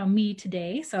 me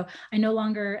today. So I no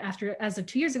longer, as of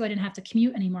 2 years ago, I didn't have to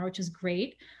commute anymore, which is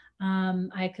great.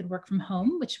 I could work from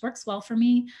home, which works well for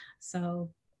me.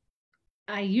 So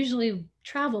I usually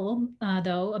travel,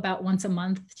 though, about once a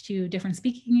month to different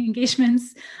speaking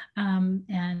engagements.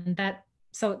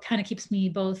 So it kind of keeps me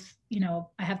both,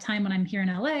 I have time when I'm here in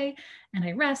LA and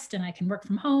I rest and I can work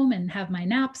from home and have my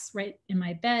naps right in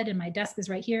my bed, and my desk is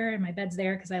right here and my bed's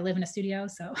there because I live in a studio.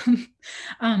 So,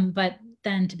 but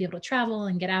then to be able to travel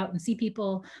and get out and see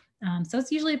people. So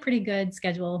it's usually a pretty good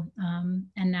schedule.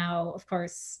 And now, of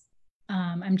course,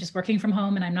 I'm just working from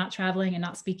home and I'm not traveling and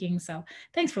not speaking. So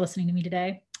thanks for listening to me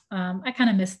today. I kind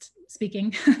of missed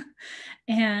speaking.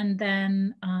 And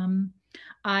then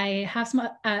I have some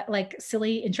like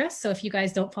silly interests. So if you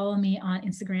guys don't follow me on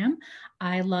Instagram,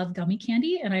 I love gummy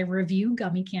candy and I review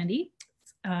gummy candy.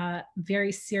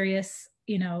 Very serious,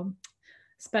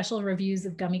 special reviews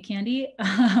of gummy candy.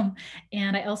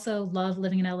 And I also love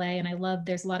living in LA, and I love,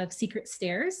 there's a lot of secret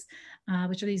stairs,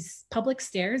 which are these public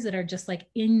stairs that are just like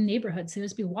in neighborhoods. So you'll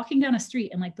just be walking down a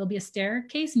street and like there'll be a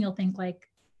staircase and you'll think like,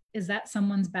 is that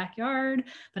someone's backyard?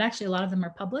 But actually a lot of them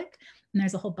are public, and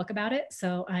there's a whole book about it.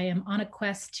 So I am on a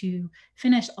quest to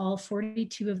finish all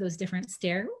 42 of those different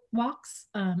stair walks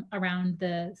around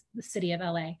the city of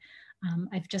LA.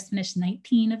 I've just finished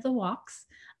 19 of the walks.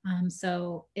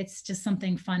 So it's just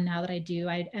something fun now that I do.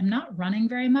 I am not running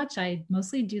very much. I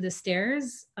mostly do the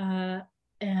stairs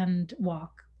and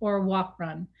walk, or walk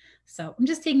run. So I'm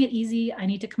just taking it easy. I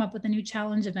need to come up with a new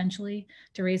challenge eventually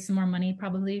to raise some more money,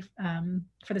 probably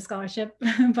for the scholarship.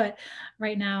 But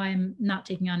right now I'm not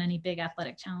taking on any big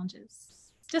athletic challenges.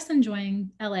 Just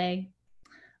enjoying LA.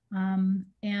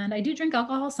 And I do drink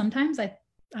alcohol sometimes.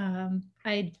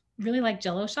 I really like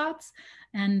Jello shots,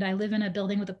 and I live in a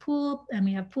building with a pool, and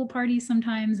we have pool parties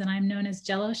sometimes, and I'm known as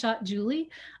Jello Shot Julie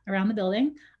around the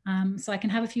building. So I can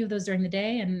have a few of those during the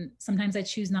day, and sometimes I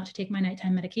choose not to take my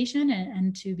nighttime medication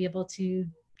and to be able to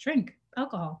drink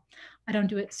alcohol. I don't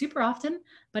do it super often,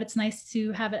 but it's nice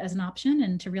to have it as an option,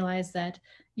 and to realize that,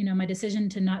 my decision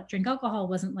to not drink alcohol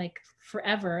wasn't like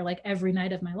forever, like every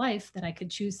night of my life, that I could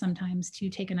choose sometimes to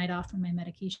take a night off from my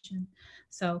medication.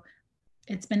 So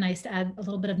it's been nice to add a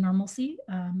little bit of normalcy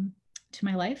to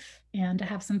my life and to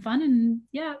have some fun. And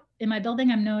yeah, in my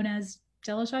building, I'm known as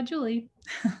Jello Shot Julie.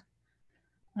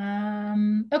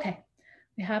 Okay,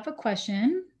 we have a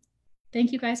question.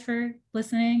 Thank you guys for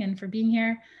listening and for being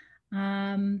here.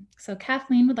 So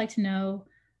Kathleen would like to know,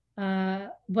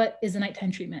 what is a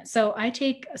nighttime treatment? So I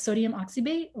take sodium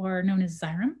oxybate, or known as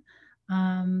Xyrem.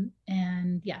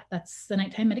 And yeah, that's the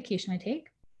nighttime medication I take.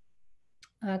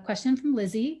 A question from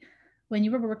Lizzie. When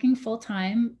you were working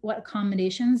full-time, what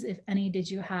accommodations, if any,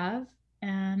 did you have?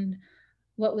 And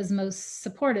what was most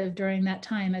supportive during that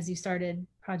time as you started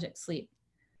Project Sleep?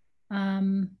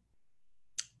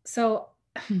 So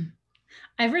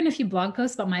I've written a few blog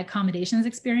posts about my accommodations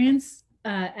experience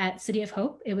at City of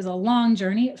Hope. It was a long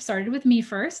journey. It started with me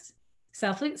first,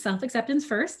 self-acceptance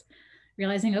first,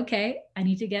 realizing, okay, I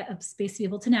need to get a space to be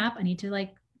able to nap. I need to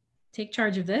like take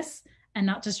charge of this and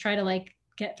not just try to like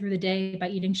get through the day by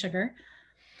eating sugar.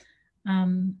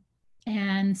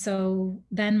 And so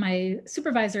then my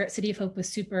supervisor at City of Hope was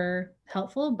super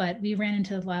helpful, but we ran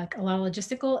into like a lot of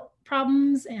logistical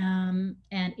problems, and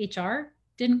HR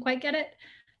didn't quite get it.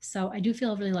 So I do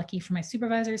feel really lucky for my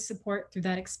supervisor's support through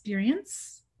that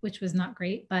experience, which was not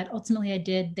great, but ultimately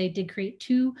they did create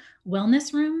 2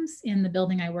 wellness rooms in the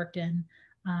building I worked in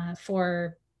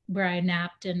for where I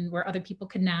napped and where other people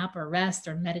could nap or rest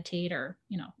or meditate or,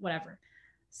 whatever.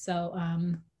 So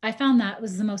I found that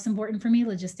was the most important for me,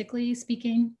 logistically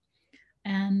speaking.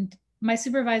 And my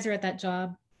supervisor at that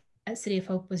job at City of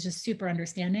Hope was just super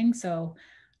understanding. So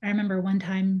I remember one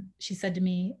time she said to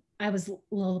me, I was a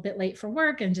little bit late for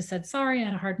work and just said, sorry, I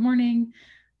had a hard morning.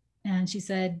 And she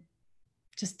said,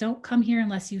 just don't come here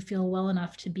unless you feel well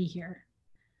enough to be here.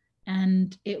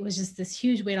 And it was just this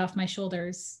huge weight off my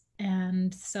shoulders.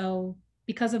 And so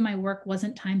because of my work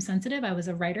wasn't time sensitive, I was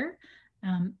a writer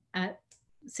at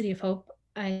City of Hope.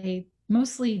 I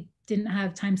mostly didn't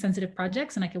have time sensitive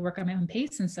projects and I could work on my own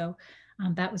pace. And so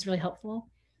that was really helpful.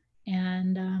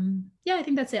 And yeah, I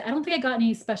think that's it. I don't think I got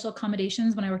any special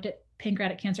accommodations when I worked at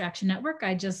Pancreatic Cancer Action Network.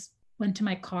 I just went to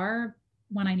my car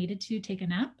when I needed to take a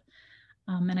nap.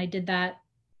 And I did that,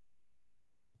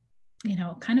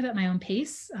 kind of at my own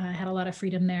pace. I had a lot of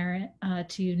freedom there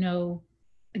to know,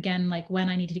 again, like when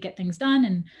I needed to get things done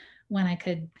and when I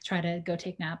could try to go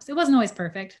take naps. It wasn't always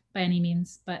perfect by any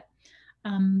means, but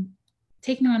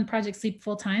taking on Project Sleep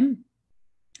full time,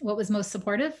 what was most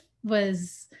supportive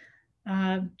was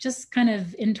just kind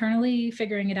of internally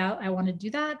figuring it out. I wanted to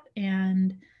do that.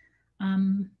 And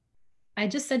I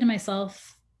just said to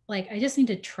myself, like, I just need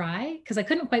to try, because I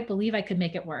couldn't quite believe I could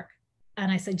make it work.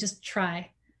 And I said, just try,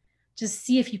 just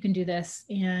see if you can do this.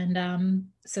 And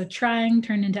so trying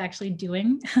turned into actually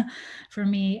doing for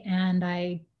me. And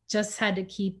I just had to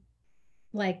keep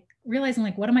like realizing,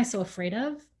 like, what am I so afraid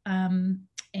of?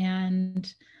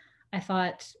 And I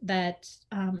thought that,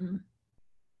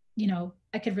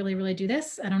 I could really, really do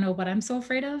this. I don't know what I'm so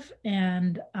afraid of.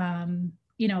 And,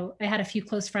 I had a few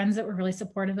close friends that were really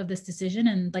supportive of this decision,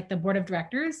 and like the board of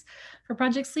directors for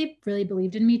Project Sleep really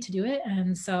believed in me to do it.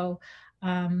 And so,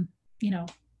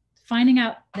 finding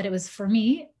out that it was for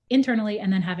me internally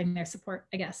and then having their support,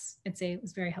 I guess I'd say it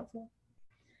was very helpful.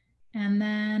 And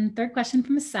then third question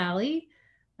from Sally,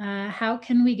 how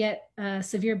can we get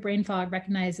severe brain fog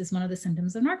recognized as one of the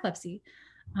symptoms of narcolepsy?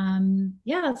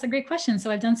 Yeah, that's a great question. So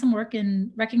I've done some work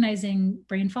in recognizing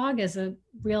brain fog as a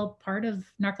real part of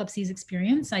narcolepsy's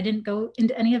experience. I didn't go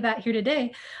into any of that here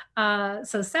today.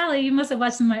 So Sally, you must have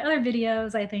watched some of my other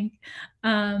videos, I think.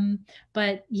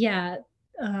 But yeah,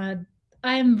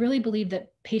 I really believe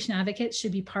that patient advocates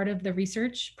should be part of the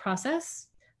research process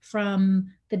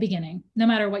from the beginning, no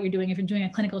matter what you're doing. If you're doing a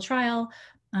clinical trial,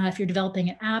 if you're developing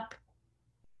an app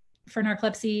for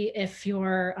narcolepsy, if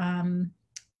you're,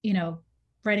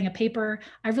 writing a paper,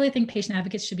 I really think patient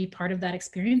advocates should be part of that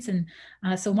experience. And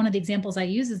so one of the examples I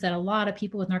use is that a lot of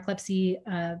people with narcolepsy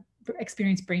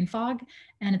experience brain fog,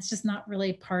 and it's just not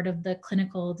really part of the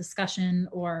clinical discussion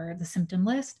or the symptom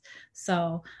list.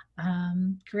 So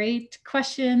great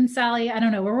question, Sally. I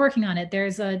don't know, we're working on it.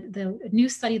 There's the new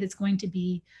study that's going to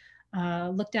be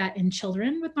looked at in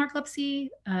children with narcolepsy,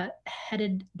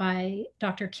 headed by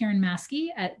Dr. Karen Maskey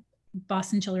at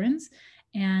Boston Children's.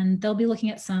 And they'll be looking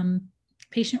at some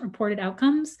patient-reported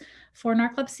outcomes for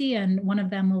narcolepsy, and one of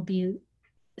them will be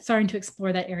starting to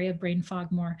explore that area of brain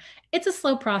fog more. It's a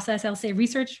slow process. I'll say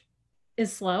research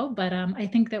is slow, but I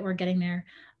think that we're getting there.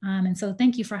 And so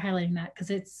thank you for highlighting that, because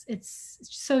it's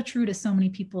so true to so many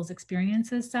people's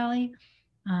experiences, Sally.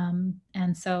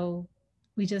 And so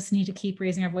we just need to keep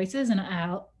raising our voices, and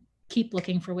I'll keep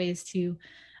looking for ways to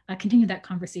continue that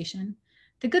conversation.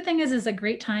 The good thing is a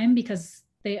great time, because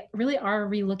they really are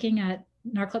relooking at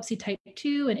narcolepsy type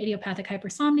 2 and idiopathic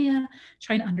hypersomnia,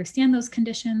 trying to understand those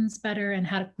conditions better and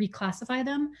how to reclassify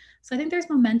them. So I think there's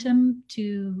momentum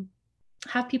to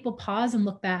have people pause and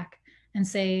look back and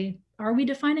say, are we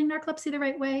defining narcolepsy the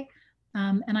right way?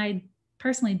 And I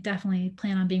personally definitely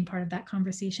plan on being part of that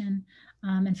conversation,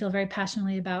 and feel very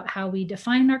passionately about how we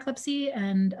define narcolepsy,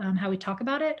 and how we talk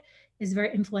about it is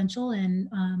very influential, and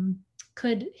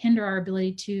could hinder our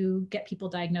ability to get people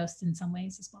diagnosed in some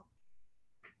ways as well.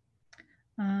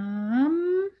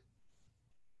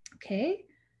 Okay,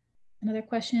 another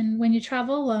question. When you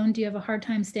travel alone, do you have a hard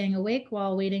time staying awake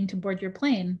while waiting to board your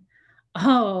plane?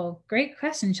 Oh, great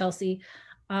question, Chelsea.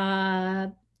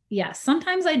 Yeah,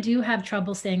 sometimes I do have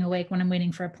trouble staying awake when I'm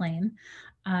waiting for a plane.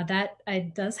 That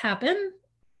does happen,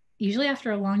 usually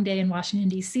after a long day in Washington,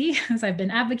 D.C., as I've been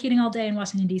advocating all day in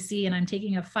Washington, D.C., and I'm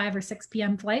taking a 5 or 6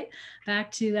 p.m. flight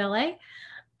back to L.A.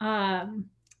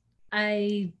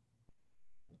 I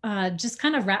just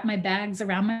kind of wrap my bags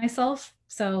around myself.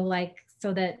 So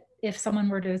that if someone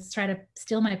were to try to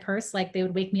steal my purse, like they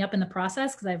would wake me up in the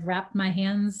process, because I've wrapped my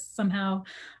hands somehow,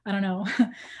 I don't know,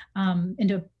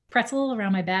 into a pretzel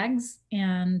around my bags.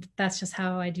 And that's just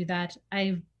how I do that.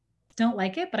 I don't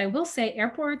like it, but I will say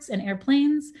airports and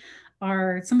airplanes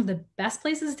are some of the best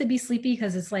places to be sleepy,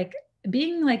 because it's like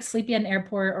being like sleepy at an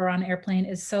airport or on an airplane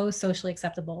is so socially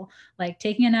acceptable. Like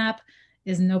taking a nap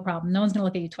is no problem. No one's gonna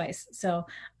look at you twice. So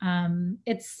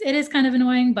it is kind of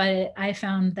annoying, but I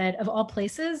found that of all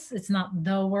places, it's not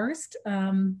the worst,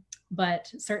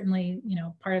 but certainly,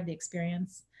 part of the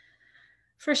experience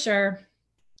for sure.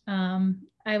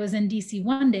 I was in DC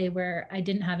one day where I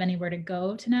didn't have anywhere to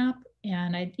go to nap.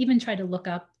 And I even tried to look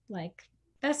up like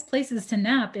best places to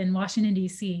nap in Washington,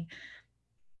 DC.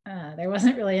 There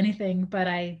wasn't really anything, but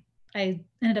I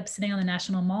ended up sitting on the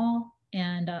National Mall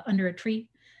and under a tree.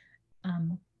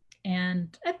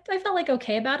 And I felt like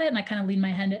okay about it. And I kind of leaned my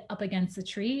head up against the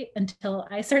tree until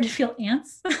I started to feel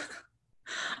ants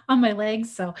on my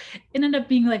legs. So it ended up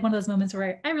being like one of those moments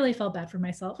where I really felt bad for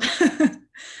myself.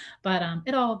 But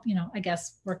it all, I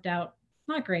guess worked out.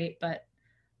 Not great, but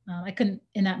I couldn't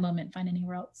in that moment find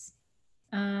anywhere else.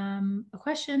 A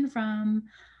question from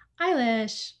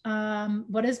Eilish.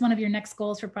 What is one of your next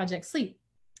goals for Project Sleep?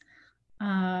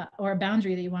 Or a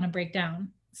boundary that you want to break down?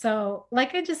 So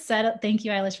like I just said, thank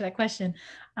you, Eilish, for that question.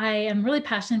 I am really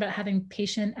passionate about having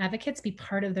patient advocates be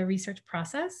part of the research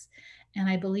process. And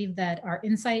I believe that our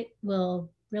insight will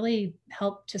really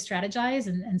help to strategize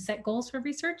and set goals for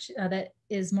research that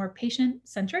is more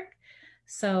patient-centric.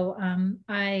 So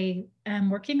I am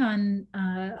working on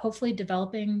hopefully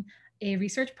developing a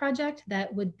research project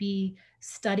that would be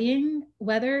studying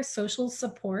whether social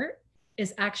support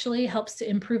actually helps to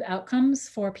improve outcomes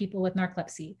for people with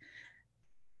narcolepsy.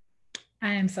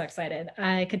 I am so excited.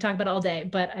 I could talk about it all day,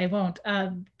 but I won't.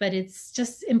 But it's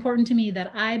just important to me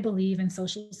that I believe in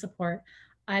social support.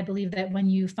 I believe that when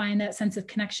you find that sense of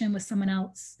connection with someone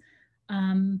else,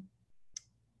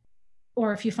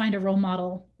 or if you find a role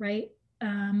model, right?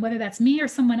 Whether that's me or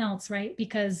someone else, right?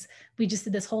 Because we just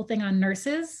did this whole thing on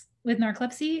nurses with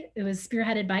narcolepsy. It was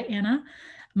spearheaded by Anna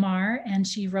Marr, and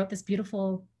she wrote this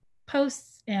beautiful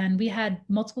post, and we had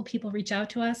multiple people reach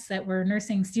out to us that were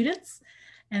nursing students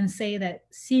and say that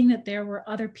seeing that there were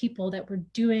other people that were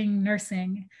doing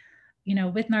nursing,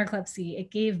 with narcolepsy, it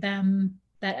gave them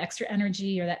that extra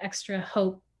energy or that extra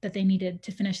hope that they needed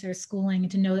to finish their schooling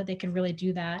and to know that they could really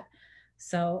do that.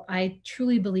 So I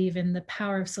truly believe in the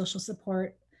power of social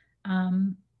support.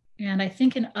 And I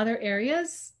think in other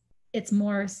areas, it's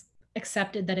more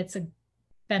accepted that it's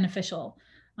beneficial.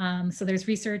 So there's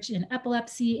research in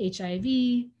epilepsy,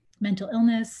 HIV, mental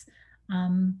illness.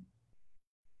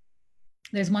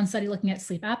 There's one study looking at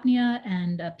sleep apnea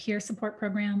and a peer support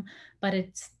program, but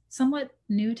it's somewhat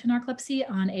new to narcolepsy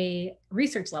on a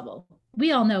research level.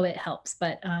 We all know it helps,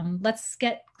 but let's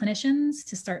get clinicians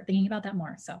to start thinking about that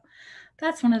more. So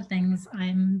that's one of the things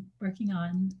I'm working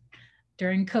on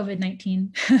during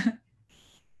COVID-19.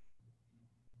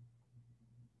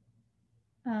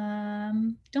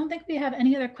 Don't think we have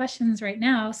any other questions right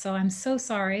now, so I'm so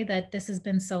sorry that this has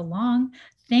been so long.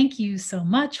 Thank you so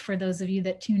much for those of you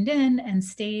that tuned in and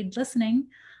stayed listening.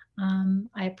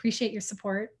 I appreciate your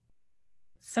support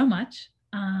so much.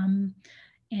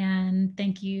 And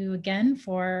thank you again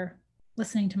for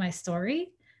listening to my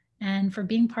story and for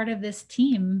being part of this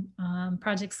team.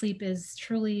 Project Sleep is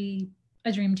truly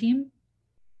a dream team.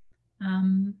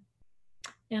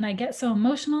 And I get so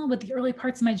emotional with the early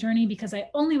parts of my journey because I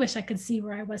only wish I could see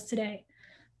where I was today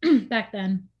back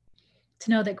then, to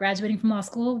know that graduating from law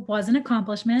school was an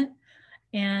accomplishment,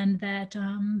 and that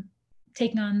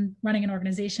taking on running an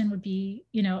organization would be,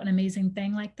 an amazing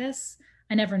thing like this.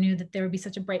 I never knew that there would be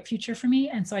such a bright future for me.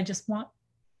 And so I just want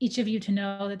each of you to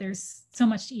know that there's so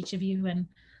much to each of you, and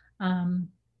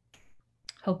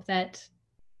hope that,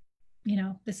 you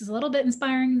know, this is a little bit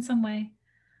inspiring in some way,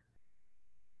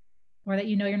 or that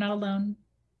you know you're not alone.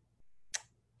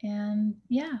 And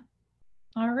yeah.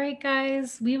 All right,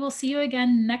 guys, we will see you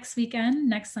again next weekend,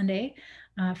 next Sunday,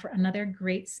 for another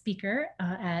great speaker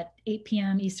at 8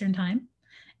 p.m. Eastern Time.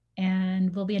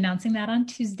 And we'll be announcing that on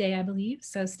Tuesday, I believe.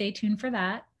 So stay tuned for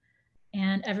that.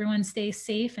 And everyone stay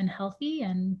safe and healthy.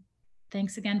 And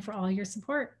thanks again for all your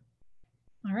support.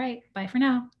 All right, bye for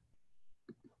now.